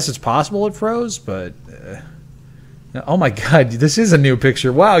mean, I guess it's possible it froze, but oh my god, this is a new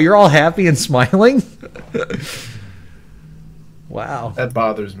picture. Wow, you're all happy and smiling. Wow. That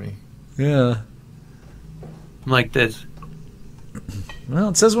bothers me. Yeah. Like this. Well,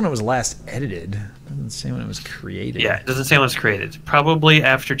 it says when it was last edited. It doesn't say when it was created. Yeah, it doesn't say when it's created. Probably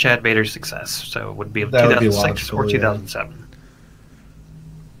after Chad Bader's success, so it would be That would be 2006 or logical, yeah. 2007.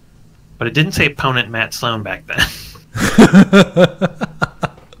 But it didn't say opponent Matt Sloan back then.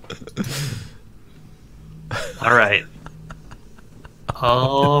 All right.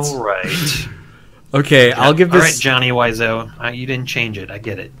 All right. Okay, I'll give this... All right, Johnny Wiseau. You didn't change it. I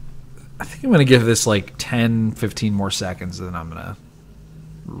get it. I think I'm going to give this like 10, 15 more seconds, and then I'm going to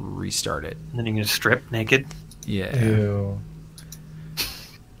restart it. And then you're going to strip naked. Yeah. Ew.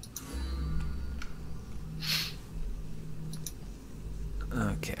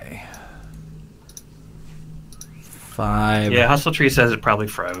 Okay. 5. Yeah, Hustle Tree says it probably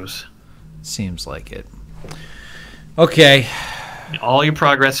froze. Seems like it. Okay. All your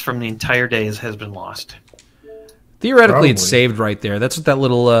progress from the entire days has been lost. Theoretically, it's Probably. saved right there. That's what that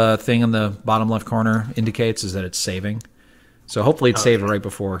little thing in the bottom left corner indicates, is that it's saving. So hopefully it's saved right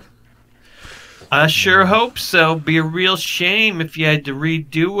before. I sure hope so. Be a real shame if you had to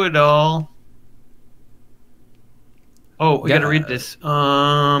redo it all. Oh, we gotta read this.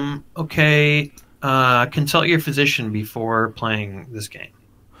 Okay. Consult your physician before playing this game.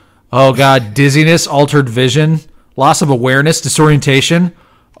 Oh, God. Dizziness, altered vision, loss of awareness, disorientation.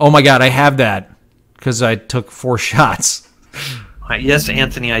 Oh, my God. I have that because I took 4 shots. Yes,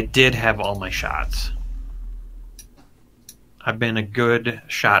 Anthony, I did have all my shots. I've been a good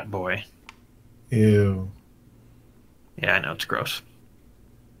shot boy. Ew. Yeah, I know, it's gross.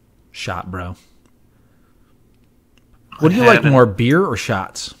 Shot, bro. What do you like more, beer or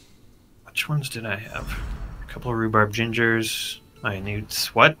shots? Which ones did I have? A couple of rhubarb gingers. My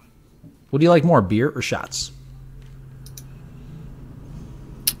Newts. What? What do you like more, beer or shots?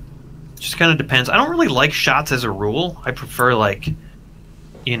 Just kind of depends. I don't really like shots as a rule. I prefer, like,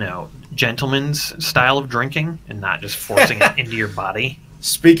 you know, gentleman's style of drinking and not just forcing it into your body.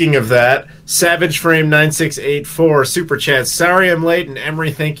 Speaking of that, Savage Frame 9684 super chat. Sorry I'm late, and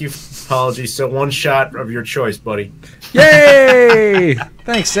Emre, thank you. Apologies. So 1 shot of your choice, buddy. Yay!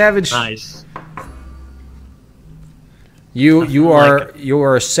 Thanks, Savage. Nice. You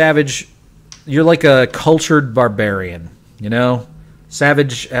are a savage. You're like a cultured barbarian, you know,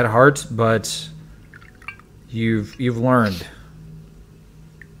 savage at heart, but you've learned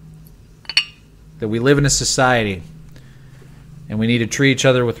that we live in a society, and we need to treat each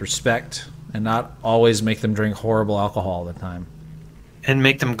other with respect, and not always make them drink horrible alcohol all the time. And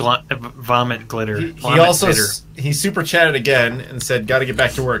make them vomit glitter. He also he super chatted again and said, "Got to get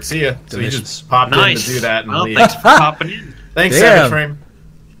back to work. See ya." So he just popped in to do that and leave. Thanks for popping in. Thanks, Damn. Savage Frame.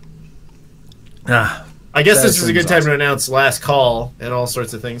 Ah, I guess this is a Savage good time Frame's to announce last call and all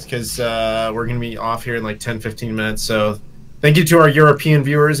sorts of things because we're going to be off here in like 10, 15 minutes. So thank you to our European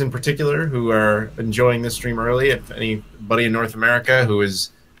viewers in particular who are enjoying this stream early. If anybody in North America who is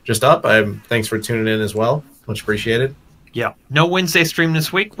just up, thanks for tuning in as well. Much appreciated. Yeah. No Wednesday stream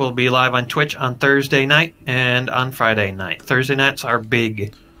this week. We'll be live on Twitch on Thursday night and on Friday night. Thursday night's our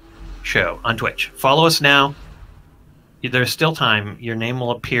big show on Twitch. Follow us now. There's still time. Your name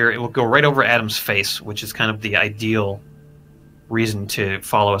will appear. It will go right over Adam's face, which is kind of the ideal reason to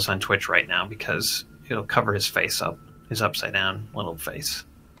follow us on Twitch right now because it'll cover his face up, his upside down little face.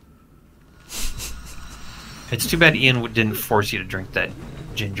 It's too bad Ian didn't force you to drink that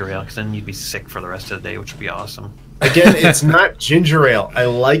ginger ale because then you'd be sick for the rest of the day, which would be awesome. Again, it's not ginger ale. I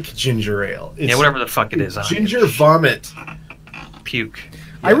like ginger ale. It's Whatever the fuck it is. I don't ginger give a shit. vomit. Puke.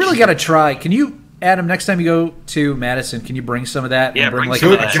 I really got to try. Can you, Adam, next time you go to Madison, can you bring some of that? Yeah, and bring bring like some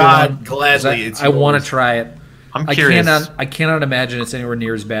an of that. extra God, one? 'Cause gladly. I want to try it. I'm curious. I cannot imagine it's anywhere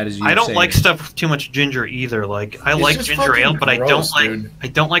near as bad as you. I don't say like it is. stuff with too much ginger either. Like I It's like just ginger fucking ale, but gross, dude. I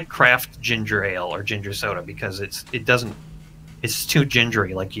don't like craft ginger ale or ginger soda because it's too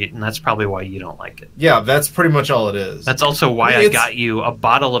gingery. And that's probably why you don't like it. Yeah, that's pretty much all it is. That's also why I It's- got you a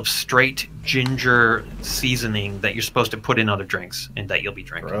bottle of straight ginger seasoning that you're supposed to put in other drinks and that you'll be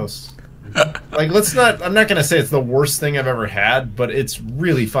drinking. Gross. I'm not gonna say it's the worst thing I've ever had, but it's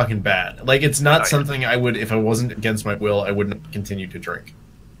really fucking bad. Like, it's not something I would, if I wasn't against my will, I wouldn't continue to drink.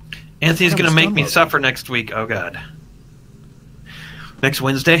 Anthony's going to make me stomach. suffer next week. Oh, God. Next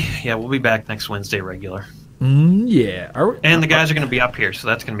Wednesday? Yeah, we'll be back next Wednesday regular. Yeah. And the guys are going to be up here, so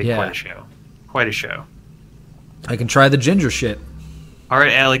that's going to be Yeah. quite a show. Quite a show. I can try the ginger shit. All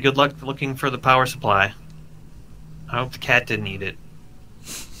right, Allie, good luck looking for the power supply. I hope the cat didn't eat it.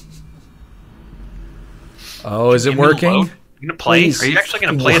 Oh, is it working? You gonna play? Please. Are you actually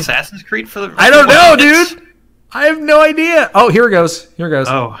gonna play Assassin's Creed for the? I don't know, dude. I have no idea. Oh, here it goes. Here it goes.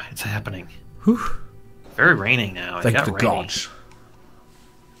 Oh, it's happening. Whew. Very raining now. It Thank got the rainy. gods.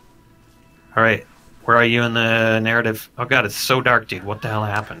 All right, where are you in the narrative? Oh god, it's so dark, dude. What the hell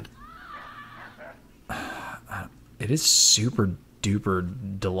happened? It is super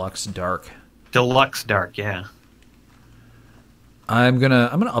duper deluxe dark. Deluxe dark, yeah. I'm gonna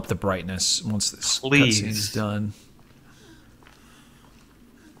up the brightness once this Please. cutscene is done.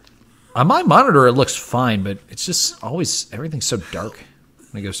 On my monitor, it looks fine, but it's just always everything's so dark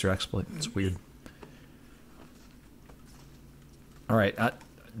when it goes through XSplit. It's weird. All right,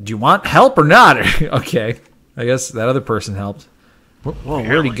 do you want help or not? Okay, I guess that other person helped. Whoa,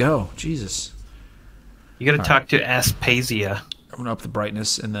 where'd he go? Jesus. You gotta talk to Aspasia. I'm gonna up the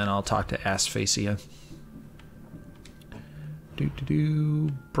brightness and then I'll talk to Asphasia.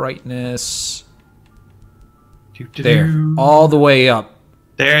 Brightness. There, all the way up.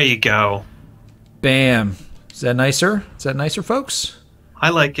 There you go. Bam. Is that nicer? Is that nicer, folks? I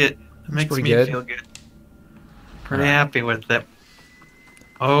like it. It makes pretty me good. feel good. Pretty happy with it.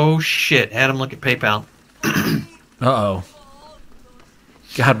 Oh shit! Adam, look at PayPal. Uh-oh.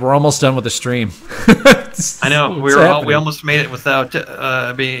 God, we're almost done with the stream. I know What's we happening? almost made it without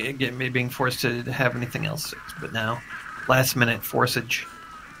being forced to have anything else, but now last minute forceage.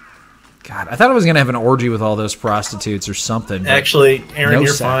 God, I thought I was gonna have an orgy with all those prostitutes or something. but Actually, Aaron, no you're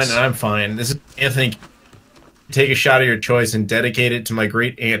sex. fine, and I'm fine. This is Anthony. Take a shot of your choice and dedicate it to my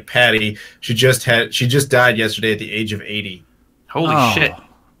great aunt Patty. She just died yesterday at the age of 80. Holy Oh, shit!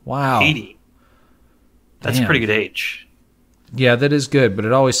 Wow. 80. That's Damn. a pretty good age. Yeah, that is good, but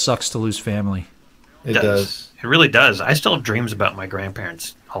it always sucks to lose family. It does. It really does. I still have dreams about my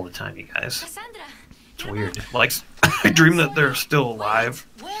grandparents all the time, you guys. Cassandra, It's weird. Like, I dream that they're still alive.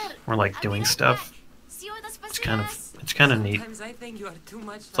 Or like doing stuff. It's kind of neat. Sometimes I think you are too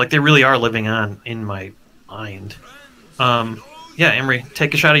much It's like they really are living on in my mind. Yeah, Emre,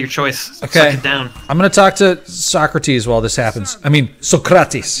 take a shot of your choice. Okay. Suck it down. I'm gonna talk to Socrates while this happens. I mean,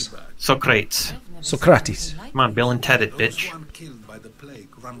 Socrates. Socrates. Socrates. Come on, Bill and Ted it, bitch. One killed by the plague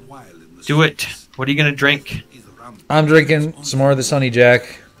run wild in the Do it. What are you gonna drink? is around. I'm drinking some more of this honey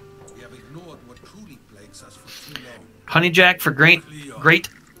jack. We have ignored what truly plagues us for too long. Honey Jack for great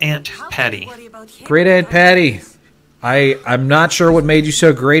Aunt Patty. worry about him. Great Aunt Patty. I'm not sure what made you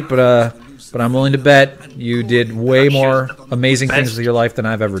so great, but I'm willing to bet you did way more amazing things with your life than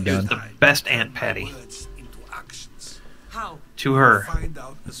I've ever done. The best Aunt Patty. Words into actions. How? To her. Find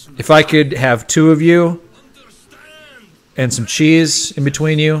out as soon If I could have two of you and some cheese in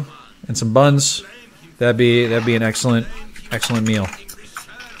between you and some buns, that'd be an excellent meal.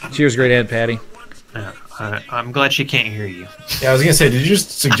 Cheers, Great Aunt Patty. I'm glad she can't hear you. Yeah, I was gonna say, did you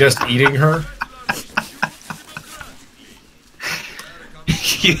just suggest eating her?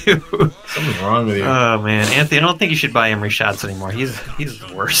 You. Something's wrong with you. Oh man, Anthony, I don't think you should buy Emre shots anymore. He's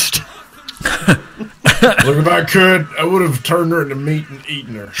the worst. Look, if I could, I would have turned her into meat and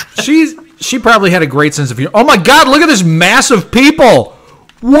eaten her. She probably had a great sense of humor. Oh my God! Look at this mass of people.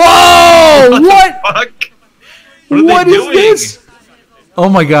 Whoa! What? Fuck. What they is doing? this? Oh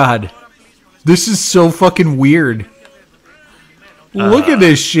my God! This is so fucking weird. Look at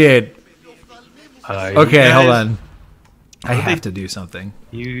this shit. You Okay, hold guys- on. I have to do something.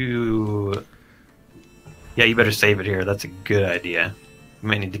 Yeah, you better save it here. That's a good idea. You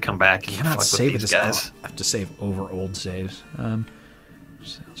might need to come back and Cannot fuck save with this. these guys. I have to save over old saves.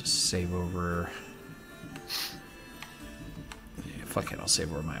 Just save over. Yeah, fuck it. I'll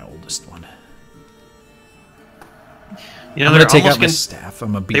save over my oldest one. You know, I'm gonna they're take almost out my gonna, staff.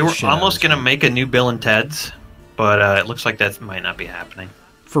 I'm gonna beat they the were shit out of almost this going to guy. make a new Bill and Ted's, but it looks like that might not be happening.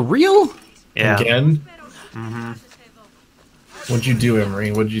 For real? Yeah. Again? Mm-hmm. What'd you do,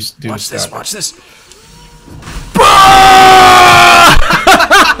 Emery? What'd you do? Watch to this. stop it? Watch this.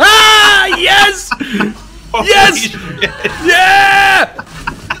 Yes! Yes! Yeah!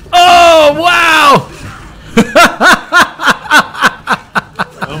 Oh wow!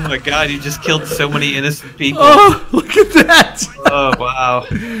 Oh my god, you just killed so many innocent people. Oh, look at that! Oh, wow.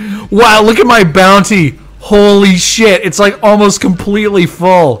 Wow, look at my bounty. Holy shit, it's like almost completely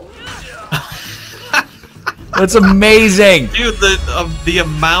full. That's amazing. Dude, the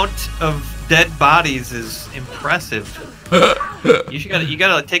amount of dead bodies is impressive. You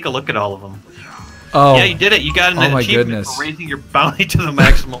gotta take a look at all of them. Oh, Yeah, you did it. You got an Oh my achievement goodness. for raising your bounty to the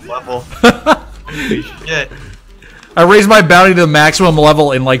maximum level. Holy shit. I raised my bounty to the maximum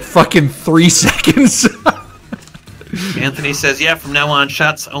level in like fucking 3 seconds. Anthony says, "Yeah, from now on,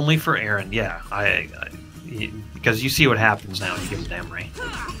 shots only for Aaron." Yeah, because you see what happens now when you give him to Emre.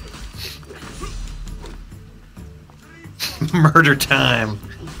 Murder time.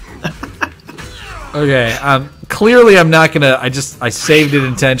 Okay, clearly I'm not gonna. I saved it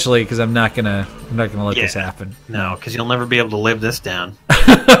intentionally because I'm not gonna let this happen. No, because you'll never be able to live this down.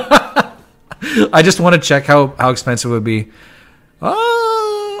 I just want to check how expensive it would be.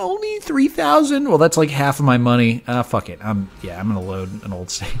 Only 3,000. Well, that's like half of my money. Fuck it. I'm gonna load an old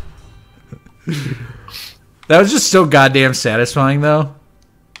save. That was just so goddamn satisfying, though.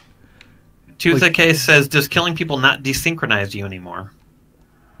 Tuesday Case says, "Does killing people not desynchronize you anymore?"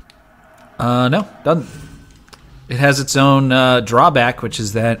 No, doesn't. It has its own drawback, which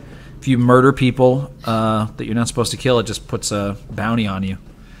is that if you murder people that you're not supposed to kill, it just puts a bounty on you.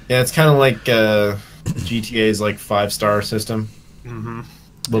 Yeah, it's kind of like GTA's like 5-star system. Mm-hmm.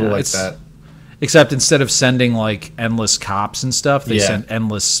 Little like that. Except instead of sending like endless cops and stuff, they send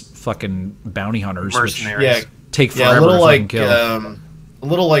endless fucking bounty hunters, mercenaries. which take forever a little to like kill. a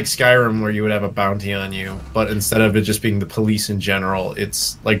little like Skyrim, where you would have a bounty on you, but instead of it just being the police in general,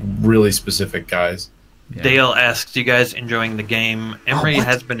 it's like really specific guys. Yeah. Dale asks, "You guys enjoying the game?" Emre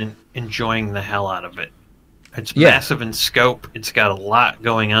has been enjoying the hell out of it. It's massive in scope. It's got a lot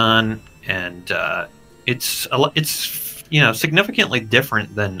going on, and it's significantly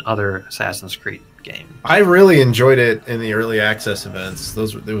different than other Assassin's Creed games. I really enjoyed it in the early access events. It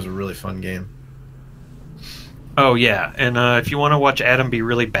was a really fun game. Oh yeah, and if you want to watch Adam be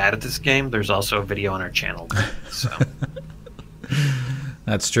really bad at this game, there's also a video on our channel. So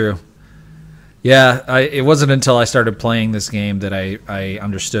That's true. Yeah, it wasn't until I started playing this game that I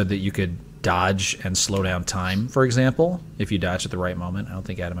understood that you could dodge and slow down time, for example, if you dodge at the right moment. I don't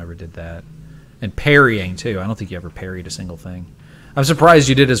think Adam ever did that. And parrying, too. I don't think you ever parried a single thing. I'm surprised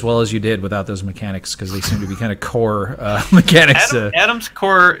you did as well as you did without those mechanics, because they seem to be kind of core mechanics. Adam's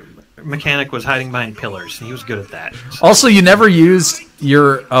core mechanic was hiding behind pillars, and he was good at that. So. Also, you never used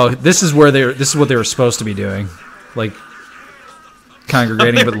your... Oh, this is what they were supposed to be doing. Like,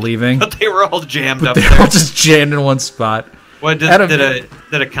 congregating but leaving. But they were all jammed up there. They were all just jammed in one spot. What, did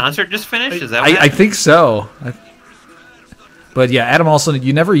a concert just finish? Is that what I think so. But yeah, Adam, also,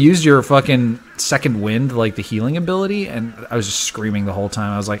 you never used your fucking second wind, like the healing ability, and I was just screaming the whole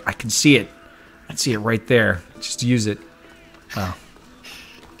time. I was like, I can see it. I see it right there. Just use it. Oh.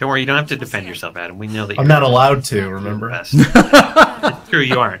 Don't worry, you don't have to defend yourself, Adam. We know that I'm not allowed to, remember? It's true,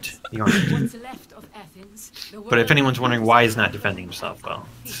 you aren't. But if anyone's wondering why he's not defending himself, well,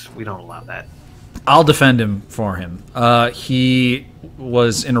 we don't allow that. I'll defend him for him. He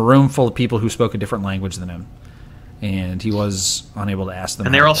was in a room full of people who spoke a different language than him, and he was unable to ask them.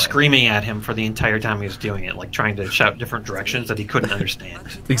 And they were all screaming at him for the entire time he was doing it, like trying to shout different directions that he couldn't understand.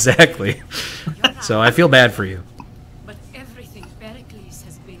 Exactly. So I feel bad for you. But everything Pericles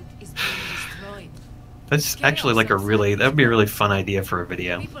has built is being destroyed. That's actually like that would be a really fun idea for a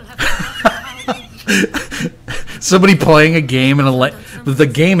video. Somebody playing a game the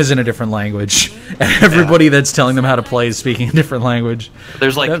game is in a different language, and everybody that's telling them how to play is speaking a different language.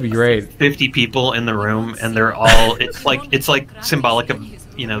 There's like that'd be great. 50 people in the room, and they're all it's like symbolic of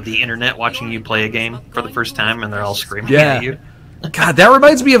the internet watching you play a game for the first time, and they're all screaming at you. God, that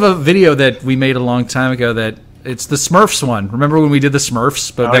reminds me of a video that we made a long time ago. That it's the Smurfs one. Remember when we did the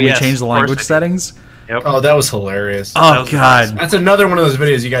Smurfs, but then we changed the language settings? Yep. Oh, that was hilarious. Oh, God. That's another one of those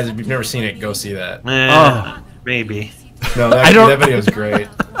videos, you guys, if you've never seen it, go see that. Maybe. No, that video is great.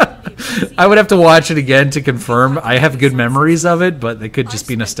 I would have to watch it again to confirm. I have good memories of it, but it could just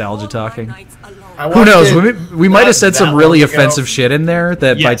be nostalgia talking. Who knows? We might have said some really offensive shit in there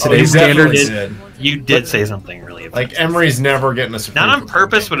that by today's standards... You did say something really offensive. Like, Emery's never getting a Supreme Not on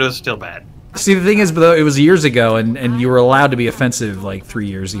purpose, but it was still bad. See, the thing is, though, it was years ago, and you were allowed to be offensive like 3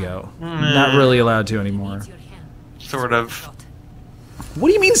 years ago. Not really allowed to anymore. Sort of. What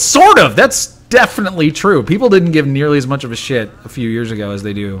do you mean, sort of? That's definitely true. People didn't give nearly as much of a shit a few years ago as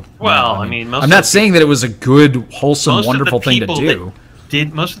they do. Well, I mean I'm not saying that it was a good, wholesome, wonderful thing to do.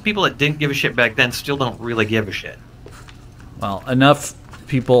 Most of the people that didn't give a shit back then still don't really give a shit. Well, enough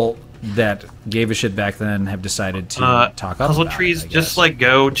people that gave a shit back then have decided to talk up Puzzle about Trees, it, just like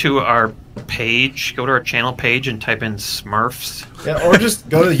go to our channel page and type in Smurfs. Yeah, or just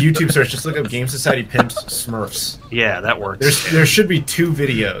go to the YouTube search, just look up Game Society Pimps Smurfs. Yeah, that works. There should be 2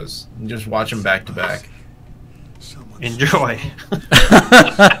 videos. And just watch them back to back. Enjoy.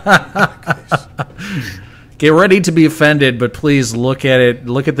 Get ready to be offended, but please look at it.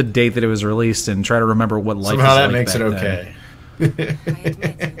 Look at the date that it was released and try to remember what life Somehow was that like makes back it then. okay. I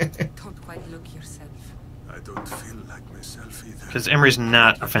admit you don't quite look yourself. I don't feel Because Emery's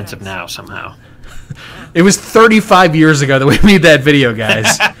not offensive now, somehow. It was 35 years ago that we made that video,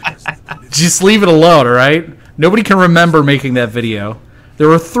 guys. Just leave it alone, all right? Nobody can remember making that video. There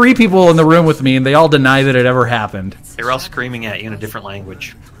were 3 people in the room with me, and they all deny that it ever happened. They were all screaming at you in a different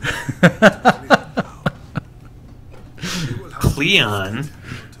language. Cleon?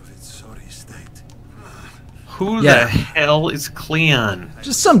 Who the hell is Cleon?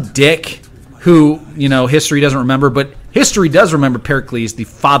 Just some dick who, you know, history doesn't remember, but history does remember Pericles, the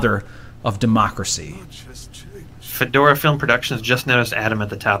father of democracy. Fedora Film Productions just noticed Adam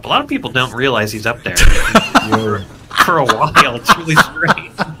at the top. A lot of people don't realize he's up there. For a while, it's really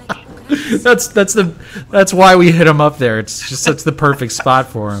strange. That's why we hit him up there. It's the perfect spot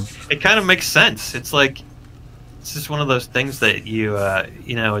for him. It kind of makes sense. It's just one of those things that you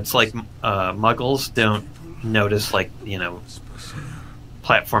know, it's like Muggles don't notice, like, you know,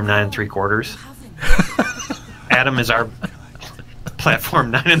 platform 9 3/4. Adam is our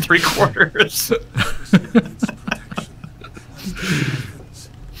platform 9 3/4.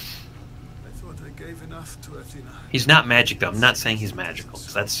 He's not magic, though. I'm not saying he's magical,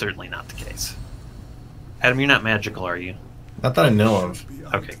 because that's certainly not the case. Adam, you're not magical, are you? Not that I know of.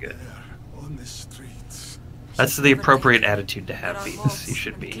 Okay, good. That's the appropriate attitude to have, Beavis. You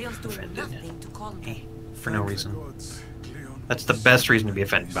should be offended for no reason. That's the best reason to be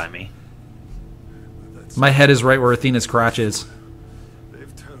offended by me. My head is right where Athena's crotch is.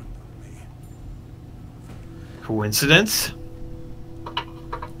 Coincidence?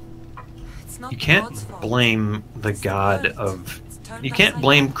 You can't blame the god of... You can't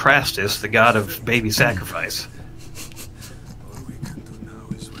blame Crastus, the god of baby sacrifice.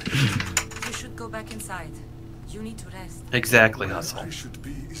 You should go back inside. You need to rest. Exactly, Hustle.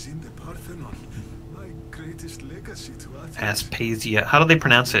 Aspasia. How do they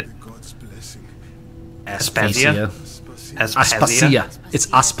pronounce it? Aspasia? Aspasia. It's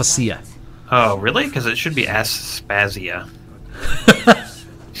Aspasia. Oh, really? Because it should be Aspasia.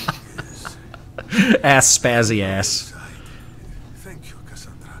 Ass spazzy ass. Thank you,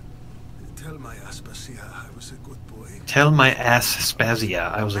 Cassandra. Tell my Aspasia I was a good boy. Tell my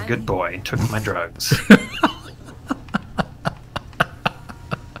Aspasia I was a good boy and took my drugs.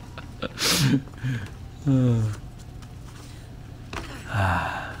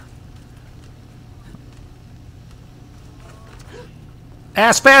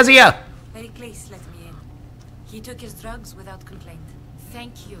 Aspasia! Pericles let me in. He took his drugs without complaint.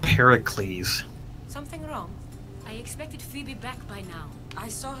 Thank you. Pericles. Something wrong? I expected Phoebe back by now. I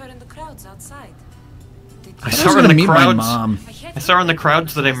saw her in the crowds outside. Did I you- saw her in the meet my crowds. mom. I saw her in the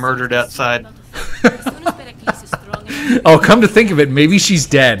crowds that I murdered outside. As soon as Pericles is strong enough, Oh, come to think of it, maybe she's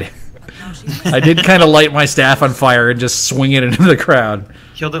dead. now she's I did kind of light my staff on fire and just swing it into the crowd.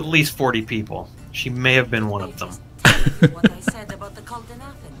 Killed at least 40 people. She may have been one of them. what I said about the cult in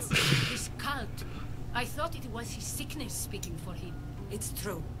Athens. His cult. I thought it was his sickness speaking for him. It's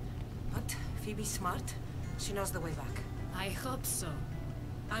true. But Phoebe's smart. She knows the way back. I hope so.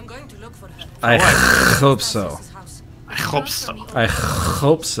 I'm going to look for her. I hope so. Francis's house. I hope so. I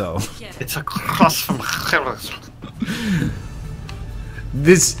hope so. It's a cross from hell.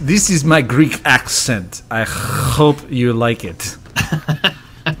 This is my Greek accent. I hope you like it.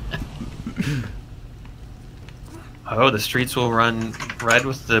 Oh, the streets will run red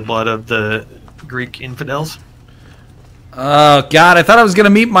with the blood of the Greek infidels? Oh, God, I thought I was going to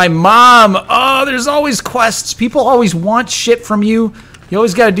meet my mom. Oh, there's always quests. People always want shit from you. You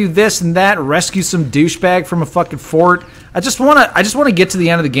always got to do this and that, rescue some douchebag from a fucking fort. I just want to get to the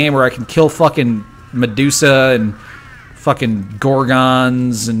end of the game where I can kill fucking Medusa and fucking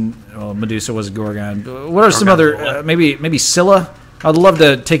Gorgons and... Well, Medusa was a Gorgon. What are some other... maybe Scylla? I'd love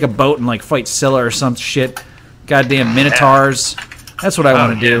to take a boat and, like, fight Scylla or some shit. Goddamn Minotaurs. That's what I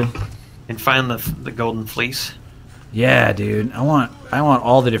want to do. And find the golden fleece. Yeah, dude. I want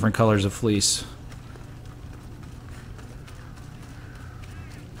all the different colors of fleece.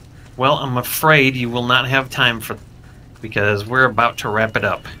 Well, I'm afraid you will not have time for... because we're about to wrap it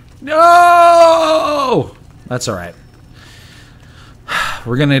up. No! That's all right.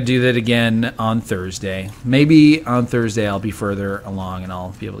 We're going to do that again on Thursday. Maybe on Thursday I'll be further along and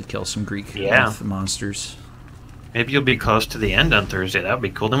I'll be able to kill some Greek monsters. Maybe you'll be close to the end on Thursday. That would be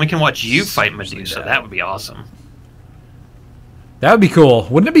cool. Then we can watch you fight Medusa. That would be awesome. That would be cool.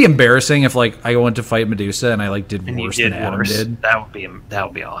 Wouldn't it be embarrassing if, like, I went to fight Medusa and I, like, did And you worse did than Adam worse. did? That would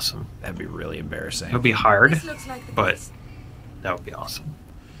be awesome. That'd be really embarrassing. It would be hard, This looks like the but place. that would be awesome.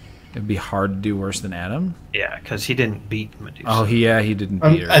 It'd be hard to do worse than Adam? Yeah, because he didn't beat Medusa. Oh, he didn't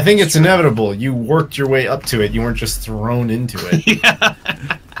beat her. I think it's inevitable. You worked your way up to it. You weren't just thrown into it.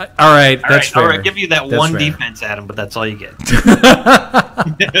 Yeah. All right, that's fair. All right, give you that That's one fair. defense, Adam, but that's all you get.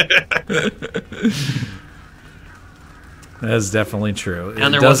 That's definitely true. And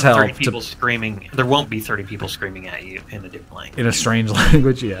it there does wasn't 30 help people screaming. There won't be 30 people screaming at you in a different language. in a strange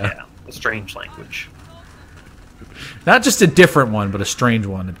language. Yeah, a strange language. Not just a different one, but a strange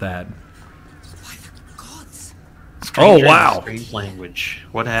one at that. Stranger in wow. a strange language.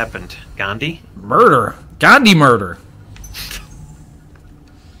 What happened? Gandhi? Murder. Gandhi murder.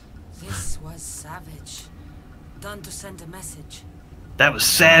 This was savage. Done to send a message. That was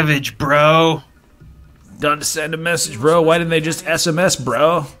savage, bro. Done to send a message, bro. Why didn't they just SMS,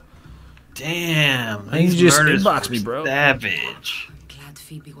 bro? Damn. Why didn't you just inbox me, bro? Savage. Glad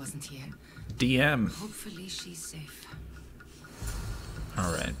Phoebe wasn't here. DM. Hopefully she's safe.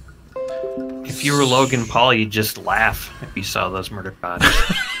 All right. If you were Logan Paul, you'd just laugh if you saw those murdered bodies.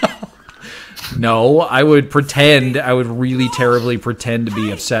 No, I would pretend. I would really terribly pretend to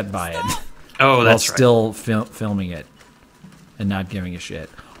be upset by it. Oh, while that's right. still filming it and not giving a shit.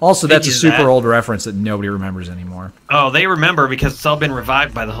 Also, that's a super old reference that nobody remembers anymore. Oh, they remember because it's all been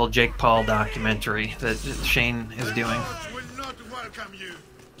revived by the whole Jake Paul documentary that Shane is doing.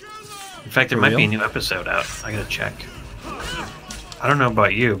 In fact, there might be a new episode out. I gotta check. I don't know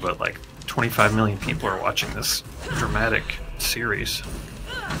about you, but like 25 million people are watching this dramatic series.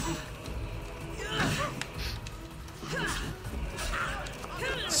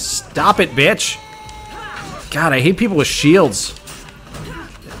 Stop it, bitch! God, I hate people with shields.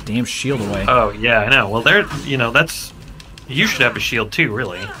 Damn shield away. Oh, yeah, I know. Well, that's... You should have a shield too,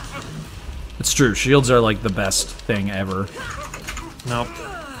 really. It's true. Shields are like the best thing ever. Nope.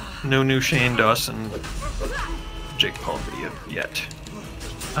 No new Shane Dawson Jake Paul video yet.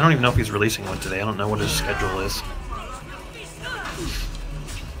 I don't even know if he's releasing one today. I don't know what his schedule is.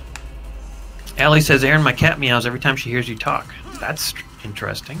 Allie says, Aaron, my cat meows every time she hears you talk. That's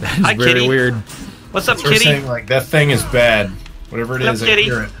interesting. Hi, Very kitty. weird. What's up, So we're kitty? saying, like, that thing is bad. Whatever it What's is, up, I kitty?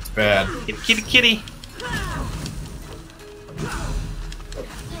 hear it. It's bad. Kitty, kitty.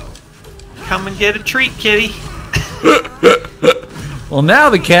 Come and get a treat, kitty. Well, now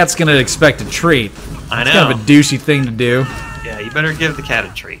the cat's gonna expect a treat. I It's know. kind of a douchey thing to do. Yeah, you better give the cat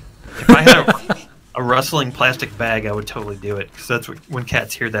a treat. If I had a rustling plastic bag, I would totally do it. Because that's when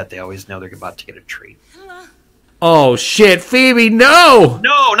cats hear that, they always know they're about to get a treat. Oh shit, Phoebe, no!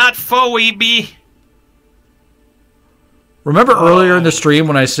 No, not Phoebe. Remember earlier in the stream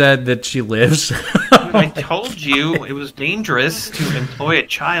when I said that she lives? I told you it was dangerous to employ a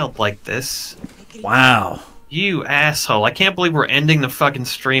child like this. Wow. You asshole. I can't believe we're ending the fucking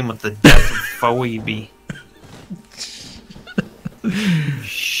stream with the death of Phoebe.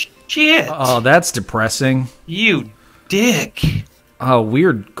 Shit. Oh, that's depressing. You dick. Oh,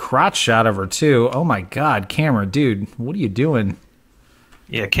 weird crotch shot of her, too. Oh my god, camera, dude, what are you doing?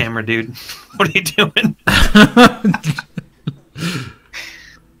 Yeah, camera dude. What are you doing?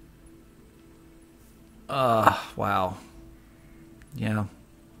 Wow. Yeah.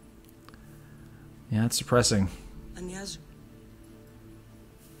 Yeah, it's depressing.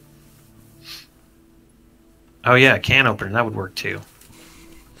 Oh yeah, can opener. That would work too.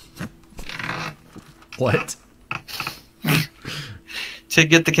 What? To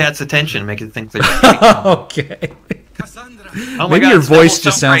get the cat's attention, make it think they're... Okay. Oh my Maybe God, your it's voice double just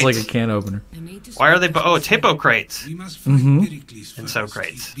soap sounds like crates. a can opener. Why are they... Oh, it's hippo crates. We must find Pericles And first. so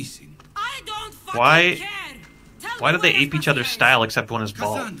crates. He's missing. I don't fucking Why... care. Tell Why me do they where ape each other's Aspasia style except one is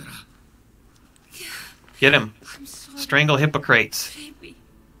bald? Cassandra. Get him. is. I'm sorry, Strangle hippocrates. baby.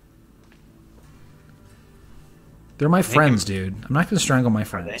 They're my friends, dude. I'm not gonna strangle my Are they?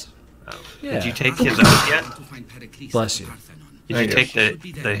 friends. Oh. Yeah. Did you take his oath yet? To find Pericles Bless at you. Parthenon. Did you take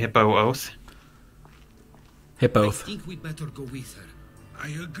the hippo oath? Hit I both. think we'd better go with her. I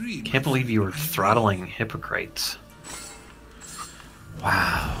agree. Can't believe you were throttling hippocrates.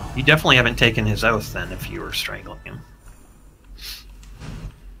 Wow. You definitely haven't taken his oath then if you were strangling him.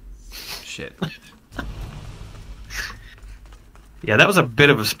 Shit. Yeah, that was a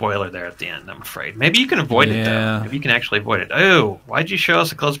bit of a spoiler there at the end, I'm afraid. Maybe you can avoid it, though. Yeah. Maybe you can actually avoid it. Oh, why'd you show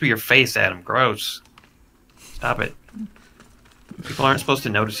us a close-up of your face, Adam? Gross. Stop it. People aren't supposed to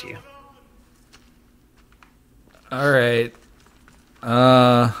notice you. Alright.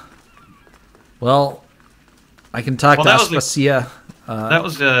 Well, I can talk Well, to that was the- Aspasia. That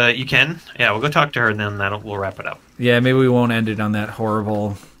was, you can? Yeah, we'll go talk to her, and then we'll wrap it up. Yeah, maybe we won't end it on that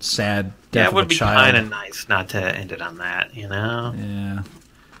horrible, sad Yeah, death it of a would be child. kind of nice not to end it on that, you know? Yeah.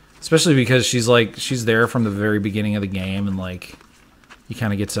 Especially because she's there from the very beginning of the game, and like you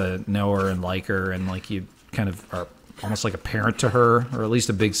kind of get to know her and like her, and like you kind of are almost like a parent to her, or at least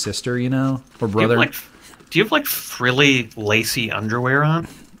a big sister, you know, or brother. Do you have, like, frilly, lacy underwear on?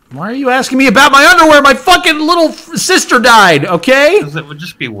 Why are you asking me about my underwear? My fucking little sister died, okay? Because it would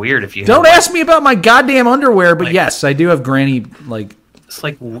just be weird if you Don't had, ask me about my goddamn underwear, but like- yes, I do have granny, like, It's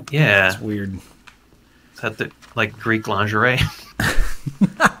like, yeah. it's weird. Is that the, like, Greek lingerie?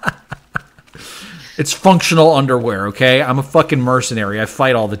 It's functional underwear, okay? I'm a fucking mercenary. I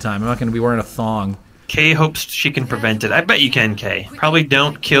fight all the time. I'm not going to be wearing a thong. Kay hopes she can prevent it. I bet you can, Kay. Probably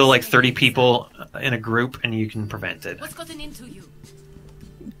don't kill like 30 people in a group and you can prevent it. What's gotten into you?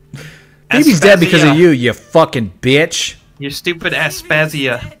 Baby's dead because of Aspasia. you fucking bitch. You stupid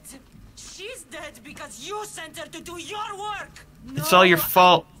Aspasia. She's dead because you sent her to do your work. It's all your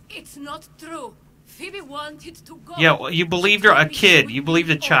fault. It's not true. Phoebe wanted to go. Yeah, well, you believed her a kid. You believed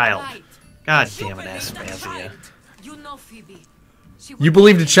a child. Alright. God damn it, Aspasia. You know Phoebe. She You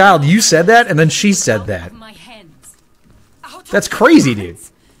believed a child. You said that, and then she said that. My hands. That's crazy, dude.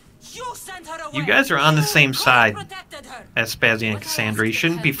 You sent her away. You guys are on the same You side, protected her. Aspasia and What I Cassandra. You asked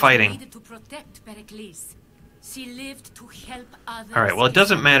shouldn't her be was fighting. needed to protect Pericles. She lived to help others. Alright, well, it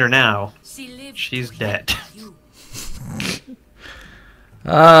doesn't matter now. She lived She's to dead. help you.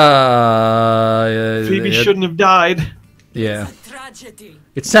 Phoebe shouldn't have died. Yeah. Tragedy.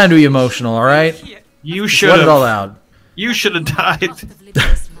 It's time to be emotional, all right? You Just should let it all have. out. You should have died. Must have lived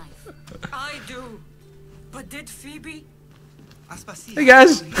this life. I do. But did Phoebe? Hey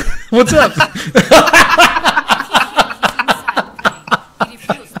guys, what's up? He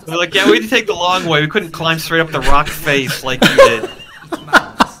refused to We're like, yeah, we had to take the long way. We couldn't climb straight up the rock face like you did.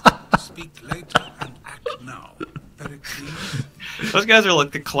 Speak later and act now. Pericles. Those guys are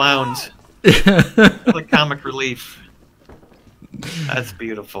like the clowns. Like comic relief. That's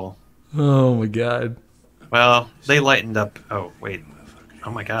beautiful. Oh my god. Well, they lightened up. Oh, wait. Oh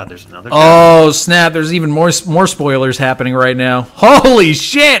my god, there's another guy. Oh snap! There's even more spoilers happening right now. Holy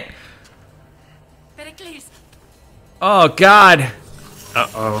shit! Pericles. Oh god!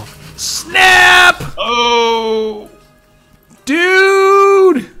 Uh-oh. Snap! Oh!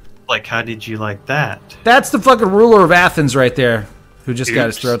 Dude! Like, how did you like that? That's the fucking ruler of Athens right there, who just got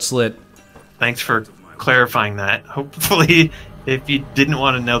his Oops. throat slit. Thanks for clarifying that. Hopefully, if you didn't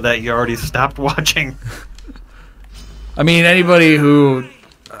want to know that, you already stopped watching. I mean, anybody who...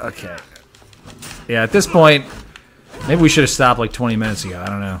 Okay. Yeah, at this point, maybe we should have stopped like 20 minutes ago. I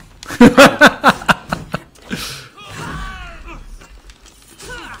don't know.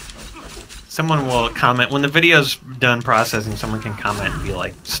 Someone will comment. When the video's done processing, someone can comment and be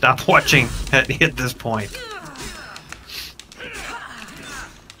like, stop watching at this point.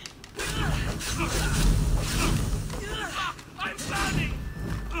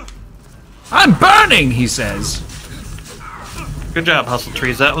 I'm burning, he says. Good job, Hustle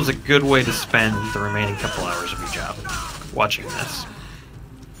Trees. That was a good way to spend the remaining couple hours of your job watching this.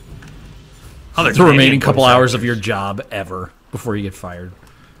 Other The remaining Canadian couple voice hours of actors. your job ever before you get fired.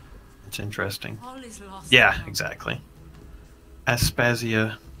 It's interesting. All is lost. Yeah, now. exactly.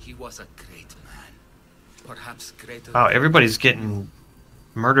 Aspasia. He was a great man. Perhaps greater. Wow, everybody's getting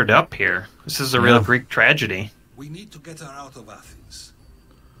murdered up here. This is a real Yeah. Greek tragedy. We need to get her out of Athens.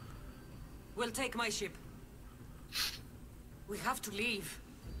 We'll take my ship. We have to leave.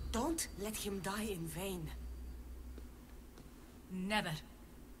 Don't let him die in vain. Never.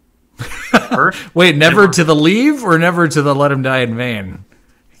 Her? Wait, never to the leave or never to the let him die in vain?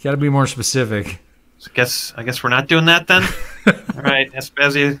 You gotta be more specific. I guess we're not doing that then. All right,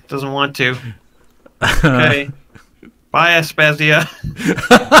 Aspasia doesn't want to. Okay. Bye, Aspasia.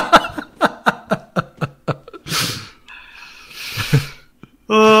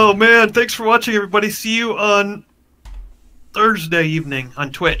 Oh man, thanks for watching, everybody. See you on Thursday evening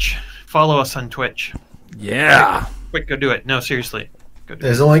on Twitch. Follow us on Twitch. Yeah. Quick, go do it. No, seriously. Go do it.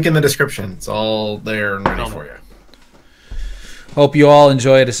 There's a link in the description. It's all there and ready for you. Hope you all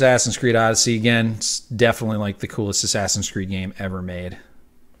enjoyed Assassin's Creed Odyssey again. It's definitely like the coolest Assassin's Creed game ever made.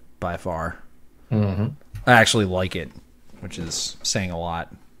 By far. Mm-hmm. I actually like it, which is saying a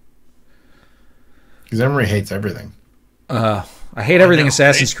lot. Because Emre hates everything. I hate everything know,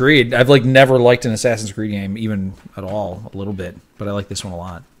 Assassin's Creed. I've like never liked an Assassin's Creed game, even at all, a little bit. But I like this one a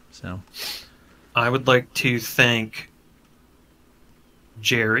lot. So I would like to thank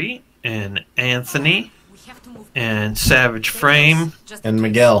Jerry and Anthony We have to move. and Savage Frame Just And in case.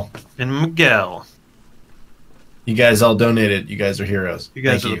 Miguel. and Miguel. You guys all donated. You guys are heroes. You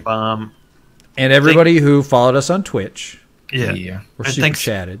guys Thank are the bomb. and everybody who followed us on Twitch, Yeah. Yeah. we're And super thanks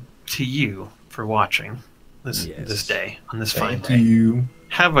chatted. to you for watching this Yes. this day on this fine Thank day. you.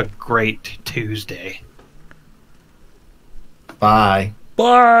 Have a great Tuesday. Bye.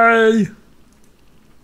 Bye.